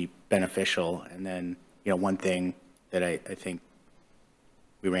would be beneficial. And then, one thing that I think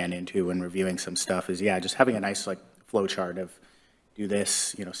we ran into when reviewing some stuff is, just having a nice flow chart of do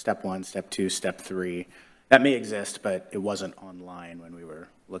this, step 1, step 2, step 3. That may exist, but it wasn't online when we were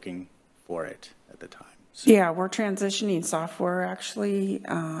looking for it at the time. So. Yeah, we're transitioning software actually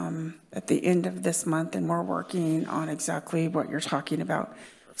at the end of this month, and we're working on exactly what you're talking about.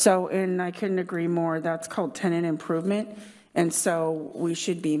 So, and I couldn't agree more, that's called tenant improvement. And so we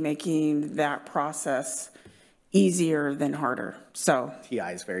should be making that process easier than harder. So TI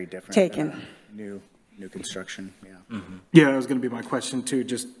is very different. Taken. New construction, yeah. Mm-hmm. Yeah, that was going to be my question too.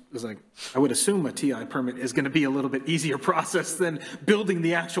 Just was I would assume a TI permit is going to be a little bit easier process than building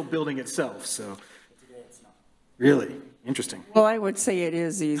the actual building itself. So, really interesting. Well, I would say it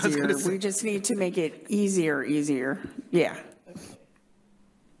is easier. We just need to make it easier. Yeah.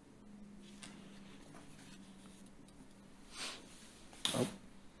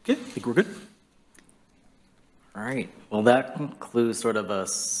 Okay, I think we're good. All right. Well, that concludes sort of a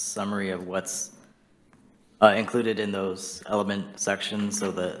summary of what's included in those element sections, so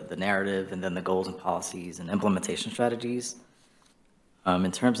the narrative and then the goals and policies and implementation strategies.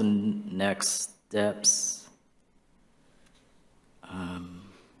 In terms of next steps, where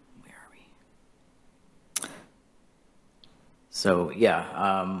are we? So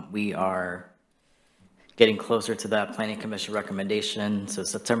yeah, we are getting closer to that planning commission recommendation. So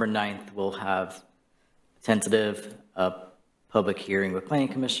September 9th, we'll have tentative public hearing with planning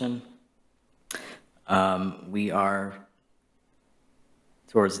commission. We are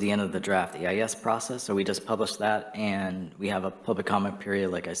towards the end of the draft EIS process, so we just published that, and we have a public comment period,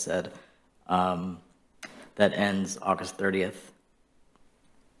 like I said, that ends August 30th.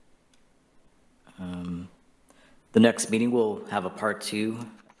 The next meeting will have a part 2,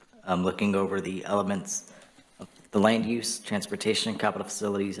 looking over the elements of the land use, transportation, capital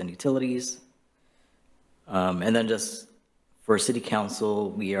facilities, and utilities. And then just for city council,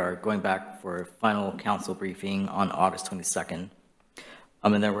 we are going back for a final council briefing on August 22nd.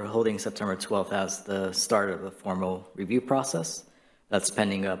 And then we're holding September 12th as the start of the formal review process. That's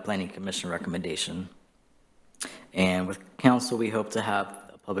pending a planning commission recommendation. And with council, we hope to have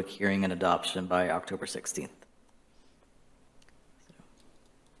a public hearing and adoption by October 16th. So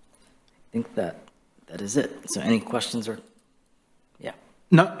I think that is it. So any questions or, yeah.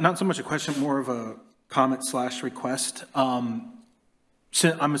 Not so much a question, more of a comment / request.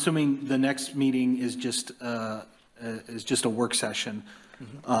 So I'm assuming the next meeting is just a work session.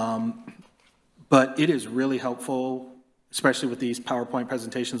 But it is really helpful, especially with these PowerPoint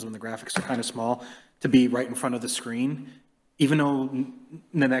presentations when the graphics are kind of small, to be right in front of the screen. Even though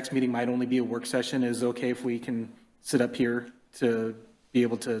the next meeting might only be a work session, is okay if we can sit up here to be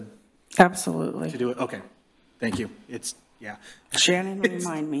able to Absolutely. to do it? Okay, thank you. It's, yeah. Shannon,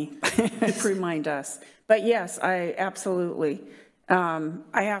 remind me, remind us. But yes, I absolutely.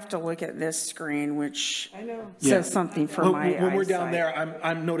 I have to look at this screen, which says something for my eyesight. When we're down there,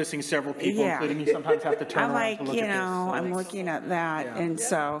 I'm noticing several people, including me, sometimes have to turn I'm around like, to look at this. So I'm looking at that. And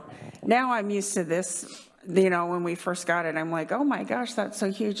so now I'm used to this. When we first got it, I'm like, oh my gosh, that's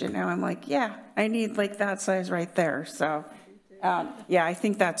so huge. And now I'm like, yeah, I need like that size right there. So yeah, I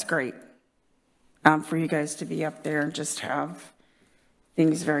think that's great for you guys to be up there and just have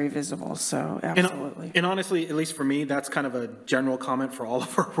things very visible, so absolutely. And honestly, at least for me, that's kind of a general comment for all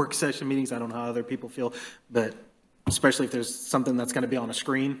of our work session meetings. I don't know how other people feel, but especially if there's something that's going to be on a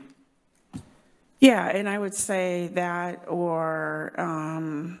screen. Yeah, and I would say that, or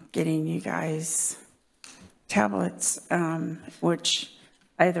getting you guys tablets, which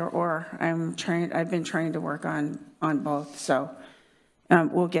either or. I've been trying to work on both, so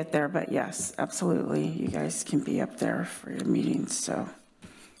we'll get there. But yes, absolutely, you guys can be up there for your meetings. So.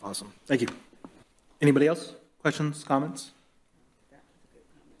 Awesome. Thank you. Anybody else? Questions, comments?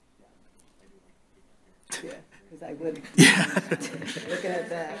 Yeah, because I would. Yeah. Looking at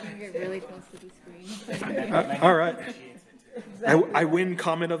that. Get really close to the screen. All right. I win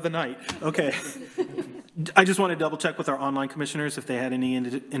comment of the night. Okay. I just want to double check with our online commissioners if they had any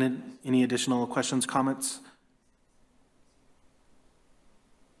additional questions, comments.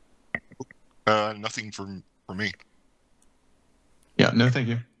 Nothing for me. Yeah, no, thank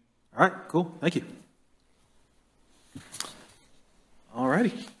you. All right, cool. Thank you. All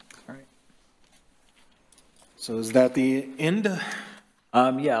righty. All right. So is that the end?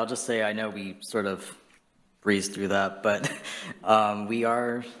 Yeah, I'll just say I know we sort of breezed through that, but we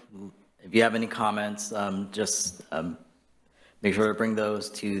are, if you have any comments, just make sure to bring those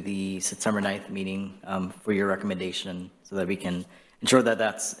to the September 9th meeting for your recommendation so that we can ensure that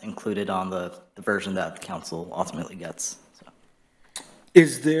that's included on the version that the council ultimately gets. So.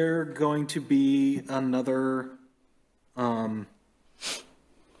 Is there going to be another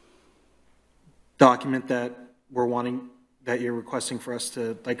document that we're wanting, that you're requesting for us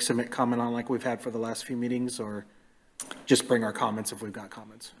to like submit comment on like we've had for the last few meetings, or just bring our comments if we've got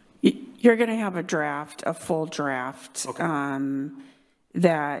comments? You're going to have a draft, a full draft, okay.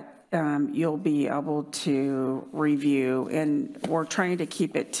 That you'll be able to review, and we're trying to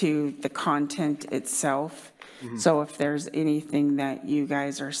keep it to the content itself. Mm-hmm. So if there's anything that you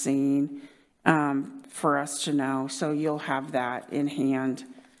guys are seeing, for us to know, so you'll have that in hand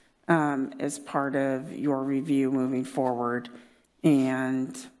as part of your review moving forward.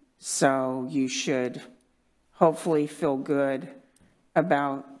 And so you should hopefully feel good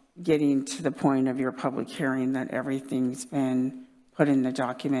about getting to the point of your public hearing that everything's been put in the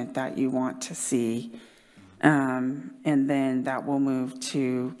document that you want to see. And then that will move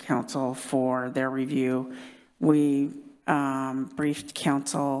to council for their review. We briefed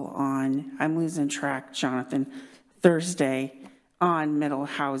council on, I'm losing track, Jonathan, Thursday on middle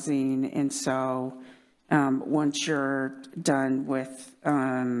housing. And so once you're done with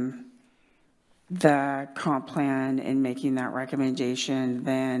the comp plan and making that recommendation,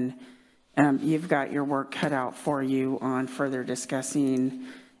 then you've got your work cut out for you on further discussing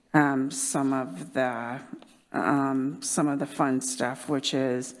some of the some of the fun stuff, which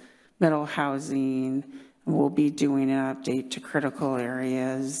is middle housing. We'll be doing an update to critical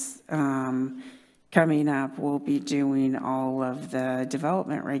areas. Coming up, we'll be doing all of the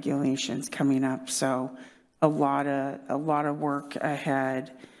development regulations coming up. So a lot of work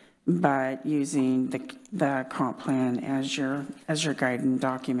ahead, but using the comp plan as your guiding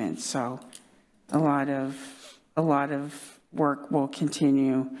document. So a lot of work will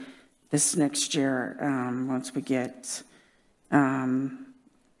continue this next year once we get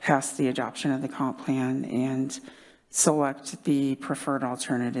past the adoption of the comp plan and select the preferred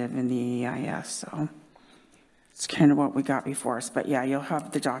alternative in the EIS. So it's kind of what we got before us. But yeah, you'll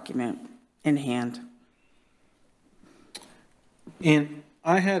have the document in hand. And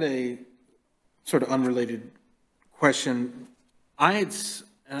I had a sort of unrelated question. I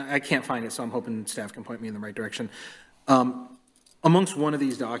can't find it, so I'm hoping staff can point me in the right direction. Amongst one of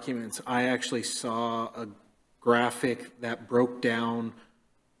these documents, I actually saw a graphic that broke down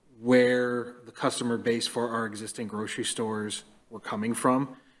where the customer base for our existing grocery stores were coming from.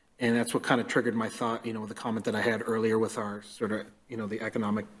 And that's what kind of triggered my thought, with the comment that I had earlier with our sort of, the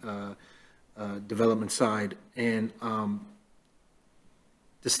economic development side. And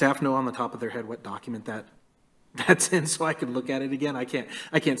does staff know on the top of their head what document that's in, so I could look at it again? I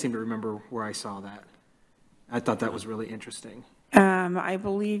can't seem to remember where I saw that. I thought that was really interesting. I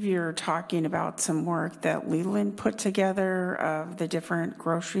believe you're talking about some work that Leland put together of the different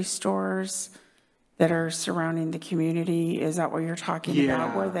grocery stores that are surrounding the community. Is that what you're talking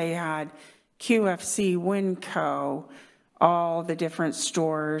about? Where they had QFC, Winco, all the different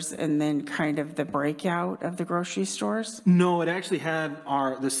stores, and then kind of the breakout of the grocery stores? No, it actually had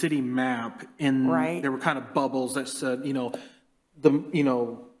the city map, and there were kind of bubbles that said,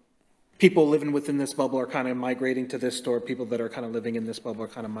 people living within this bubble are kind of migrating to this store. People that are kind of living in this bubble are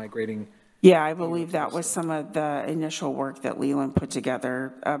kind of migrating. Yeah, I believe that was some of the initial work that Leland put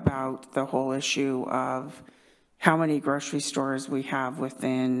together about the whole issue of how many grocery stores we have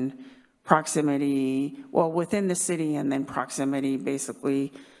within proximity, within the city, and then proximity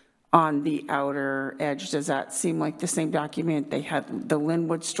basically on the outer edge. Does that seem like the same document? They had the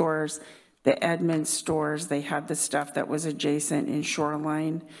Linwood stores, the Edmond stores, they had the stuff that was adjacent in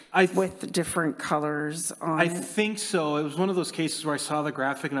Shoreline with different colors on it. I think so. It was one of those cases where I saw the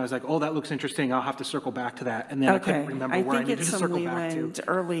graphic and I was like, oh, that looks interesting. I'll have to circle back to that. And then I couldn't remember where I needed to circle back to. I think it's some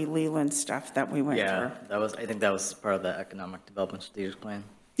early Leland stuff that we went through. Yeah, I think that was part of the economic development strategic plan.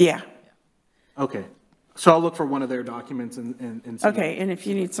 Yeah. Okay. So I'll look for one of their documents and see. Okay, and if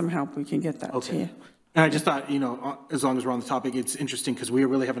you need some help, we can get that to you. And I just thought, as long as we're on the topic, it's interesting because we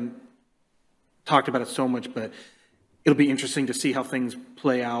really haven't talked about it so much, but it'll be interesting to see how things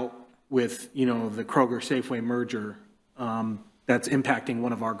play out with, the Kroger-Safeway merger that's impacting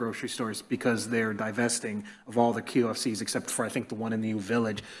one of our grocery stores because they're divesting of all the QFCs except for, I think, the one in the U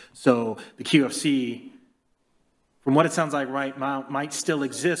Village. So the QFC, from what it sounds like right now, might still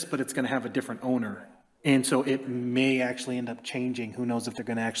exist, but it's going to have a different owner. And so it may actually end up changing. Who knows if they're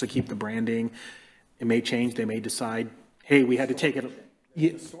going to actually keep the branding. It may change. They may decide, hey, we had to take it.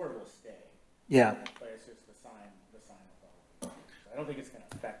 The store will stay. Yeah. But it's just the sign will. So I don't think it's going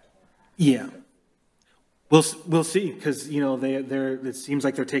to affect our. Yeah. We'll see, because, it seems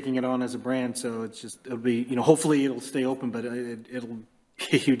like they're taking it on as a brand. So it'll be, hopefully it'll stay open, but it'll be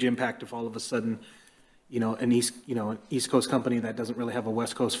a huge impact if all of a sudden, an East Coast company that doesn't really have a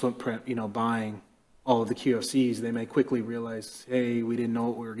West Coast footprint, buying all of the QFCs, they may quickly realize, hey, we didn't know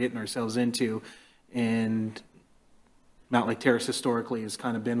what we were getting ourselves into. And Mountlake Terrace historically has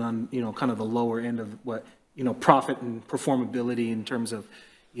kind of been on, kind of the lower end of what, profit and performability in terms of,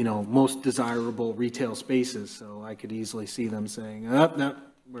 most desirable retail spaces. So I could easily see them saying, oh, no,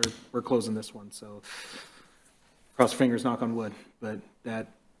 we're closing this one. So cross fingers, knock on wood. But that,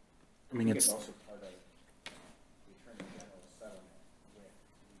 it's also part of the Attorney General's settlement with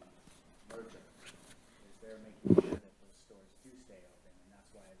the merger, is they're making sure that those stores do stay open, and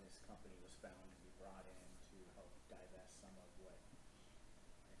that's why this company was found to be brought in to help divest some of what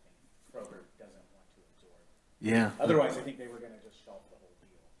I think Kroger doesn't want to absorb. Yeah. Otherwise, I think they were going to just shelf the whole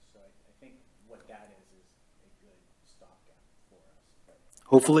deal. So I think what that is a good stopgap for us.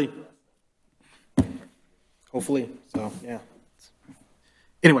 Hopefully. So, yeah.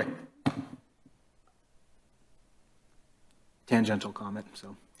 Anyway. Tangential comment,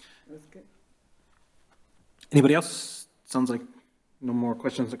 so. That's good. Anybody else? Sounds like no more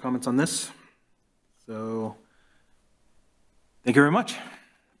questions or comments on this. So, thank you very much.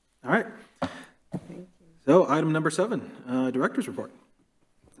 All right. Thank you. So, item number 7, Director's Report.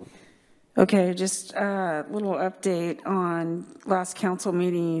 Okay, just a little update on last council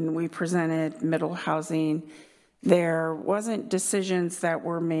meeting. We presented middle housing There wasn't decisions that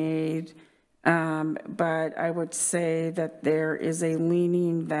were made, but I would say that there is a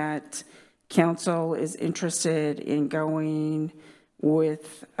leaning that council is interested in going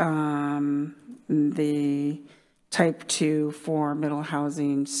with the type 2 for middle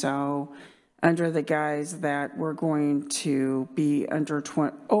housing. So under the guise that we're going to be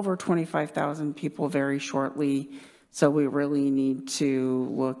over 25,000 people very shortly. So we really need to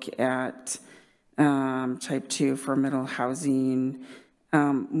look at type 2 for middle housing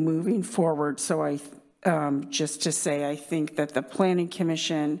moving forward. So just to say, I think that the Planning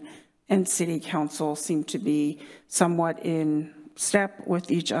Commission and City Council seem to be somewhat in step with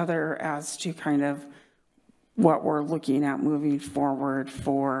each other as to kind of what we're looking at moving forward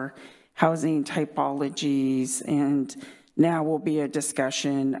for housing typologies. And now will be a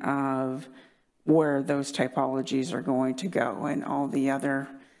discussion of where those typologies are going to go and all the other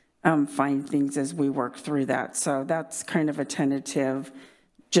fine things as we work through that. So that's kind of a tentative,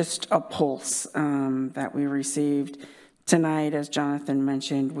 just a pulse that we received. Tonight, as Jonathan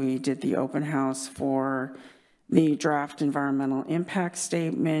mentioned, we did the open house for the draft environmental impact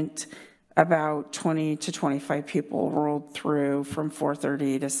statement. About 20 to 25 people rolled through from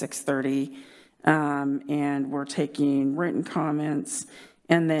 4:30 to 6:30, and we're taking written comments.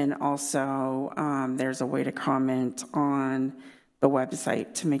 And then also there's a way to comment on the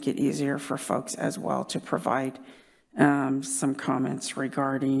website to make it easier for folks as well to provide some comments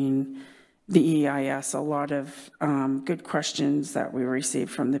regarding the EIS. A lot of good questions that we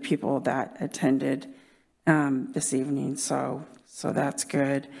received from the people that attended this evening, so that's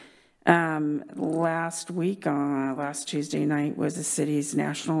good. Last week, last Tuesday night, was the city's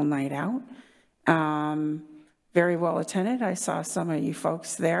National Night Out. Very well attended. I saw some of you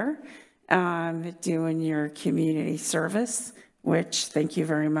folks there doing your community service, which thank you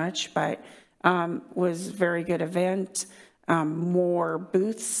very much, but was a very good event. More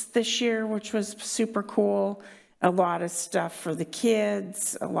booths this year, which was super cool. A lot of stuff for the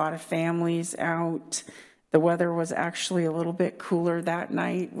kids, a lot of families out. The weather was actually a little bit cooler that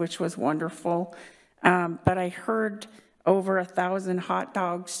night, which was wonderful. But I heard over 1,000 hot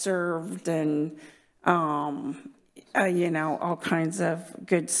dogs served and, you know, all kinds of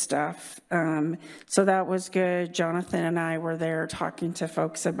good stuff. So that was good. Jonathan and I were there talking to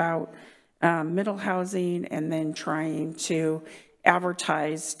folks about middle housing and then trying to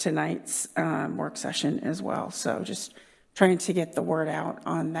advertise tonight's work session as well. So just trying to get the word out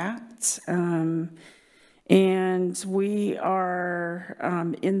on that. And we are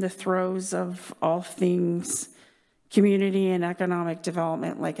in the throes of all things community and economic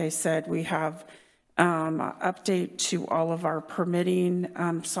development. Like I said, we have update to all of our permitting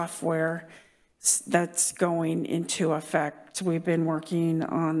software that's going into effect. We've been working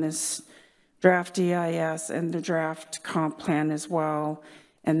on this draft EIS and the draft comp plan as well,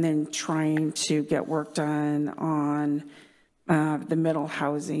 and then trying to get work done on the middle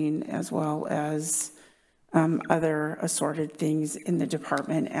housing as well as other assorted things in the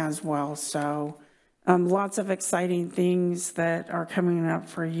department as well. So lots of exciting things that are coming up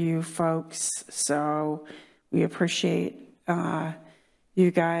for you folks. So we appreciate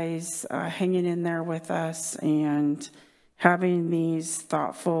you guys hanging in there with us and having these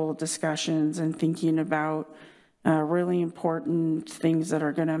thoughtful discussions and thinking about really important things that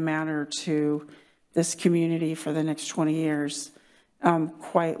are going to matter to this community for the next 20 years,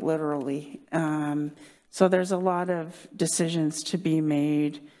 quite literally. So there's a lot of decisions to be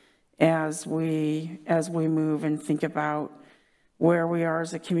made as we move and think about where we are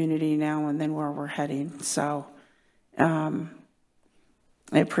as a community now and then where we're heading. So I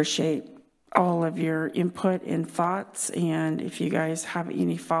appreciate all of your input and thoughts. And if you guys have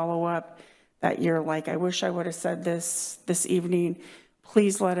any follow-up that you're like, I wish I would have said this evening,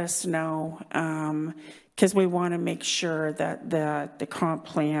 please let us know, because we want to make sure that the comp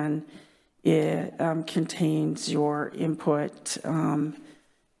plan contains your input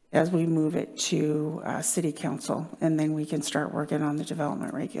as we move it to City Council, and then we can start working on the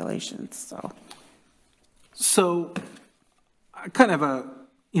development regulations. So I kind of have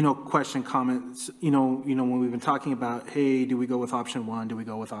a question, comments, when we've been talking about, hey, do we go with option 1? Do we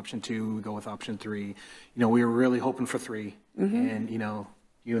go with option 2? Do we go with option 3? We were really hoping for 3. Mm-hmm. And,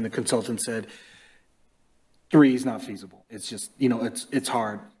 you and the consultant said 3 is not feasible. It's just, it's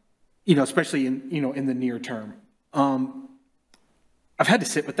hard, especially in the near term. I've had to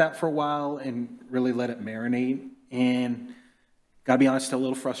sit with that for a while and really let it marinate, and gotta be honest, still a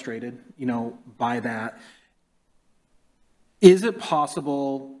little frustrated, by that. Is it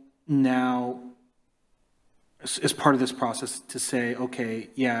possible now, as part of this process, to say, okay,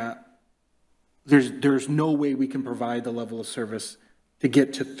 yeah, there's no way we can provide the level of service to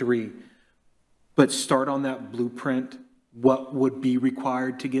get to 3. But start on that blueprint, what would be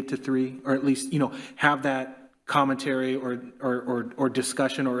required to get to 3, or at least, have that commentary or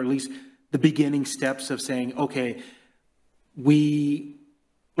discussion, or at least the beginning steps of saying, okay, we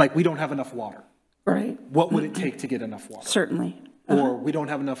don't have enough water. Right. What would it take to get enough water? Certainly. Or we don't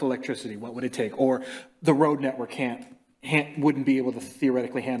have enough electricity. What would it take? Or the road network wouldn't be able to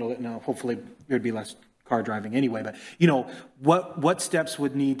theoretically handle it. Now, hopefully there'd be less car driving anyway, but what steps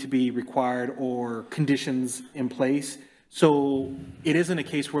would need to be required or conditions in place? So it isn't a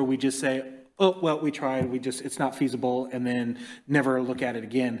case where we just say, oh, well, we tried, it's not feasible, and then never look at it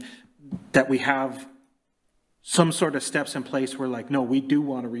again. That we have some sort of steps in place where no, we do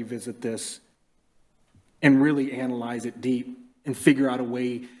want to revisit this and really analyze it deep and figure out a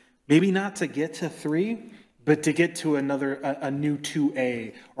way, maybe not to get to 3, but to get to a new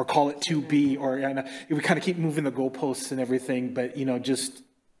 2A, or call it 2B, or we kind of keep moving the goalposts and everything, but just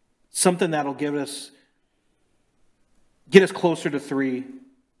something that'll get us closer to 3,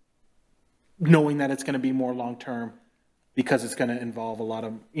 knowing that it's going to be more long-term, because it's going to involve a lot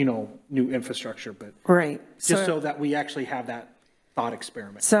of, new infrastructure, but right. Just so that we actually have that thought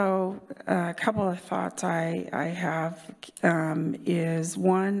experiment. So a couple of thoughts I have is,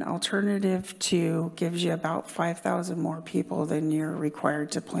 one, alternative 2 gives you about 5,000 more people than you're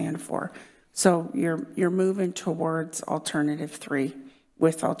required to plan for. So you're moving towards alternative 3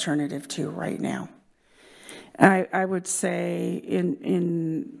 with alternative 2 right now. I would say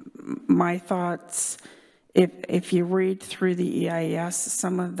in my thoughts, if you read through the EIS,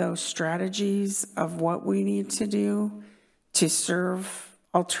 some of those strategies of what we need to do to serve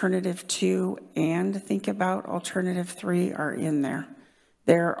alternative 2 and think about alternative 3 are in there.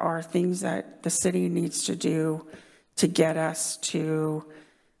 There are things that the city needs to do to get us to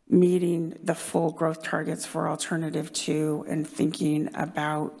meeting the full growth targets for alternative 2 and thinking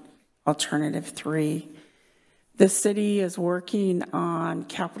about alternative 3. The city is working on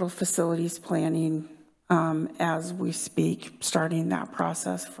capital facilities planning as we speak, starting that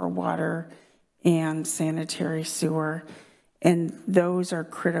process for water and sanitary sewer. And those are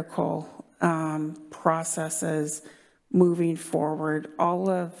critical processes moving forward. All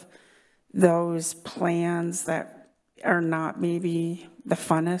of those plans that are not maybe the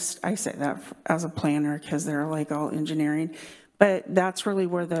funnest, I say that as a planner because they're all engineering, but that's really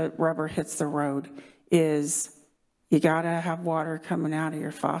where the rubber hits the road, is you gotta have water coming out of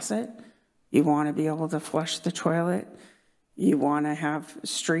your faucet. You wanna be able to flush the toilet. You wanna have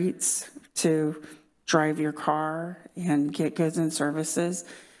streets to drive your car and get goods and services.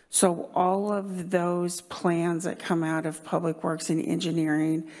 So all of those plans that come out of Public Works and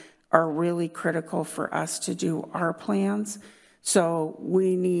engineering are really critical for us to do our plans. So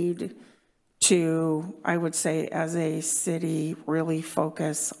we need to, I would say, as a city, really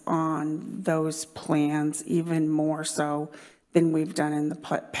focus on those plans even more so than we've done in the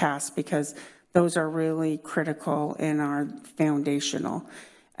past, because those are really critical and are foundational.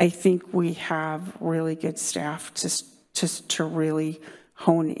 I think we have really good staff to really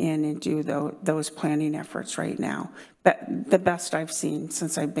hone in and do those planning efforts right now. But the best I've seen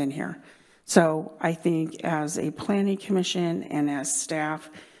since I've been here. So I think as a planning commission and as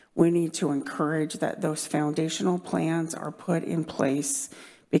staff, we need to encourage that those foundational plans are put in place,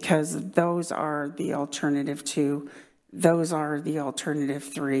 because those are the alternative 2, those are the alternative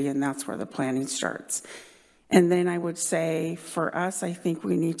 3, and that's where the planning starts. And then I would say for us, I think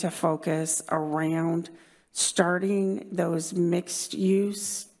we need to focus around starting those mixed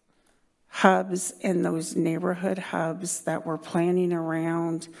use hubs and those neighborhood hubs that we're planning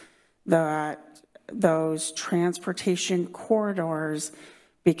around, those transportation corridors,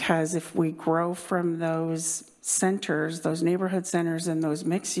 because if we grow from those centers, those neighborhood centers and those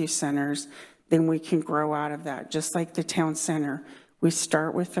mixed use centers, then we can grow out of that. Just like the town center, we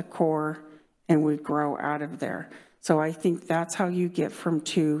start with the core and we grow out of there. So I think that's how you get from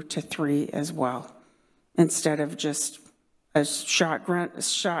 2 to 3 as well, instead of just a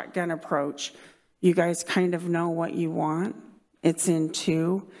shotgun approach. You guys kind of know what you want. It's in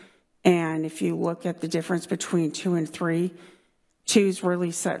 2. And if you look at the difference between 2 and 3, 2's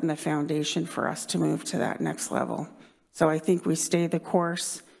really setting the foundation for us to move to that next level. So I think we stay the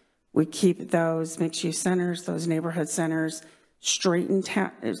course. We keep those mixed-use centers, those neighborhood centers, strengthen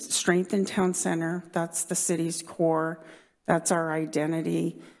town center. That's the city's core. That's our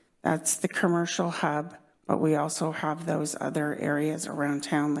identity. That's the commercial hub. But we also have those other areas around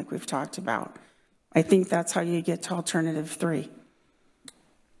town like we've talked about. I think that's how you get to alternative 3.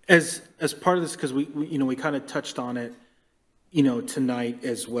 As part of this, because we kind of touched on it, tonight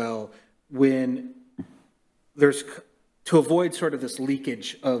as well, when there's, to avoid sort of this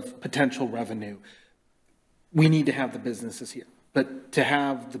leakage of potential revenue, we need to have the businesses here. But to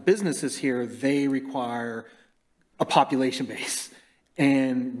have the businesses here, they require a population base.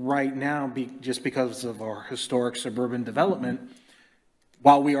 And right now, just because of our historic suburban development,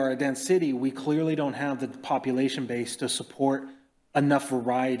 while we are a dense city, we clearly don't have the population base to support enough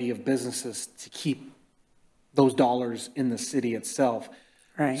variety of businesses to keep those dollars in the city itself.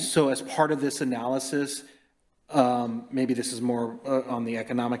 Right. So as part of this analysis, maybe this is more on the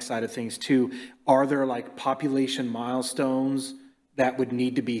economic side of things too, are there like population milestones that would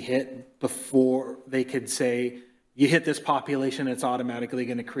need to be hit before they could say, you hit this population, it's automatically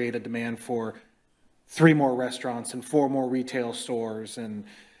going to create a demand for 3 more restaurants and 4 more retail stores and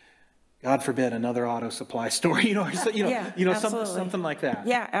God forbid another auto supply store, something like that.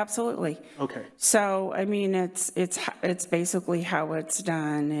 Yeah, absolutely. Okay. So, I mean, it's basically how it's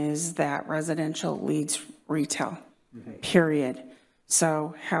done is that residential leads retail, period.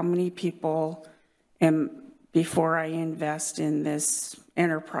 So how many people before I invest in this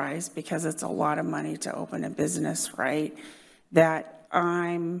enterprise, because it's a lot of money to open a business, right, that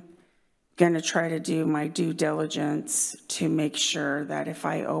I'm going to try to do my due diligence to make sure that if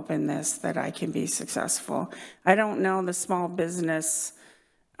I open this, that I can be successful. I don't know the small business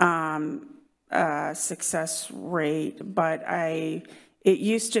success rate, but it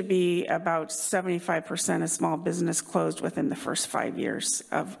used to be about 75% of small business closed within the first 5 years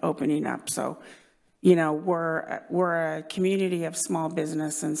of opening up. So, we're a community of small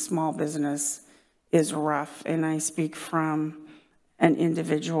business, and small business is rough. And I speak from an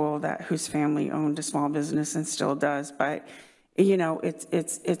individual whose family owned a small business and still does, but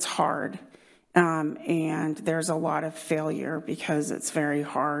it's hard. And there's a lot of failure because it's very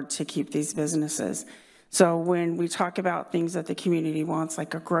hard to keep these businesses. So when we talk about things that the community wants,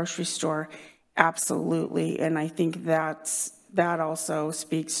 like a grocery store, absolutely. And I think that also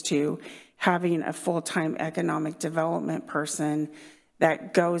speaks to having a full-time economic development person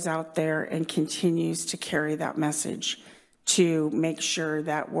that goes out there and continues to carry that message, to make sure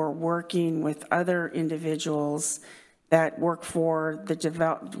that we're working with other individuals that work for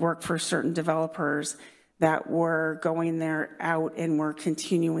certain developers, that we're going there out and we're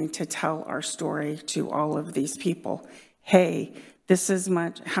continuing to tell our story to all of these people. Hey, this is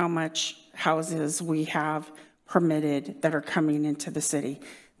how much houses we have permitted that are coming into the city.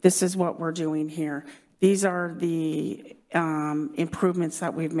 This is what we're doing here. These are the improvements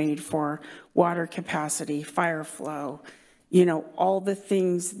that we've made for water capacity, fire flow, all the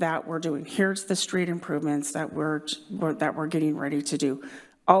things that we're doing. Here's the street improvements that we're getting ready to do.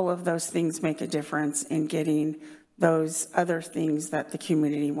 All of those things make a difference in getting those other things that the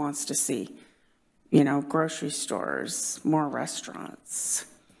community wants to see. Grocery stores, more restaurants,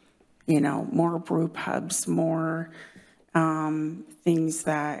 more brew pubs, more things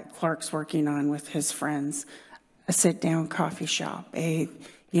that Clark's working on with his friends, a sit-down coffee shop, hey,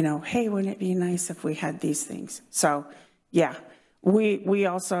 wouldn't it be nice if we had these things? So, yeah, we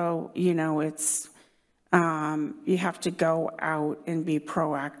also, it's, you have to go out and be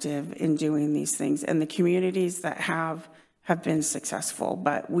proactive in doing these things. And the communities that have been successful,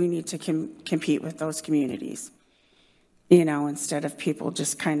 but we need to compete with those communities, instead of people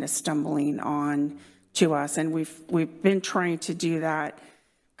just kind of stumbling on to us. And we've been trying to do that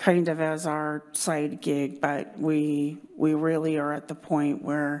kind of as our side gig, but we really are at the point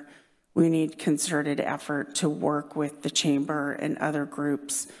where we need concerted effort to work with the chamber and other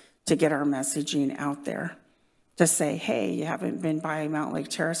groups to get our messaging out there, to say, hey, you haven't been by Mountlake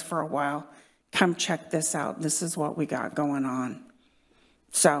Terrace for a while, come check this out. This is what we got going on.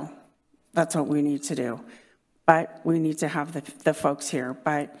 So that's what we need to do. But we need to have the folks here.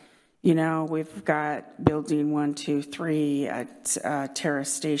 But we've got building 1, 2, 3 at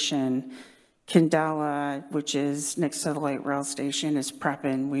Terrace Station. Candela, which is next to the light rail station, is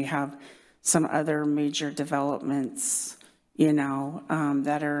prepping. We have some other major developments,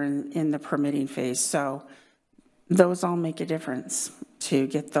 that are in the permitting phase. So those all make a difference to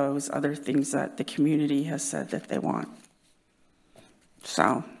get those other things that the community has said that they want.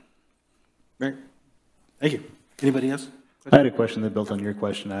 So. Great. Thank you. Anybody else? I had a question that built on your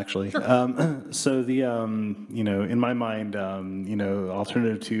question, actually. Sure. So the, in my mind,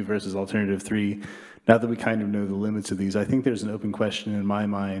 alternative 2 versus alternative 3, now that we kind of know the limits of these, I think there's an open question in my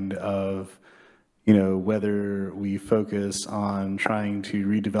mind of, whether we focus on trying to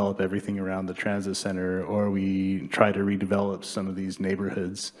redevelop everything around the transit center, or we try to redevelop some of these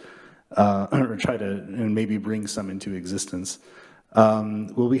neighborhoods, or try to and maybe bring some into existence.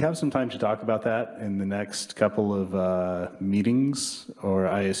 Will we have some time to talk about that in the next couple of meetings? Or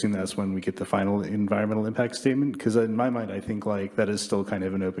I assume that's when we get the final environmental impact statement? Because in my mind, I think like that is still kind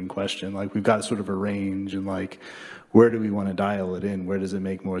of an open question. Like we've got sort of a range and like, where do we want to dial it in? Where does it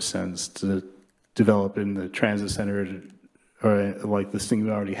make more sense to develop in the transit center or like this thing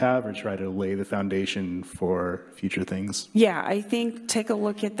we already have, or try to lay the foundation for future things? Yeah, I think take a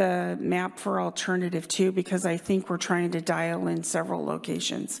look at the map for alternative 2, because I think we're trying to dial in several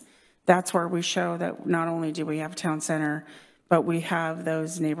locations. That's where we show that not only do we have town center, but we have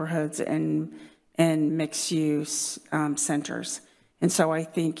those neighborhoods and mixed use centers. And so I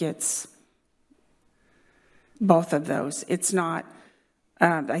think it's both of those. It's not,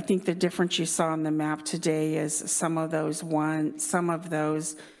 I think the difference you saw on the map today is some of those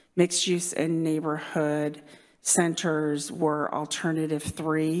mixed use and neighborhood centers were alternative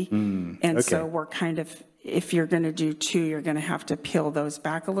 3. And okay. so we're kind of, if you're going to do 2, you're going to have to peel those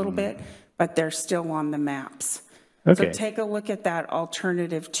back a little bit, but they're still on the maps. Okay. So take a look at that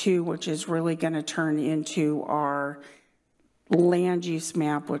alternative 2, which is really going to turn into our land use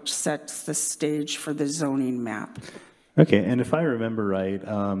map, which sets the stage for the zoning map. Okay, and if I remember right,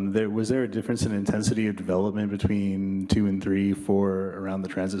 was there a difference in intensity of development between 2 and 3 for around the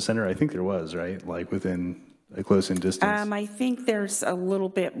transit center? I think there was, right? Like within a close-in distance. I think there's a little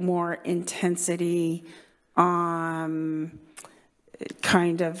bit more intensity kind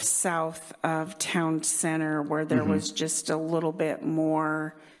of south of town center, where there was just a little bit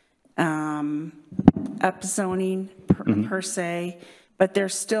more upzoning per se, but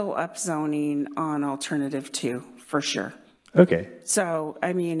there's still upzoning on alternative 2 for sure. Okay. So,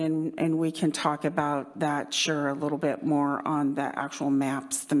 I mean, and we can talk about that, sure, a little bit more on the actual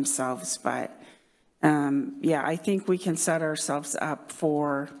maps themselves, but yeah, I think we can set ourselves up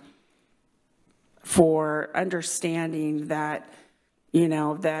for understanding that, you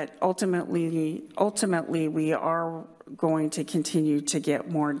know, that ultimately we are going to continue to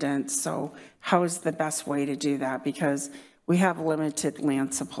get more dense. So how is the best way to do that? Because we have limited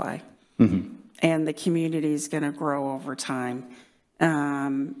land supply. And the community is going to grow over time.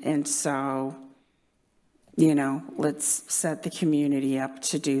 And so, you know, let's set the community up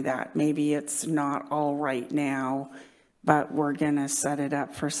to do that. Maybe it's not all right now, but we're going to set it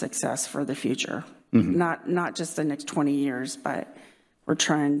up for success for the future. Not just the next 20 years, but we're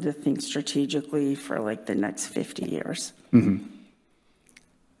trying to think strategically for like the next 50 years.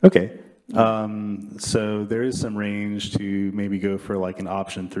 Okay. So there is some range to maybe go for like an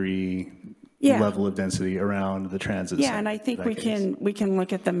option 3 level of density around the transit center. Yeah, and I think we can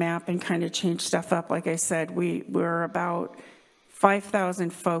look at the map and kind of change stuff up. Like I said, we're about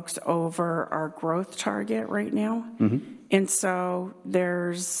 5,000 folks over our growth target right now. And so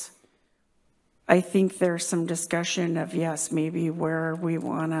I think there's some discussion of, yes, maybe where we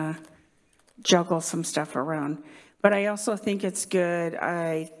want to juggle some stuff around. But I also think it's good.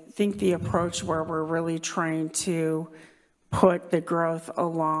 I think the approach where we're really trying to put the growth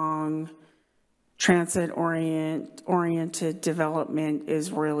along transit-oriented development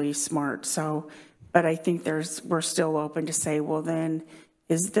is really smart. So, but I think we're still open to say, well, then,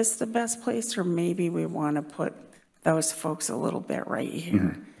 is this the best place, or maybe we want to put those folks a little bit right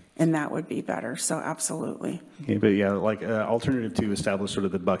here, and that would be better. So, absolutely. Okay, but yeah, like alternative 2 establish sort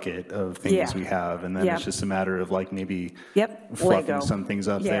of the bucket of things we have, and then it's just a matter of like maybe fluffing some things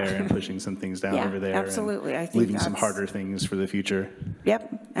up there and pushing some things down over there. Absolutely. I think leaving some harder things for the future.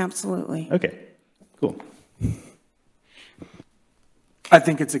 Yep, absolutely. Okay. Cool. I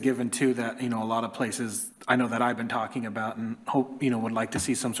think it's a given too that, you know, a lot of places I know that I've been talking about and hope, you know, would like to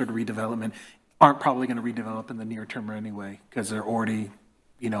see some sort of redevelopment aren't probably going to redevelop in the near term anyway, because they're already,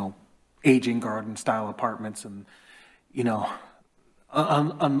 you know, aging garden style apartments, and, you know,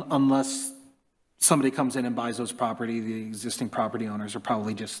 unless somebody comes in and buys those property, the existing property owners are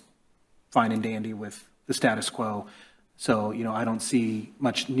probably just fine and dandy with the status quo. So, you know, I don't see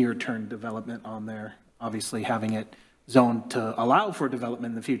much near-term development on there. Obviously, having it zoned to allow for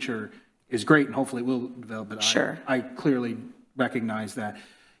development in the future is great, and hopefully it will develop. But sure. I clearly recognize that,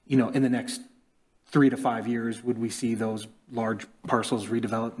 you know, in the next 3 to 5 years, would we see those large parcels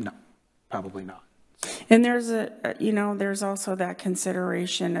redeveloped? No, probably not. And there's there's also that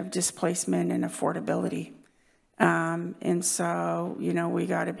consideration of displacement and affordability. And so, you know, we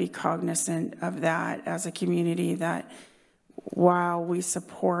got to be cognizant of that as a community, that while we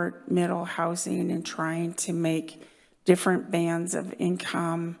support middle housing and trying to make different bands of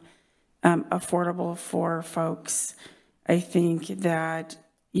income affordable for folks, I think that,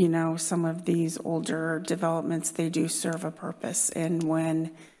 you know, some of these older developments, they do serve a purpose. And when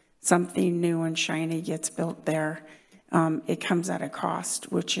something new and shiny gets built there, it comes at a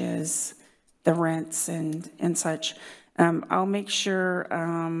cost, which is the rents and such. I'll make sure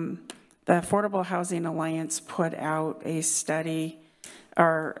the Affordable Housing Alliance put out a study,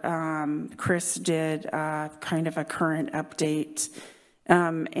 or Chris did kind of a current update,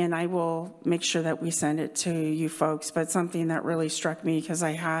 and I will make sure that we send it to you folks. But something that really struck me, because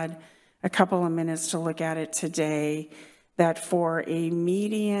I had a couple of minutes to look at it today, that for a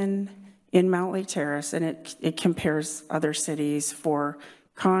median in Mountlake Terrace, and it compares other cities for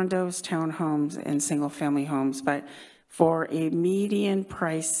condos, townhomes, and single-family homes, but for a median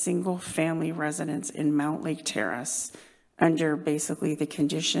price single-family residence in Mountlake Terrace, under basically the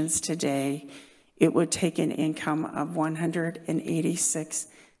conditions today, it would take an income of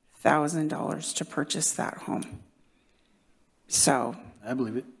 $186,000 to purchase that home. So I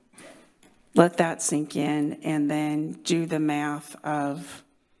believe it. Let that sink in, and then do the math of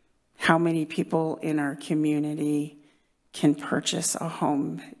how many people in our community can purchase a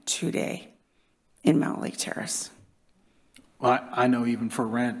home today in Mountlake Terrace. Well, I know even for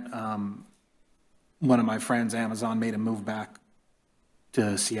rent, one of my friends, Amazon, made him move back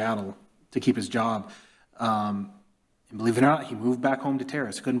to Seattle to keep his job. And believe it or not, he moved back home to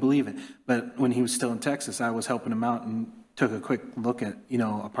Terrace. Couldn't believe it. But when he was still in Texas, I was helping him out and took a quick look at,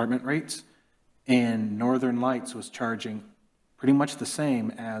 apartment rates. And Northern Lights was charging pretty much the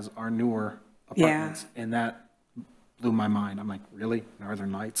same as our newer apartments. Yeah. And that blew my mind. I'm like, really?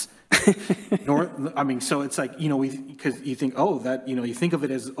 Northern Lights? So it's like, because you think, you think of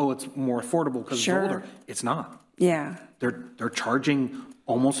it as, it's more affordable because it's older. It's not. Yeah. They're charging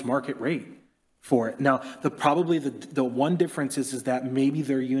almost market rate for it. Now, probably the one difference is that maybe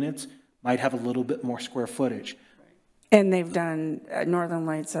their units might have a little bit more square footage. And they've done, Northern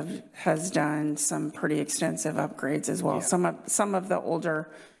Lights has done some pretty extensive upgrades as well. Yeah. Some of the older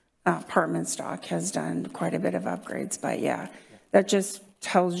apartment stock has done quite a bit of upgrades, but that just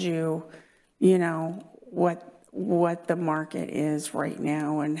tells you, what the market is right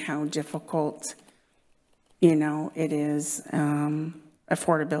now and how difficult, it is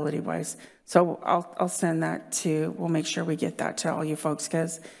affordability wise. So I'll send that to, we'll make sure we get that to all you folks,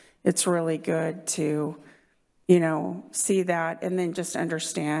 because it's really good to, see that and then just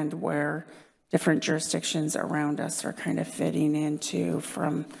understand where different jurisdictions around us are kind of fitting into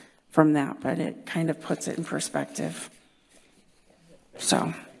from that, but it kind of puts it in perspective. So.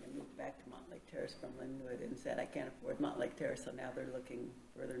 I moved back to Mountlake Terrace from Linwood and said, I can't afford Mountlake Terrace, so now they're looking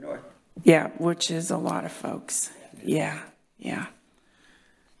further north. Yeah, which is a lot of folks. Yeah. Does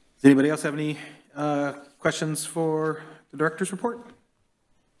anybody else have any questions for the director's report?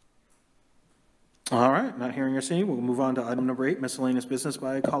 All right, not hearing or seeing, we'll move on to item number 8, miscellaneous business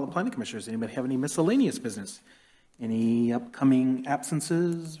by call of planning commissioners. Anybody have any miscellaneous business? Any upcoming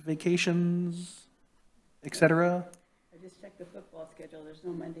absences, vacations, etc.? I just checked the football schedule. There's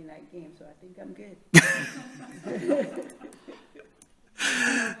no Monday night game, so I think I'm good.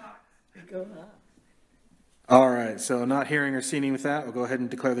 Go up. All right, so not hearing or seeing with that, we'll go ahead and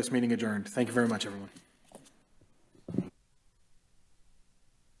declare this meeting adjourned. Thank you very much, everyone.